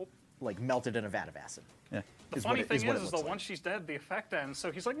by melted in a vat of acid. Yeah. The is funny what it- thing is what it is looks though, like. once she's dead, the effect ends.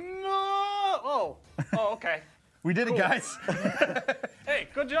 So he's like, no. Oh, okay. We did it, guys. Hey,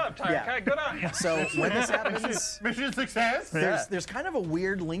 good job, Tyre. Yeah. Okay, good on you. So when this happens, Mission success. there's kind of a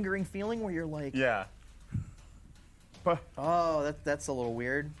weird lingering feeling where you're like, Yeah. oh, that's a little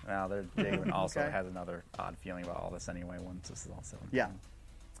weird. Well, Jacobin also Okay. has another odd feeling about all this anyway. Once this is all said. and Yeah.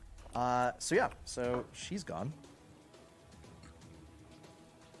 done. So she's gone.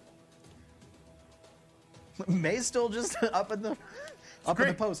 May's still just up in the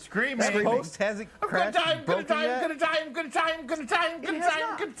post. Screaming. Screaming. Post hasn't I'm gonna crashed. die, I'm gonna broken die, yet? I'm gonna die, I'm gonna die, I'm gonna die, I'm gonna It has die, I'm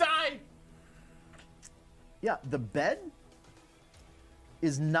not. gonna die. Yeah, the bed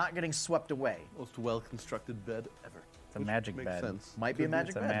is not getting swept away. Most well-constructed bed ever. It's a magic Makes bed. sense. Might be a magic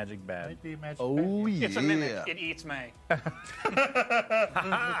It's a bed. magic bed. Oh yeah. It's a mimic. It eats May.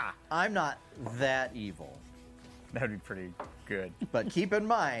 I'm not that evil. That would be pretty good. But keep in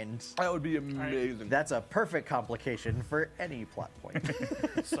mind, That would be amazing. that's a perfect complication for any plot point.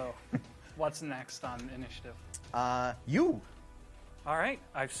 So, what's next on initiative? You. All right,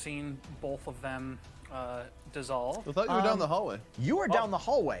 I've seen both of them dissolve. I thought you were down the hallway. You are down the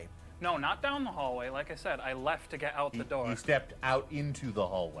hallway. No, not down the hallway. Like I said, I left to get out the door. You stepped out into the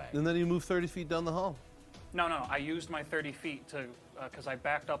hallway. And then you move 30 feet down the hall. No, I used my 30 feet to, because I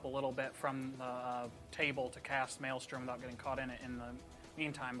backed up a little bit from the table to cast Maelstrom without getting caught in it in the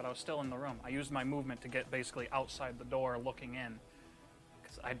meantime, but I was still in the room. I used my movement to get basically outside the door looking in,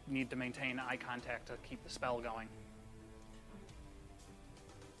 because I need to maintain eye contact to keep the spell going.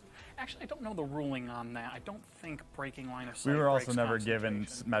 Actually, I don't know the ruling on that. I don't think breaking line of sight We were also breaks never given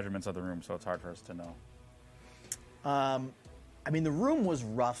concentration. measurements of the room, so it's hard for us to know. I mean, the room was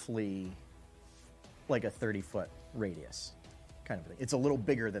roughly like a 30-foot radius kind of thing. It's a little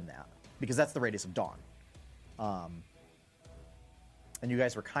bigger than that because that's the radius of dawn. And you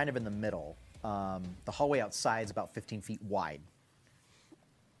guys were kind of in the middle. The hallway outside is about 15 feet wide.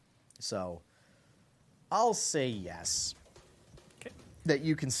 So I'll say yes, Okay. that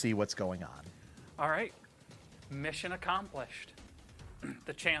you can see what's going on. All right. Mission accomplished.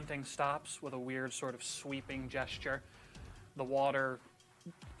 The chanting stops with a weird sort of sweeping gesture. The water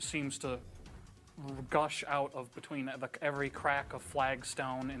seems to gush out of between every crack of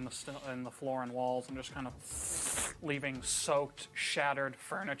flagstone in the floor and walls, and just kind of leaving soaked, shattered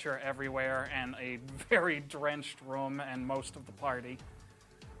furniture everywhere, and a very drenched room and most of the party.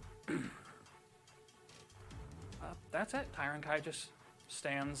 That's it. Tyron Kai just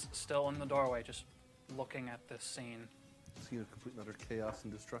stands still in the doorway, just looking at this scene. See a complete and utter chaos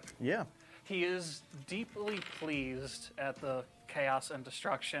and destruction. Yeah. He is deeply pleased at the chaos and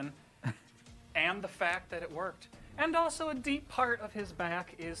destruction and the fact that it worked. And also a deep part of his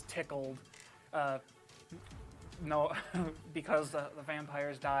back is tickled. No, because the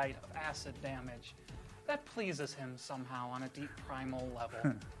vampires died of acid damage. That pleases him somehow on a deep primal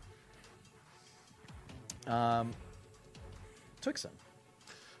level. Twixen.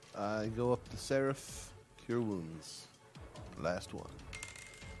 I go up to Seraph, cure wounds. Last one.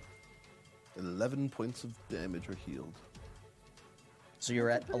 11 points of damage are healed. So you're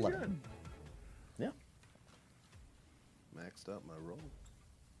at 11. Yeah. Maxed out my roll.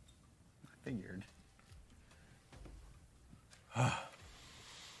 Figured.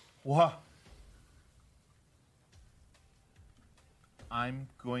 What? I'm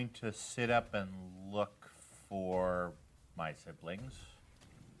going to sit up and look for my siblings,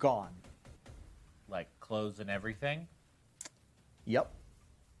 Gone. like clothes and everything. Yep.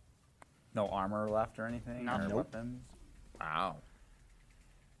 No armor left or anything? Nothing. Or Nope. weapons? Wow.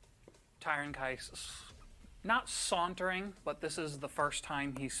 Tyron Kai, not sauntering, but this is the first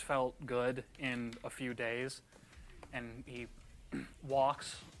time he's felt good in a few days. And he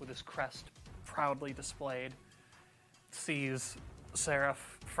walks with his crest proudly displayed, sees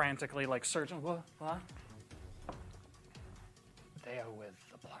Seraph frantically like searching. What? They are with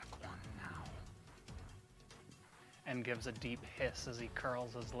the Black One now. And gives a deep hiss as he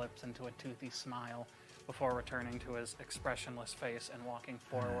curls his lips into a toothy smile before returning to his expressionless face and walking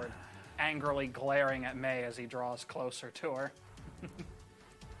forward, angrily glaring at May as he draws closer to her.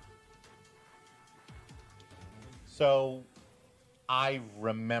 So, I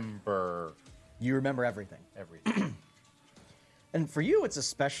remember You remember everything. everything. And for you, it's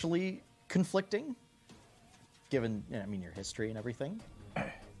especially conflicting, given, I mean, your history and everything.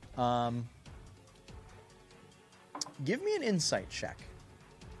 Give me an insight check.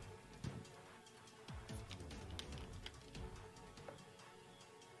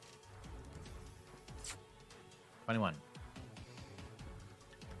 $21.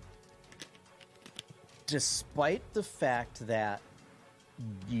 Despite the fact that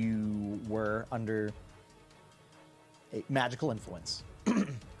you were under a magical influence,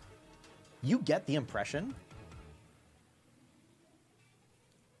 you get the impression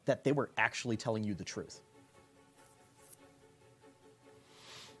that they were actually telling you the truth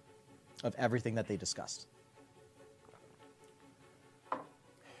of everything that they discussed. I'm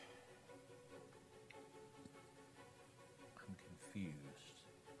confused.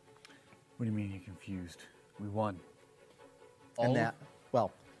 What do you mean you're confused? We won. And that,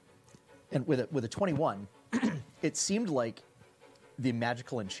 well, and with a 21, it seemed like the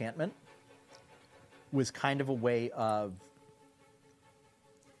magical enchantment was kind of a way of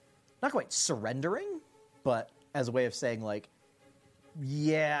not quite surrendering, but as a way of saying, like,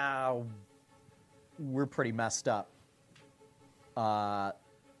 yeah, we're pretty messed up.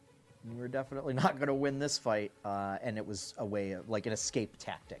 We're definitely not going to win this fight. And it was a way of, like, an escape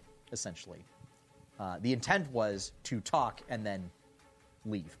tactic, essentially. The intent was to talk and then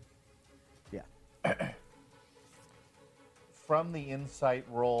leave. Yeah. From the insight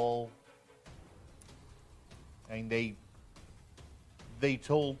roll, I mean, they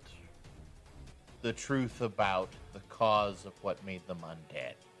told the truth about the cause of what made them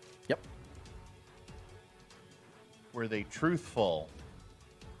undead. Yep. Were they truthful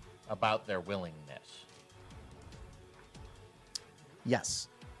about their willingness? Yes.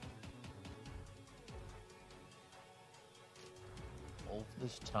 All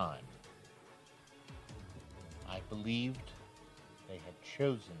this time, I believed they had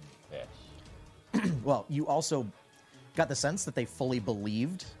chosen this. Well, you also got the sense that they fully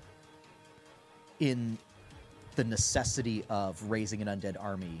believed in the necessity of raising an undead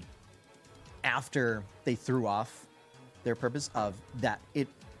army after they threw off their purpose of that it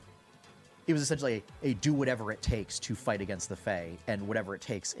was essentially a do whatever it takes to fight against the Fae, and whatever it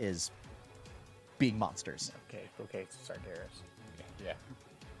takes is being monsters. Okay, Sargeras.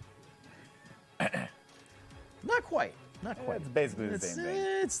 Yeah. Not quite. Not quite. It's basically the same thing.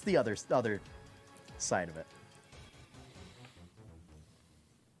 It's the other side of it.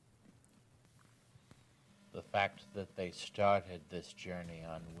 The fact that they started this journey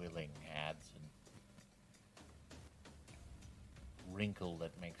unwilling adds a wrinkle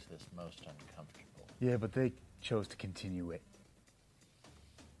that makes this most uncomfortable. Yeah, but they chose to continue it.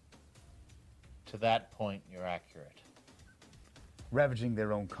 To that point, you're accurate. Ravaging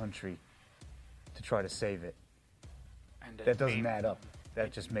their own country to try to save it. And it That doesn't mean- add up.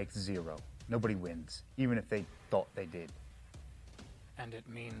 That just makes zero. Nobody wins, even if they thought they did. And it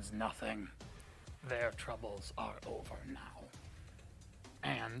means nothing. Their troubles are over now.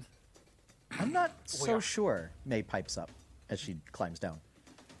 And I'm not so are- sure, May pipes up as she climbs down.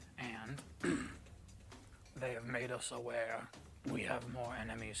 they have made us aware we have more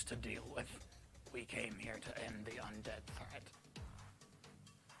enemies to deal with. We came here to end the undead threat,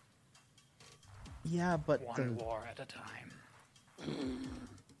 Yeah, but one war at a time.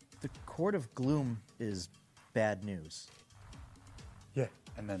 the Court of Gloom is bad news. Yeah,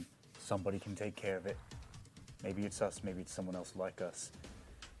 and then somebody can take care of it. Maybe it's us, maybe it's someone else like us.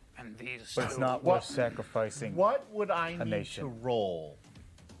 And these But it's two- not worth sacrificing. What would I need nation. to roll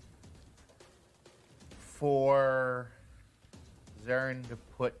for Zern to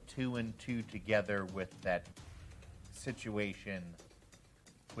put 2 and 2 together with that situation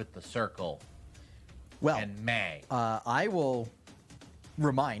with the circle Well, and May? I will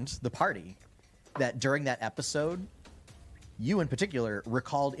remind the party that during that episode, you in particular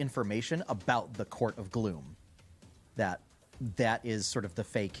recalled information about the Court of Gloom. That is sort of the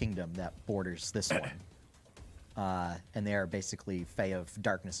Fey kingdom that borders this one. And they are basically Fey of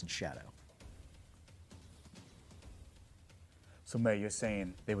darkness and shadow. So, May, you're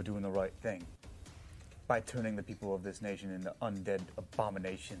saying they were doing the right thing by turning the people of this nation into undead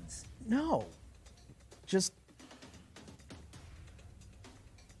abominations. No. Just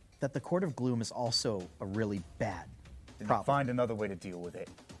that the Court of Gloom is also a really bad Then problem. find another way to deal with it.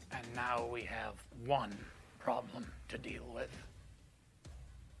 And now we have one problem to deal with.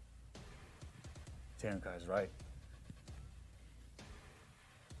 Terenkai's right.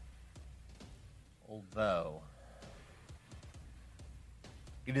 Although,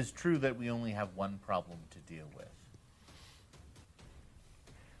 it is true that we only have one problem to deal with.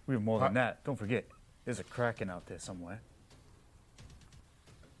 We have more than that. Don't forget, there's a Kraken out there somewhere.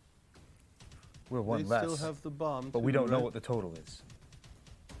 We're one They less, still have the bomb. but we too, don't know right? what the total is.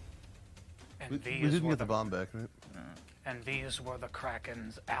 And We these didn't were get the bomb back, right? And these were the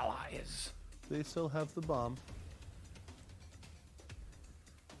Kraken's allies. They still have the bomb.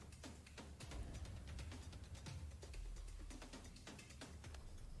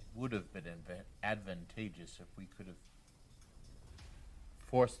 Would have been advantageous if we could have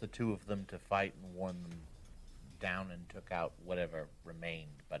forced the two of them to fight and worn them down and took out whatever remained.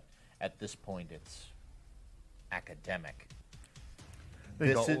 But at this point, it's academic.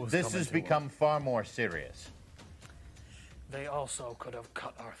 They got what was This coming has to 'em. become far more serious. They also could have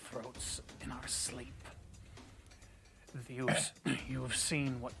cut our throats in our sleep. You've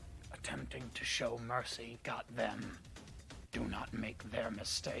seen what attempting to show mercy got them. Do not make their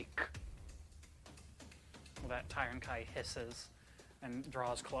mistake. That Tyrankai hisses and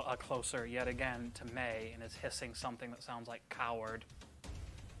draws closer yet again to May and is hissing something that sounds like coward.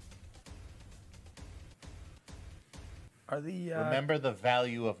 Are the Remember the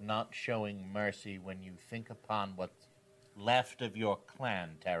value of not showing mercy when you think upon what's left of your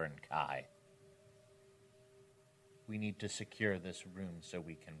clan, Terenkai. We need to secure this room so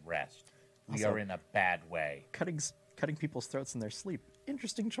we can rest. We Also- are in a bad way. Cutting people's throats in their sleep.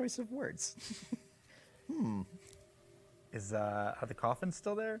 Interesting choice of words. are the coffins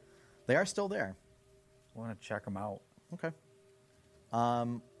still there? They are still there. I want to check them out. Okay.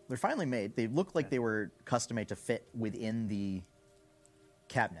 They're finally made. They look like they were custom made to fit within the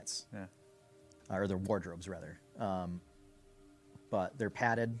cabinets, Yeah. or their wardrobes rather. But they're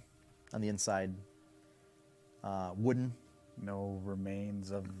padded on the inside, wooden. No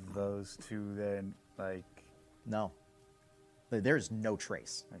remains of those two then, like, No, There is no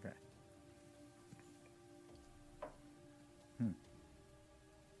trace. Okay.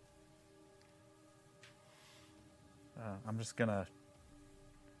 I'm just gonna.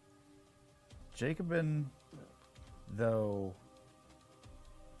 Jacobin, though,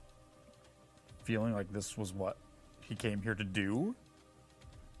 feeling like this was what he came here to do,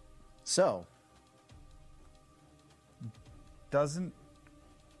 So, doesn't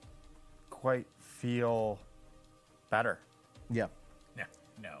quite feel better. yeah. No,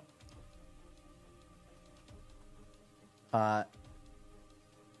 no. What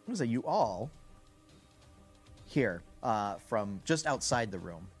was it? You all hear from just outside the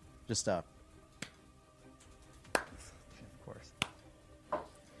room. Just Of course.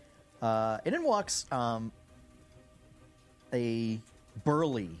 and in walks a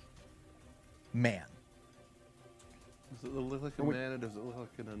burly man. Does it look like a man or does it look like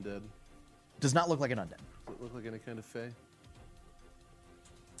an undead? Does not look like an undead. Does it look like any kind of fae?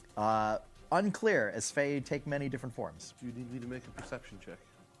 Unclear, as Fae take many different forms. Do you need me to make a perception check?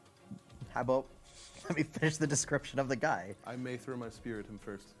 How about let me finish the description of the guy? I may throw my spear at him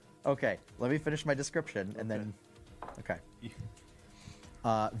first. Okay, let me finish my description and then. Okay.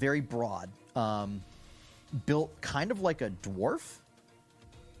 Very broad. Built kind of like a dwarf,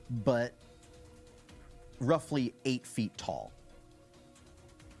 but roughly 8 feet tall.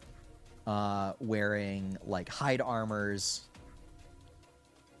 Wearing like hide armors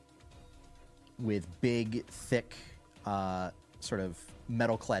with big, thick, sort of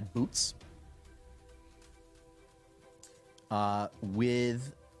metal-clad boots.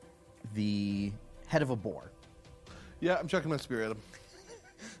 With the head of a boar. Yeah, I'm chucking my spear at him.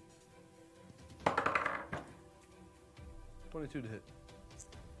 22 to hit.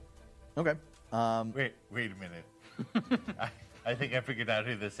 Okay. Wait a minute. I think I figured out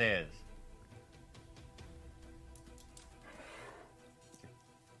who this is.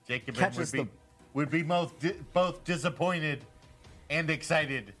 Jacobin Catches would be both disappointed and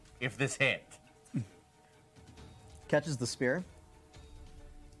excited if this hit. Catches the spear.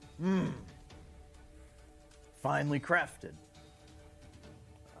 Finely crafted.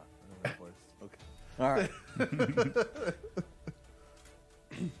 Okay. All right.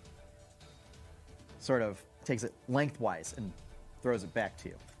 Sort of takes it lengthwise and throws it back to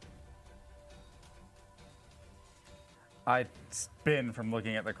you. I spin from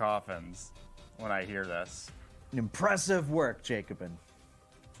looking at the coffins when I hear this. Impressive work, Jacobin.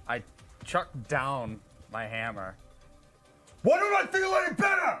 I chuck down my hammer. Why don't I feel any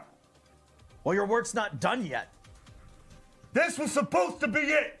better? Well, your work's not done yet. This was supposed to be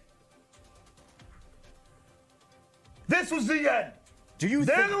it. This was the end. Do you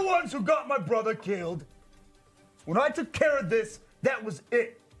They're think... the ones who got my brother killed. When I took care of this, that was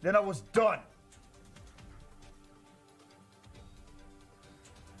it. Then I was done.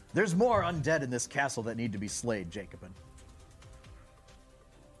 There's more undead in this castle that need to be slayed, Jacobin.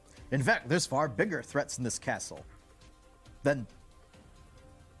 In fact, there's far bigger threats in this castle than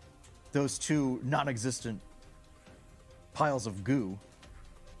those two non-existent piles of goo.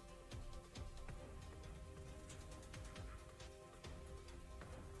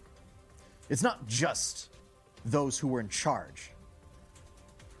 It's not just those who were in charge.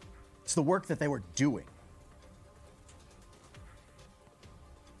 It's the work that they were doing.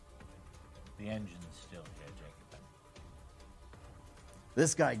 The engine's still here, Jacobin.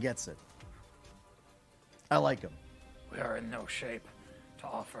 This guy gets it. I like him. We are in no shape to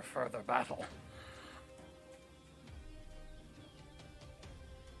offer further battle.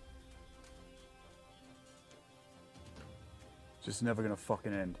 Just never gonna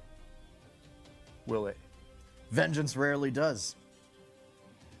fucking end. Will it? Vengeance rarely does.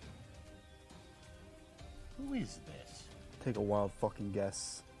 Who is this? Take a wild fucking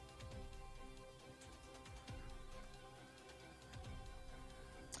guess.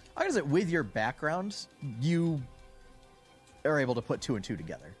 I guess that with your background, you are able to put 2 and 2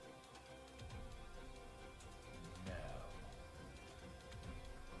 together. No.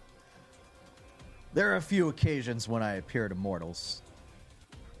 There are a few occasions when I appear to mortals.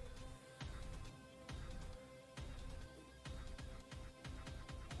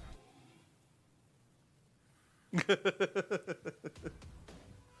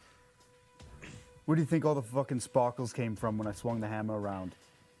 Where do you think all the fucking sparkles came from when I swung the hammer around?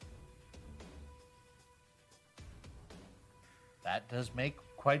 That does make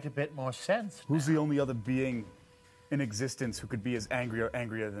quite a bit more sense. Who's the only other being in existence who could be as angry or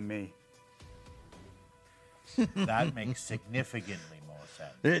angrier than me? That makes significantly more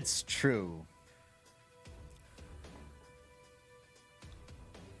sense. It's true.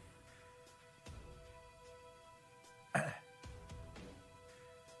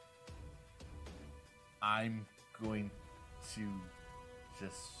 I'm going to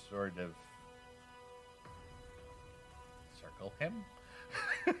just sort of circle him.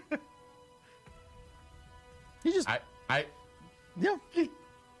 He just I yeah.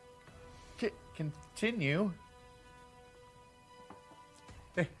 continue.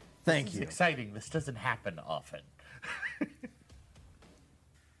 Thank This you. is exciting. This doesn't happen often.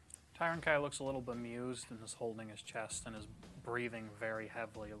 Tyron Kai looks a little bemused and is holding his chest and is breathing very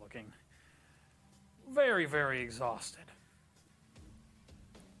heavily, looking very, very exhausted.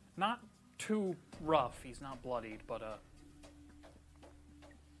 Not too rough, he's not bloodied, but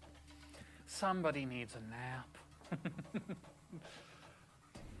somebody needs a nap.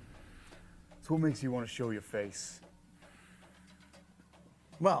 So what makes you want to show your face?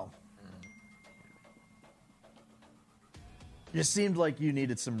 Well, you seemed like you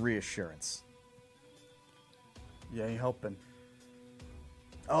needed some reassurance. You ain't helping.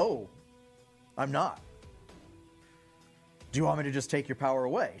 Oh, I'm not. Do you want me to just take your power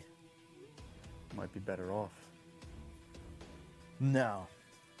away? Might be better off. No.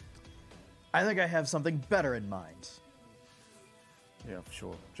 I think I have something better in mind. Yeah, for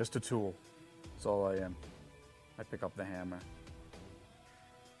sure. Just a tool. That's all I am. I pick up the hammer.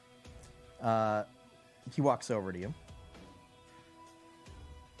 He walks over to you.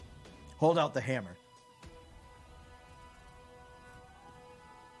 Hold out the hammer.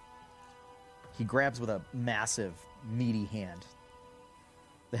 He grabs with a massive, meaty hand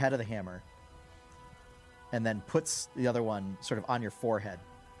the head of the hammer and then puts the other one sort of on your forehead.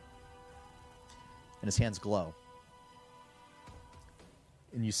 And his hands glow.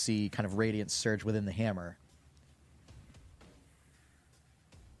 And you see kind of radiance surge within the hammer.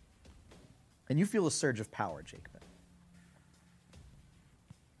 And you feel a surge of power, Jacobin.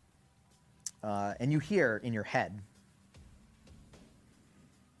 And you hear in your head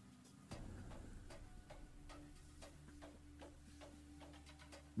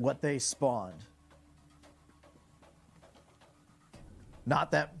what they spawned.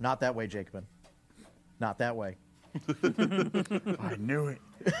 Not that way, Jacobin. Not that way. I knew it.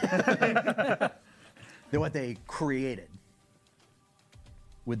 What they created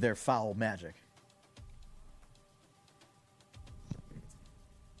with their foul magic.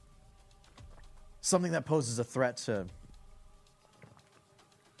 Something that poses a threat to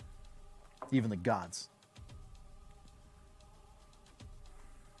even the gods.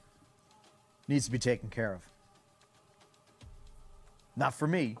 Needs to be taken care of. Not for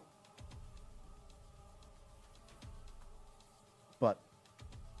me, but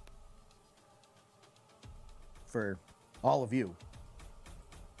for all of you,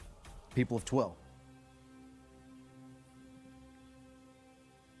 people of Twill.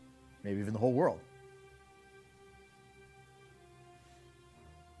 Maybe even the whole world.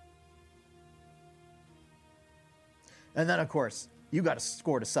 And then, of course, you got a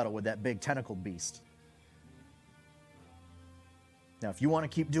score to settle with that big tentacle beast. Now, if you want to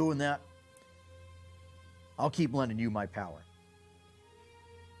keep doing that, I'll keep lending you my power.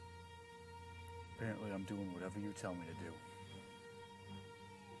 Apparently, I'm doing whatever you tell me to do.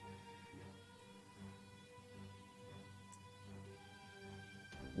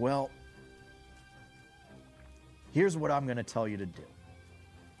 Well, here's what I'm going to tell you to do.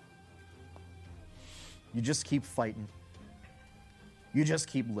 You just keep fighting. You just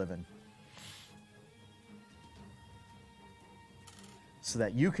keep living. So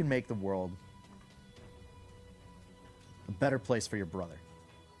that you can make the world a better place for your brother.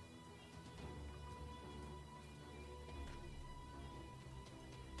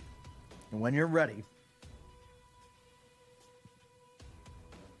 And when you're ready,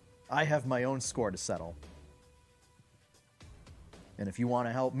 I have my own score to settle. And if you want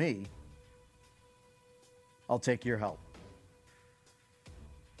to help me, I'll take your help.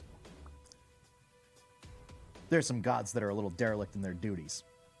 There's some gods that are a little derelict in their duties.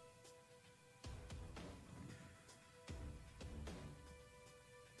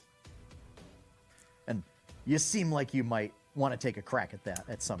 And you seem like you might want to take a crack at that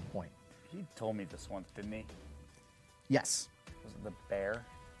at some point. He told me this once, didn't he? Yes. Was it the bear?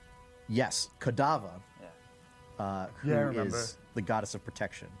 Yes. Kadava, Yeah. who Yeah, I remember. is the goddess of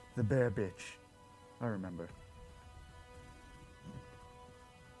protection. The bear bitch. I remember.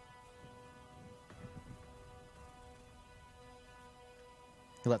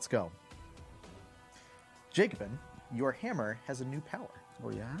 Let's go. Jacobin, your hammer has a new power. Oh,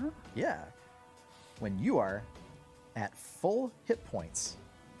 yeah? Yeah. When you are at full hit points,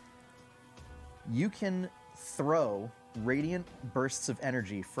 you can throw radiant bursts of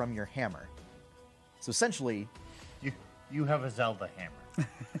energy from your hammer. So essentially, You have a Zelda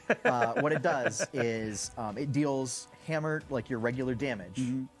hammer. What it does is it deals hammer, like your regular damage,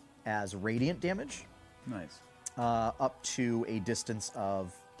 as radiant damage Nice. up to a distance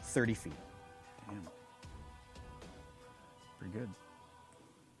of 30 feet. Damn. Pretty good.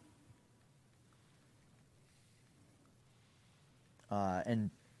 And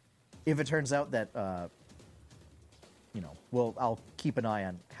if it turns out that, I'll keep an eye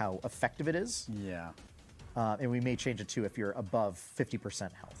on how effective it is. Yeah. And we may change it to if you're above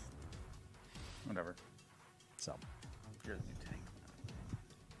 50% health. Whatever. So, You're the new tank.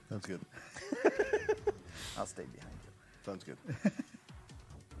 Sounds good. I'll stay behind you. Sounds good.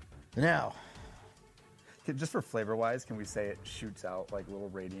 now, Just for flavor wise, can we say it shoots out like little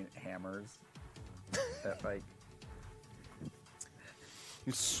radiant hammers? That like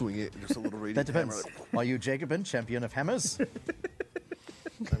You swing it, and just a little radiant that depends. hammer, Are you Jacobin, champion of hammers?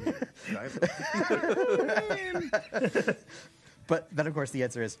 But then, of course, the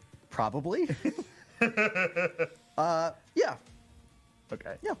answer is probably. Yeah.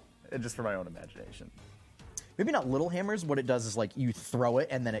 okay. Yeah. Just for my own imagination. Maybe not little hammers. What it does is like you throw it,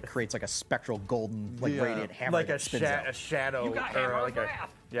 and then it creates like a spectral golden, like Yeah. radiant hammer. Like that a, spins out. shadow. You got or hammer like of a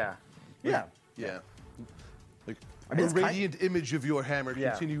wrath. yeah. Yeah. Yeah. Like I mean, a it's kind- radiant image of your hammer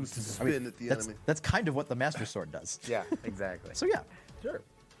Yeah. continues to I spin mean, at the that's, enemy. that's kind of what the Master Sword does. Yeah. Exactly. So yeah, sure.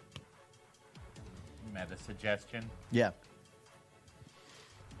 Meta suggestion. yeah.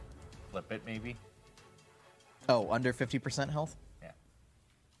 Flip it, maybe. Oh, under 50% health? Yeah.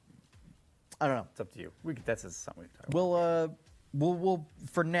 I don't know. It's up to you. That's just something we can talk about. We'll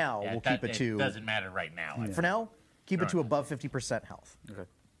for now Yeah, we'll that- keep it to doesn't matter right now. for now keep it to Sure. above 50% health. Okay.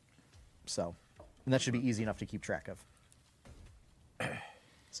 So, and that should be easy enough to keep track of.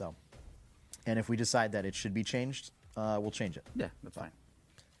 So, and if we decide that it should be changed, we'll change it. Yeah, that's fine.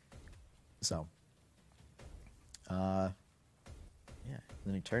 So, yeah.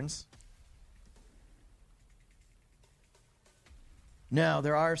 Then he turns. Now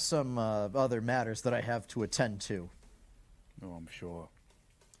there are some other matters that I have to attend to. Oh, I'm sure.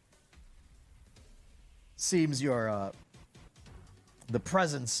 Seems your the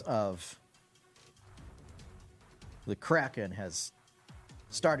presence of the Kraken has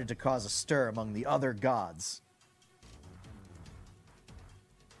started to cause a stir among the other gods.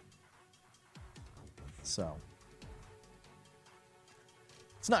 So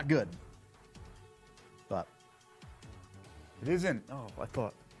it's not good. But It isn't. Oh, I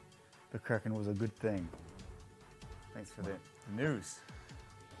thought the Kraken was a good thing. Thanks for the news.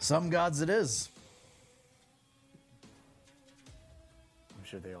 some gods it is. I'm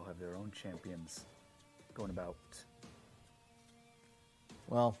sure they all have their own champions going about.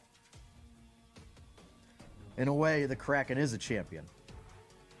 Well, in a way, the Kraken is a champion.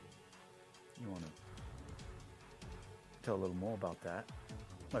 You want to tell a little more about that?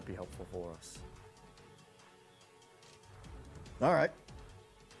 Might be helpful for us. All right.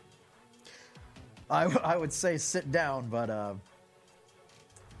 I would say sit down, but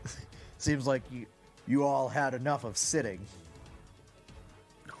seems like you all had enough of sitting.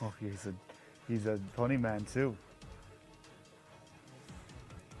 Oh, he's a funny man too.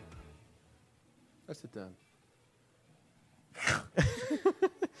 I sit down.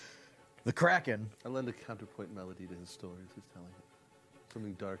 The Kraken I lend a counterpoint melody to his stories he's telling it.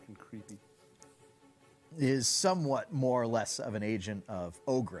 Something dark and creepy. is somewhat more or less of an agent of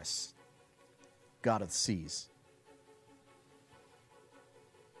Ogress, god of the seas.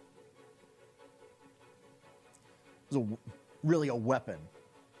 It was really a weapon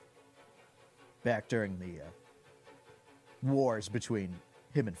back during the wars between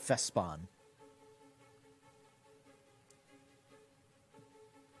him and Fespawn.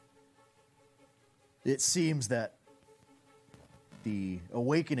 It seems that the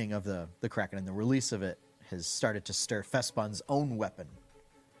awakening of the Kraken and the release of it has started to stir Fespawn's own weapon.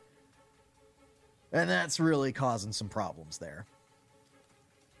 And that's really causing some problems there.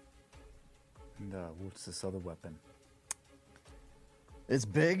 And what's this other weapon? It's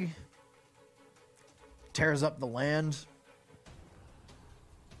big, tears up the land.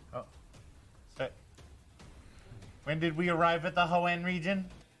 Oh. So, when did we arrive at the Hoenn region?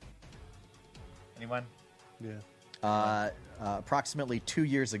 Anyone? Yeah. Approximately 2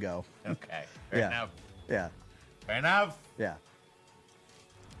 years ago. Okay. Fair Yeah. enough. Yeah, Fair enough. yeah.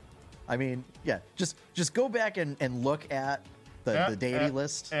 I mean, yeah, just go back and look at the deity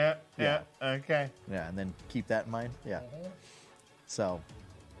list. Yeah. Yeah. Okay. Yeah, and then keep that in mind. Yeah. So.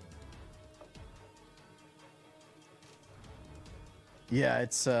 Yeah,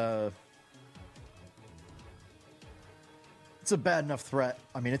 it's a bad enough threat.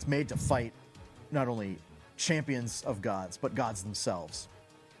 I mean, it's made to fight not only champions of gods, but gods themselves.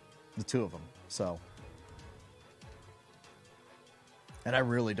 The two of them. So. And I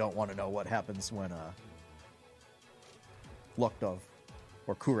really don't want to know what happens when Luktov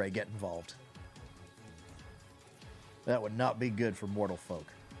or Kure get involved. That would not be good for mortal folk.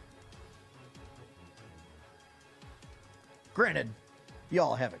 Granted,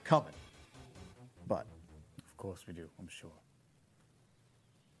 y'all have it coming. But Of course we do, I'm sure.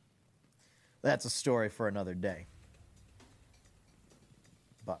 that's a story for another day.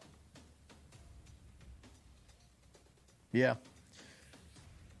 But yeah.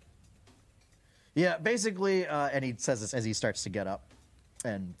 Yeah, basically, and he says this as he starts to get up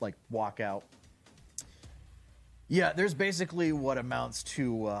and, like, walk out. Yeah, there's basically what amounts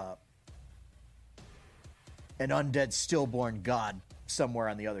to an undead stillborn god somewhere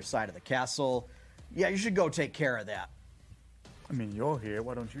on the other side of the castle. Yeah, you should go take care of that. I mean, you're here.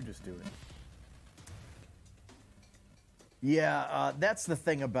 Why don't you just do it? Yeah, that's the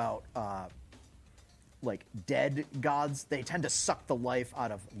thing about, like, dead gods. They tend to suck the life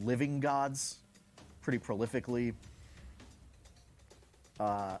out of living gods pretty prolifically.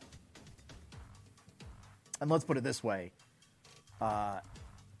 And let's put it this way.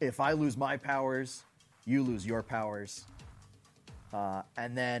 If I lose my powers, you lose your powers.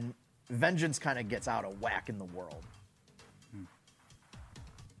 And then vengeance kind of gets out of whack in the world.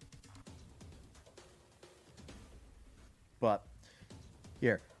 But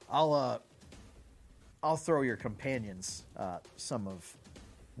here, I'll throw your companions some of,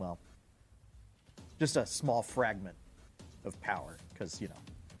 well, just a small fragment of power, because, you know,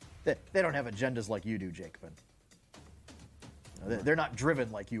 they don't have agendas like you do, Jacobin. They're not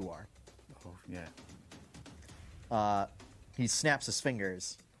driven like you are. Oh, yeah. He snaps his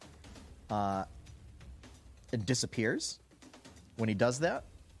fingers and disappears. When he does that,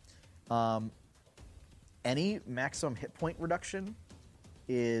 any maximum hit point reduction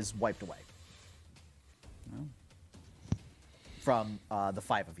is wiped away from the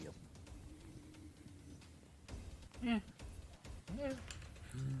five of you.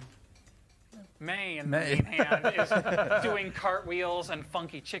 May, in the main hand, is doing cartwheels and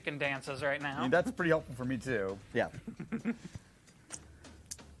funky chicken dances right now. I mean, that's pretty helpful for me, too. Yeah.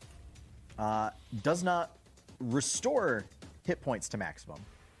 Does not restore hit points to maximum.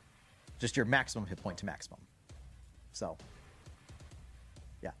 Just your maximum hit point to maximum. So,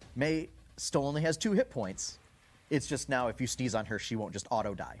 yeah. May still only has 2 hit points. It's just now if you sneeze on her, she won't just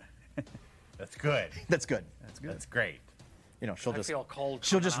auto die. That's good. That's good. That's good. That's great. You know, she'll I just feel cold.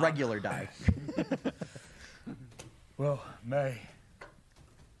 she'll coming just on. regular die. Well, May,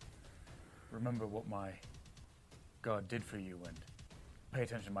 remember what my God did for you and pay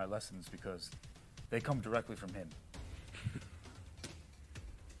attention to my lessons because they come directly from him.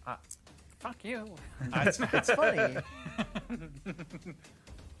 Fuck you. It's funny.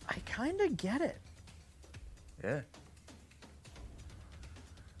 I kind of get it. Yeah.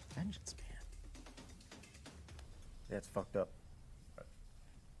 Vengeance, man. Yeah, it's fucked up.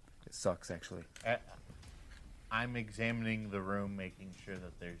 It sucks, actually. I'm examining the room, making sure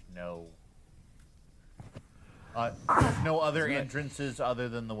that there's no other entrances other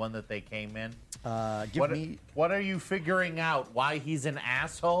than the one that they came in. What are you figuring out? Why he's an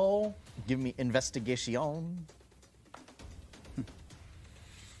asshole? Give me investigation.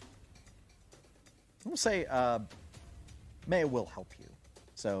 We'll say May will help you,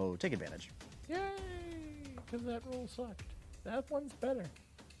 so take advantage. Yay! Because that roll sucked. That one's better.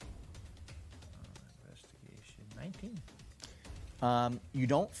 Investigation 19. You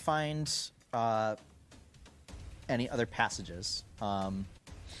don't find any other passages.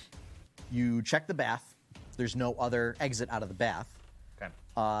 You check the bath. There's no other exit out of the bath. Okay.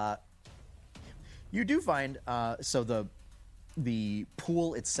 You do find so the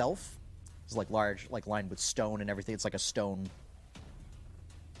pool itself is like large, like lined with stone and everything. It's like a stone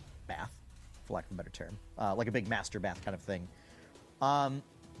bath, for lack of a better term, like a big master bath kind of thing. It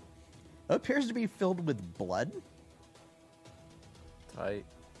appears to be filled with blood. Tight.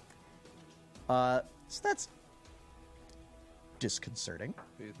 So that's disconcerting.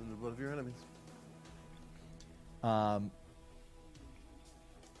 Bathe in the blood of your enemies.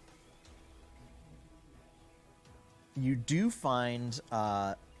 You do find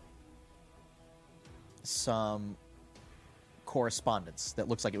some correspondence that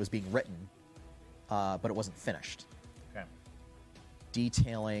looks like it was being written, but it wasn't finished, Okay.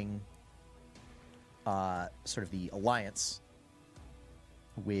 detailing sort of the alliance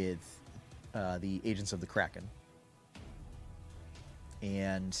with the agents of the Kraken,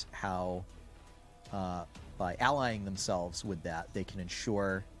 and how by allying themselves with that, they can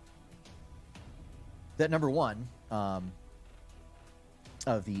ensure that number one,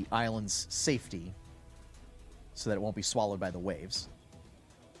 of the island's safety, so that it won't be swallowed by the waves,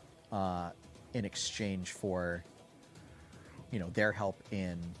 in exchange for, their help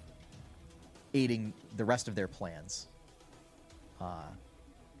in aiding the rest of their plans,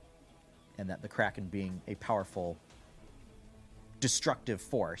 and that the Kraken, being a powerful, destructive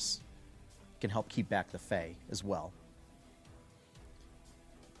force, can help keep back the Fae as well.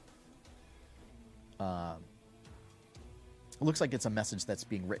 It looks like it's a message that's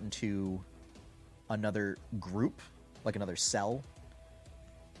being written to another group, like another cell,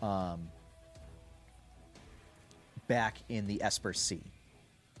 back in the Esper Sea.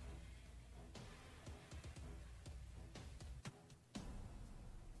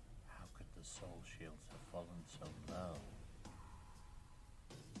 How could the soul shields have fallen so low?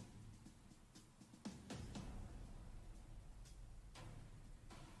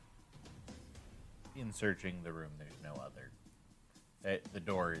 In searching the room, there's no other. The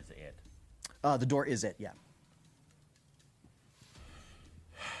door is it. The door is it, yeah.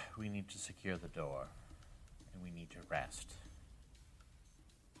 We need to secure the door, and we need to rest.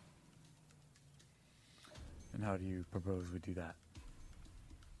 And how do you propose we do that?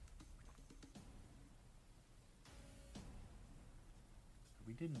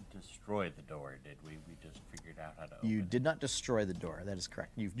 We didn't destroy the door, did we? We just figured out how to open You it. did not destroy the door. That is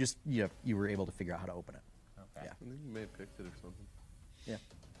correct. You've just you were able to figure out how to open it. Okay. Yeah. I think you may have picked it or something. Yeah.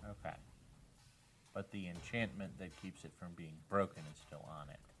 Okay. But the enchantment that keeps it from being broken is still on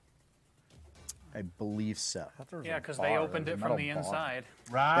it. I believe so. Yeah, because they opened it from the inside.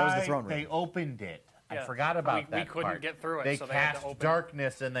 Right. was the throne room. They opened it. I Yeah. forgot about We that couldn't part. get through it, They so they had to cast open it.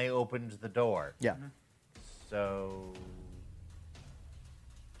 darkness and they opened the door. Yeah. So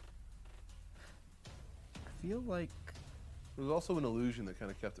I feel like There was also an illusion that kind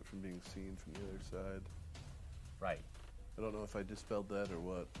of kept it from being seen from the other side. right. I don't know if I dispelled that or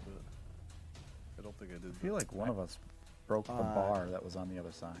what, but I don't think I did. I feel like one of us broke the bar that was on the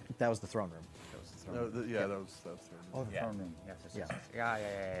other side. That was the throne room. That was the throne No, room. yeah, that was Oh, right. the Yeah. throne room. Yes, yes, Yeah. yes,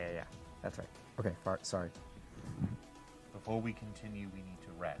 yes. Yeah. That's right. Okay, sorry. Before we continue, we need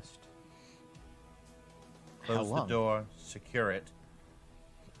to rest. How Close the long? door, secure it,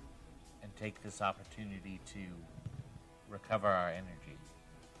 and take this opportunity to recover our energy.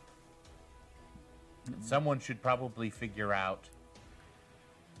 Someone should probably figure out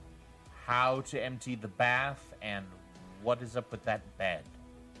how to empty the bath and what is up with that bed,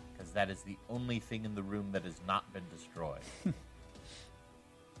 because that is the only thing in the room that has not been destroyed.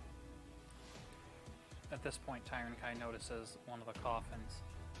 At this point, Tyron Kai notices one of the coffins.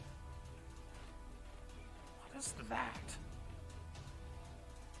 What is that?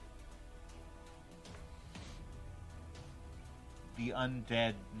 The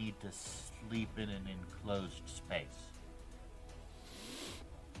undead need to sleep in an enclosed space.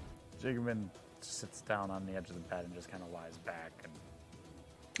 Jiggerman sits down on the edge of the bed and just kind of lies back, and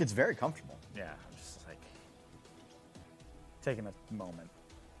It's very comfortable. yeah, just like taking a moment.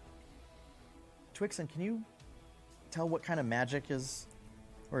 Twixen, can you tell what kind of magic is,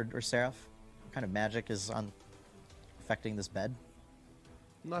 or Seraph, what kind of magic is on affecting this bed?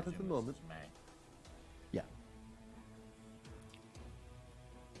 Not at the moment. Mrs. May. Yeah.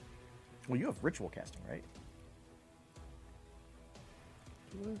 Well, you have ritual casting, right?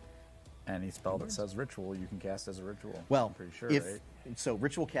 Any spell that says ritual, you can cast as a ritual. Well, I'm pretty sure, if right? so,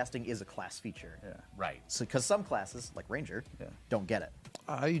 ritual casting is a class feature. Yeah. Right. So, because some classes, like Ranger, Yeah. don't get it.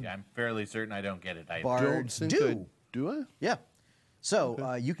 Yeah, I'm fairly certain I don't get it either. Bar- don't Bards think do. I do I? Yeah.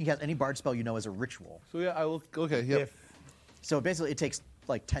 So you can cast any bard spell you know as a ritual. So yeah, I will. Okay, yep. So basically, it takes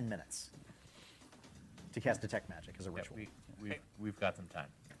like 10 minutes to cast detect magic as a Yeah, ritual. we've got some time.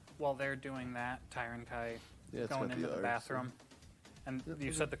 While they're doing that, Tyron Kai Yeah, it's going got into the the arts, bathroom. And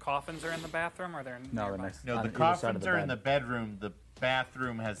you said the coffins are in the bathroom, or they're No, nearby? the next. No, on the either side of coffins the are in bed. the bedroom. The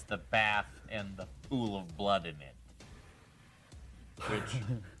bathroom has the bath and the pool of blood in it.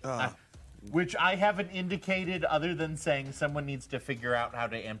 Which I haven't indicated other than saying someone needs to figure out how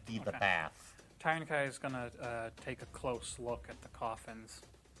to empty the Okay. bath. Tyron Kai is going to take a close look at the coffins.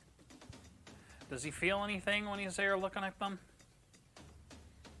 Does he feel anything when he's there looking at them?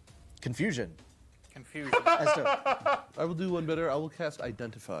 Confusion. Confusion. As to, I will do one better. I will cast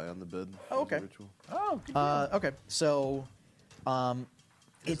Identify on the bed. Oh, as a okay. ritual. okay, so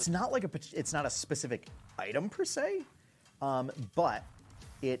it's not like it's not a specific item per se, but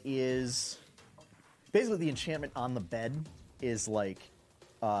it is basically the enchantment on the bed is like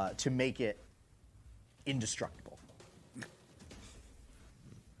to make it indestructible.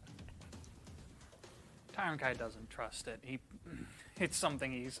 Tyron Kai doesn't trust it. it's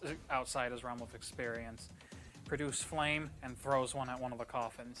something he's outside his realm of experience. Produce flame and throws one at one of the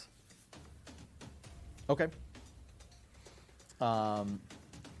coffins. Okay.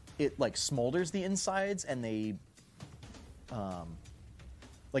 It like smolders the insides, and they,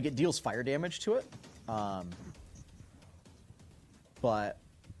 like it deals fire damage to it. But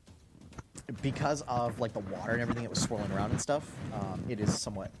because of like the water and everything that was swirling around and stuff, it is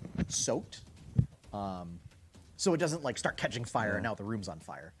somewhat soaked. So it doesn't like start catching fire and now the room's on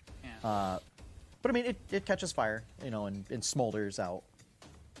fire. Yeah. But I mean, it catches fire, and smolders out.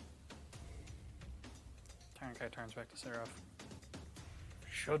 Tyrankai turns back to Seraph.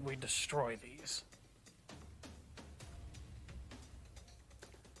 Should we destroy these?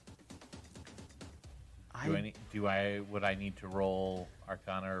 Would I need to roll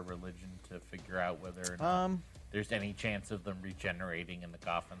Arcana or Religion to figure out whether or not there's any chance of them regenerating in the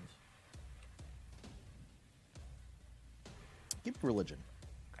coffins? Keep religion.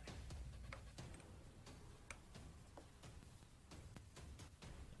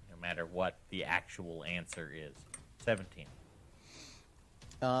 No matter what the actual answer is. 17.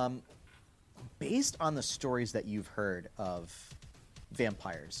 Based on the stories that you've heard of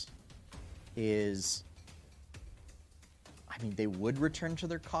vampires, I mean, they would return to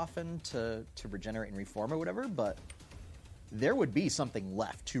their coffin to regenerate and reform or whatever, but there would be something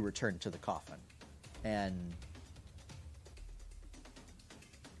left to return to the coffin. And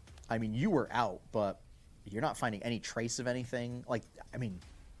I mean, you were out, but you're not finding any trace of anything. Like, I mean,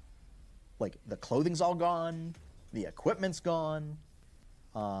 like the clothing's all gone, the equipment's gone.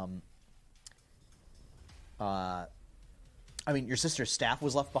 I mean, your sister's staff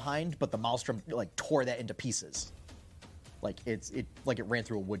was left behind, but the Maelstrom like tore that into pieces. Like it ran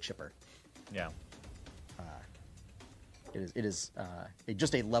through a wood chipper. Yeah. It is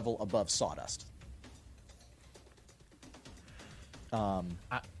just a level above sawdust.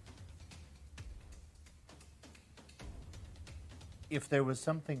 If there was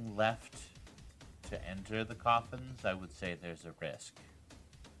something left to enter the coffins, I would say there's a risk.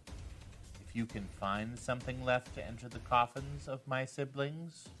 If you can find something left to enter the coffins of my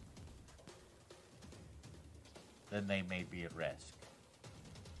siblings, then they may be at risk.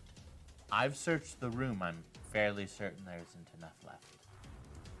 I've searched the room. I'm fairly certain there isn't enough left.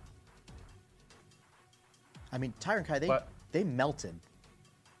 I mean, Tyrankai, But- they melted.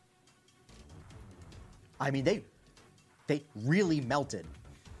 I mean, they really melted.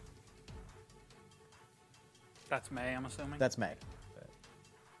 That's May, I'm assuming. That's May.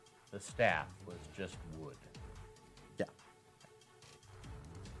 The staff was just wood. Yeah.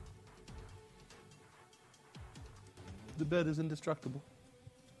 The bed is indestructible.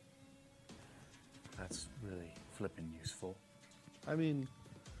 That's really flippin' useful. I mean,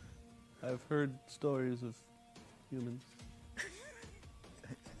 I've heard stories of humans.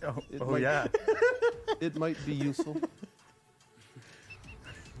 Oh, It might- yeah. It might be useful.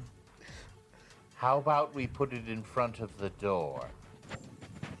 How about we put it in front of the door?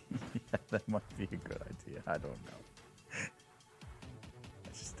 That might be a good idea. I don't know. I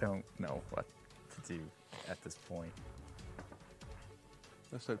just don't know what to do at this point.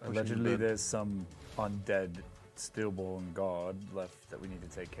 I start pushing the Allegedly, bed. there's some undead stillborn god left that we need to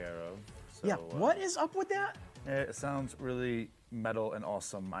take care of. So, Yeah. What is up with that? It sounds really metal and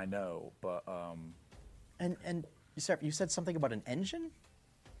awesome, I know, but And you said something about an engine?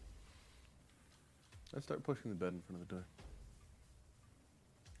 I start pushing the bed in front of the door.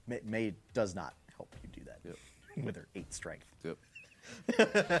 May does not help you do that. Yep. With her 8 strength. Yep.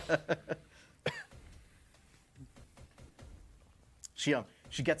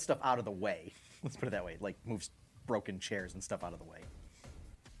 She gets stuff out of the way. Let's put it that way. Like moves broken chairs and stuff out of the way.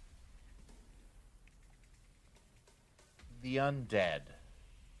 The undead,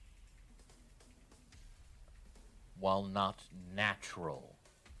 while not natural,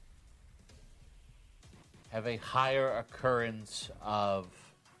 have a higher occurrence of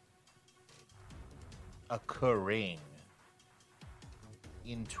occurring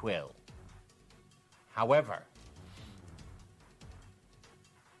in Twill. However,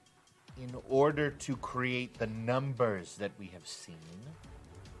 in order to create the numbers that we have seen,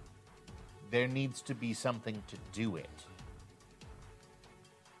 there needs to be something to do it.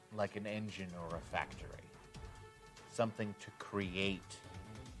 Like an engine or a factory. Something to create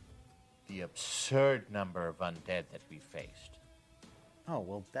the absurd number of undead that we faced. Oh,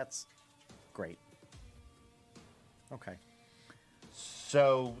 well, that's great. Okay.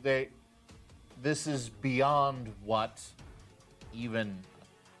 So this is beyond what even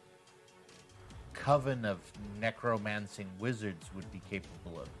coven of necromancing wizards would be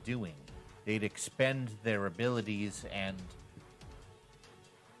capable of doing. They'd expend their abilities and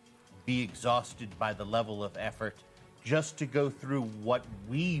be exhausted by the level of effort just to go through what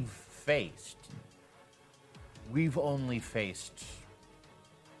we've faced. We've only faced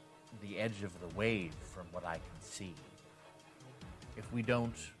the edge of the wave from what I can see. If we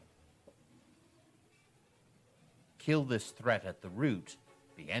don't kill this threat at the root,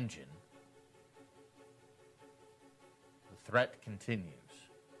 the engine, the threat continues.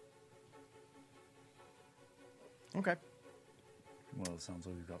 Okay. Well, it sounds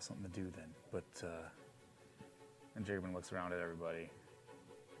like we've got something to do then. But, and Jacobin looks around at everybody.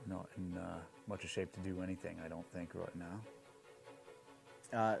 Not in much of shape to do anything, I don't think, right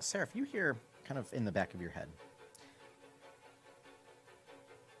now. Seraph, you hear kind of in the back of your head.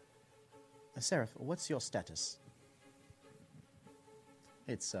 Seraph, what's your status?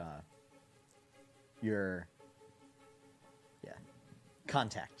 It's, your,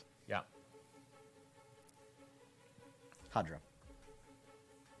 contact, Yeah. Hadra.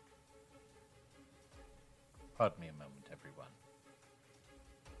 Pardon me a moment, everyone.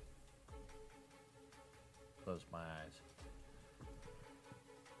 Close my eyes.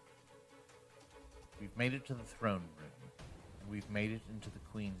 We've made it to the throne room. We've made it into the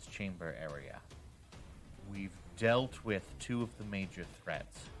Queen's chamber area. We've dealt with two of the major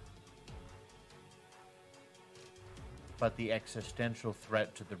threats. But the existential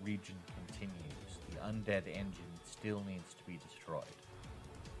threat to the region continues. The undead engine still needs to be destroyed.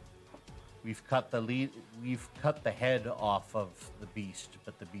 We've cut the head off of the beast,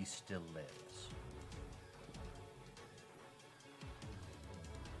 but the beast still lives.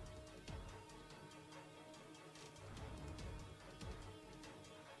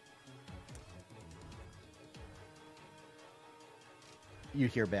 You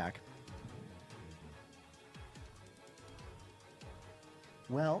hear back.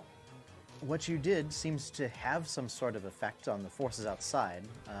 Well, what you did seems to have some sort of effect on the forces outside.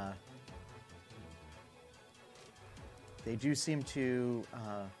 They do seem to,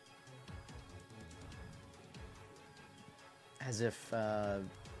 as if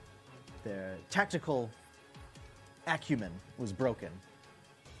their tactical acumen was broken.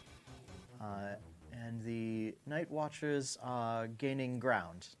 And the Night Watchers are gaining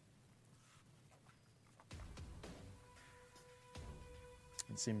ground.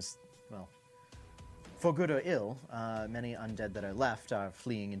 It seems, well, for good or ill, many undead that are left are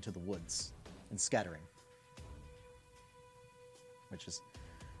fleeing into the woods and scattering. Which is,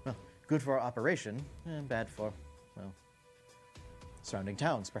 well, good for our operation, and bad for, well, surrounding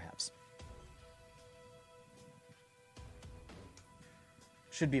towns, perhaps.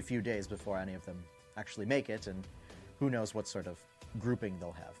 Should be a few days before any of them actually make it, and who knows what sort of grouping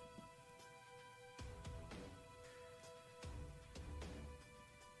they'll have.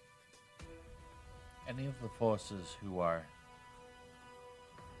 Any of the forces who are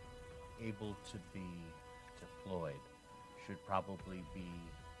able to be deployed should probably be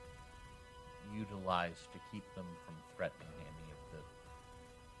utilized to keep them from threatening any of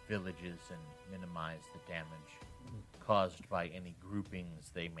the villages and minimize the damage caused by any groupings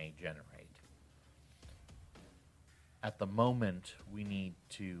they may generate. At the moment, we need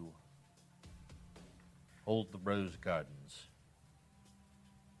to hold the Rose Gardens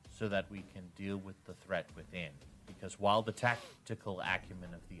so that we can deal with the threat within. Because while the tactical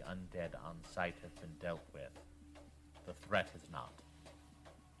acumen of the undead on site has been dealt with, the threat has not.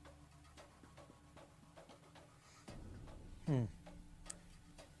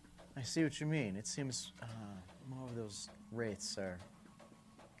 I see what you mean. It seems more of those wraiths are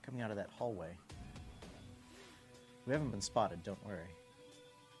coming out of that hallway. We haven't been spotted, don't worry.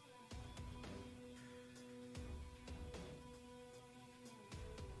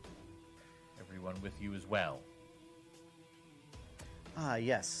 Everyone with you as well. Ah,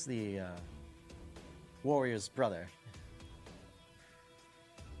 yes, the warrior's brother.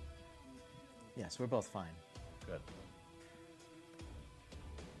 Yes, we're both fine. Good.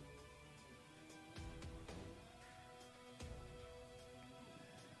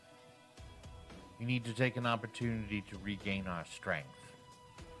 We need to take an opportunity to regain our strength.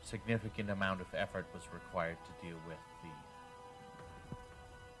 Significant amount of effort was required to deal with the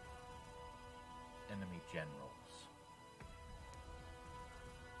enemy generals.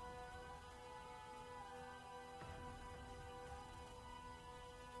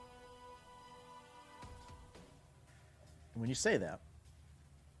 When you say that,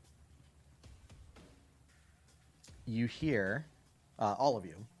 you hear, all of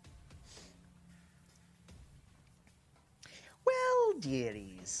you, well,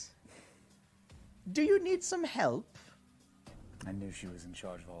 dearies, do you need some help? I knew she was in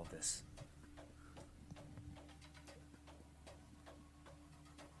charge of all of this.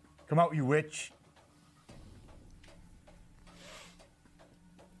 Come out, you witch.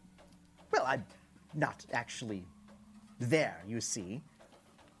 Well, I'm not actually there, you see.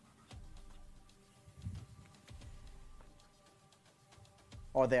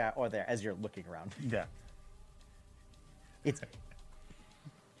 Or there, as you're looking around. Yeah. It's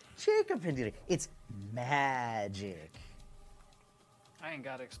Jacob Indeed. It's magic. I ain't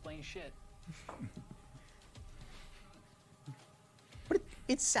gotta explain shit. But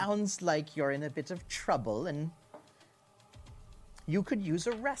it sounds like you're in a bit of trouble and you could use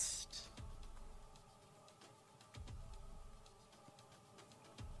a rest.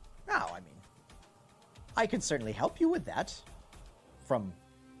 Now, I mean, I can certainly help you with that from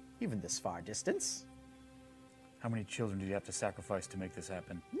even this far distance. How many children did you have to sacrifice to make this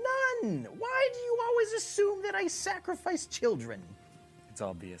happen? None! Why do you always assume that I sacrifice children? It's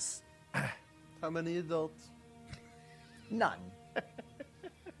obvious. How many adults? None.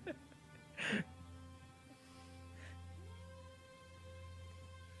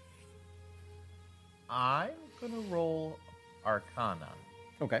 I'm going to roll Arcana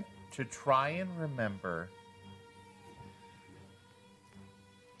Okay. to try and remember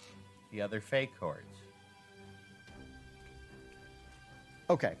the other fake hordes.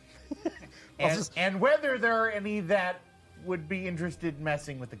 Okay. And whether there are any that would be interested in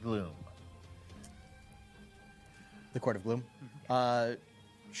messing with the gloom. The Court of Gloom.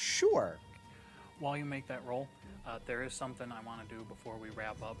 Sure. While you make that roll, there is something I want to do before we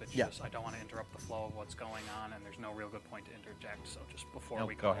wrap up. It's Yeah. just I don't want to interrupt the flow of what's going on, and there's no real good point to interject. So just before No,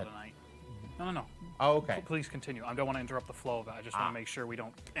 we go call ahead. tonight. No. Oh, okay. Please continue. I don't want to interrupt the flow of it. I just want to make sure we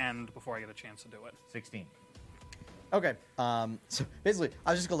don't end before I get a chance to do it. 16. Okay. So basically,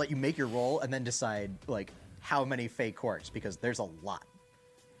 I was just gonna let you make your roll and then decide like how many fake courts because there's a lot,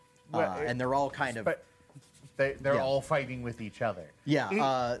 Well, and they're all kind of But they're Yeah. all fighting with each other.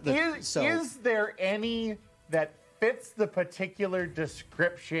 Yeah, Is there any that fits the particular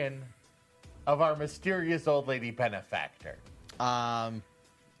description of our mysterious old lady benefactor?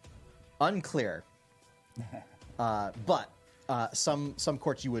 unclear. But some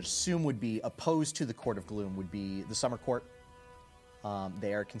courts you would assume would be opposed to the Court of Gloom would be the Summer Court.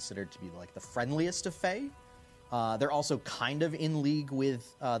 They are considered to be like the friendliest of Fae. They're also kind of in league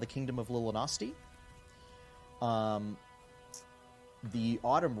with the Kingdom of Lilinosti. The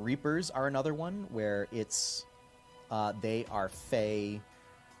Autumn Reapers are another one where it's they are Fae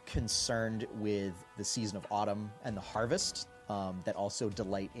concerned with the season of autumn and the harvest that also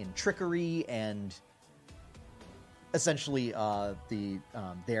delight in trickery and essentially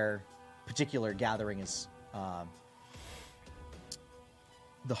their particular gathering is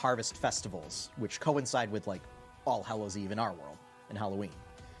the harvest festivals, which coincide with like All Hallows Eve in our world and Halloween.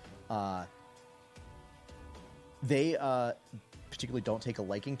 They particularly don't take a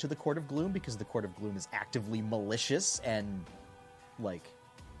liking to the Court of Gloom because the Court of Gloom is actively malicious and like,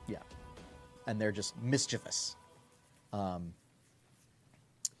 yeah, and they're just mischievous.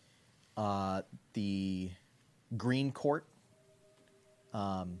 The Green Court,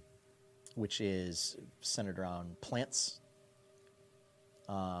 which is centered around plants,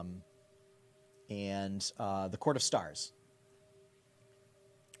 and the Court of Stars,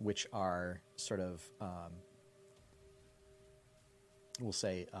 which are sort of, we'll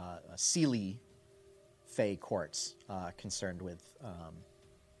say, Seelie Fae courts concerned with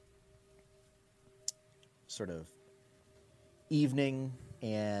sort of evening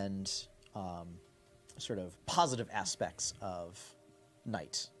and sort of positive aspects of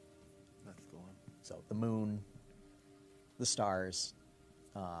night. That's the one. So the moon, the stars,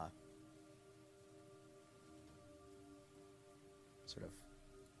 sort of,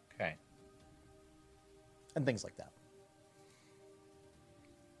 Okay. and things like that.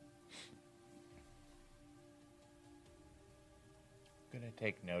 I'm going to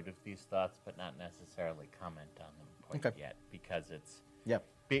take note of these thoughts, but not necessarily comment on them quite Okay. yet, because Yep.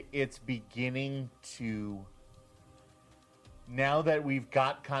 it's beginning to. Now that we've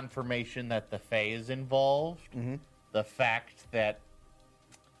got confirmation that the Fae is involved, the fact that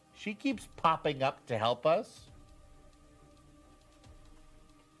she keeps popping up to help us,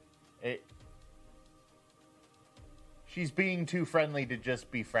 she's being too friendly to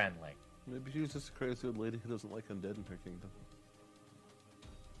just be friendly. Maybe she was just a crazy old lady who doesn't like undead in her kingdom.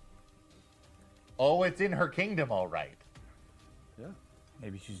 Oh, it's in her kingdom, all right. Yeah.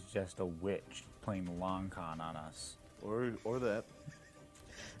 Maybe she's just a witch playing the long con on us. Or that.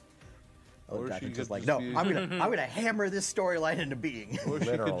 Oh, Or God, she it's just could like, just no, be- I'm gonna hammer this storyline into being. Or she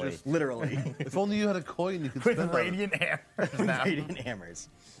could Literally. just. Literally. If only you had a coin you could With spend on it. radiant hammers now. Radiant hammers.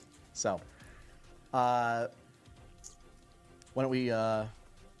 So, why don't we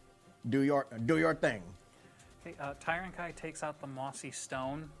Do your thing. Hey, Tyron Kai takes out the mossy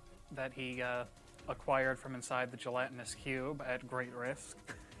stone that he acquired from inside the gelatinous cube at great risk,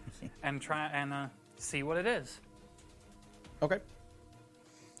 and try and see what it is. Okay.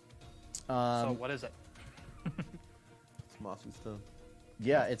 So what is it? It's mossy stone.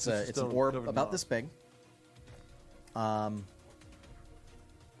 Yeah, it's It's an stone orb covered in about moss. this big.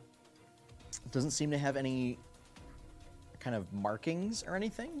 It doesn't seem to have any kind of markings or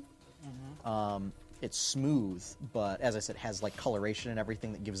anything. It's smooth, but as I said, has like coloration and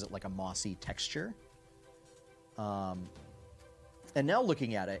everything that gives it like a mossy texture. And now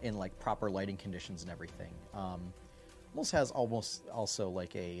looking at it in like proper lighting conditions and everything, almost has almost also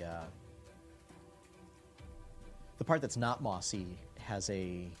like a the part that's not mossy has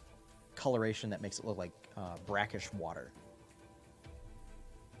a coloration that makes it look like brackish water.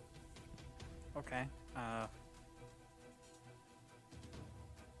 Okay.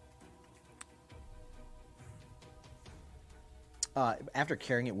 After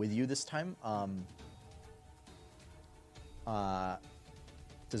carrying it with you this time,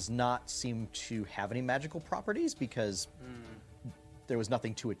 does not seem to have any magical properties because there was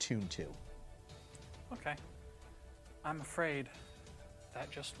nothing to attune to. Okay. I'm afraid that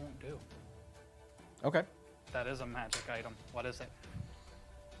just won't do. Okay. That is a magic item. What is it?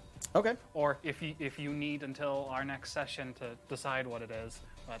 Okay. Or if you need until our next session to decide what it is,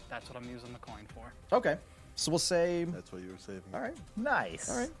 but that's what I'm using the coin for. Okay. So we'll say. That's what you were saving. All right. Nice.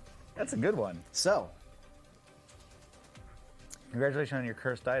 All right. That's a good one. So Congratulations on your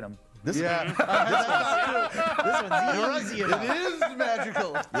cursed item. this Yeah, this one's easy enough. it is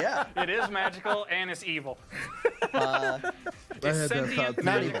magical. Yeah. It is magical and it's evil. I had It's that sentient, thought too.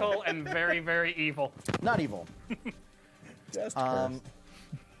 magical, and very, very evil. Not evil. Just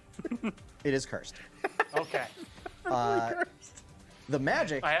It is cursed. Okay. The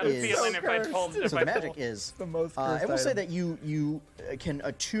magic I had a is. feeling if I told if So I the magic told, is. the most I cursed will say item. that you can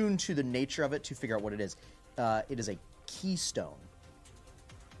attune to the nature of it to figure out what it is. It is a keystone.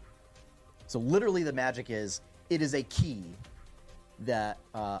 So literally, the magic is it is a key that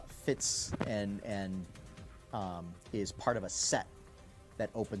fits and is part of a set that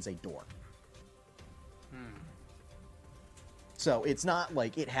opens a door. So it's not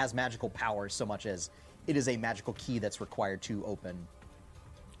like it has magical powers so much as it is a magical key that's required to open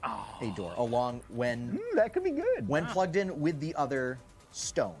a door. Along when that could be good. when plugged in with the other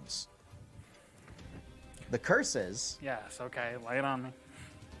stones. The curse is yes, okay, lay it on me.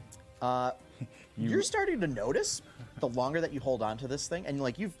 you're starting to notice the longer that you hold on to this thing, and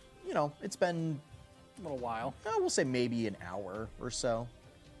like it's been A little while. we'll say maybe an hour or so.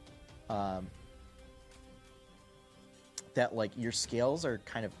 That like your scales are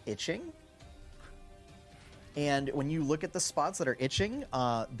kind of itching. And when you look at the spots that are itching,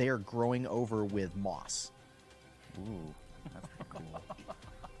 they are growing over with moss. Ooh, that's pretty cool.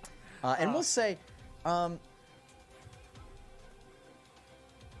 And we'll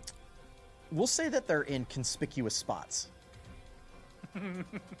say that they're in conspicuous spots.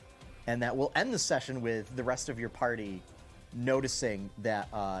 And that we'll end the session with the rest of your party noticing that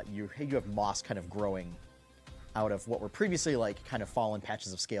you have moss kind of growing out of what were previously like kind of fallen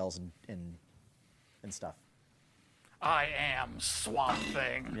patches of scales and stuff. I am Swamp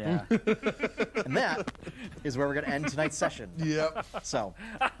Thing. Yeah. And that is where we're going to end tonight's session. Yep. So,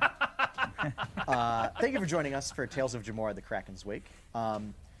 thank you for joining us for Tales of Jamora: The Kraken's Wake.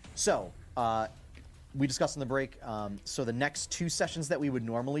 We discussed in the break. So the next two sessions that we would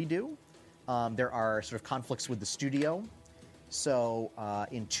normally do, there are sort of conflicts with the studio. So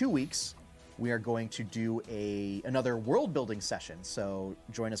in 2 weeks, we are going to do another world building session. So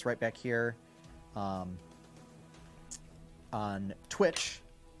join us right back here on Twitch.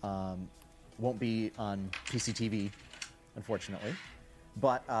 Won't be on PCTV, unfortunately.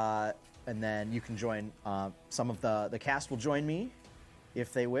 But and then you can join. Some of the cast will join me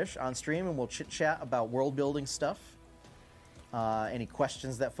if they wish on stream, and we'll chit chat about world building stuff. Any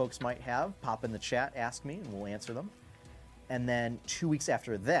questions that folks might have, pop in the chat, ask me, and we'll answer them. And then 2 weeks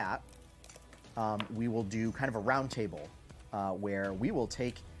after that, we will do kind of a roundtable where we will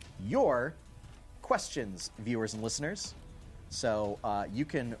take your questions, viewers and listeners. So you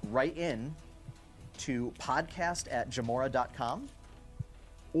can write in to podcast@jamora.com,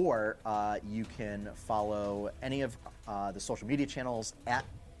 or you can follow any of the social media channels at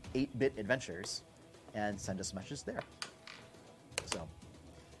 8-Bit Adventures and send us a message there. So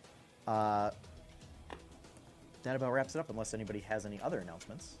that about wraps it up, unless anybody has any other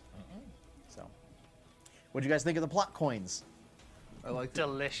announcements. So, what do you guys think of the plot coins? I like it.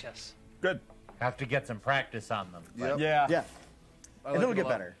 Delicious. Good. Have to get some practice on them. Yep. Yeah. Yeah, I and like it'll it a get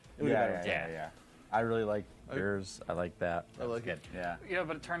lot. better. It would've been yeah. I really like yours. I like that. I like Good. it. Yeah. Yeah,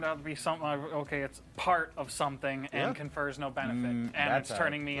 but it turned out to be something. Okay, it's part of something and Yeah. confers no benefit, and that's it's a-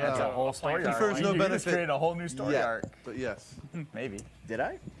 turning me that's into a whole story plain arc. Confers Dark. no You just benefit. created a whole new story Yeah, arc. but yes. Maybe. Did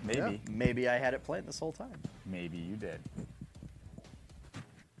I? Maybe. Maybe I had it planned this whole time. Maybe you did.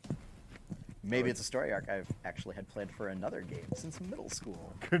 Maybe it's a story arc I've actually had planned for another game since middle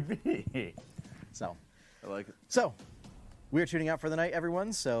school. Could be. So, I like it. we're tuning out for the night,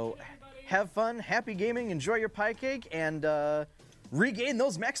 everyone. So, have fun, happy gaming, enjoy your pie cake, and regain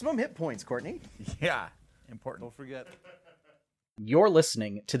those maximum hit points, Courtney. Yeah. Important. Don't forget. You're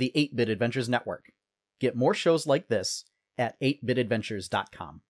listening to the 8-Bit Adventures Network. Get more shows like this at 8bitadventures.com.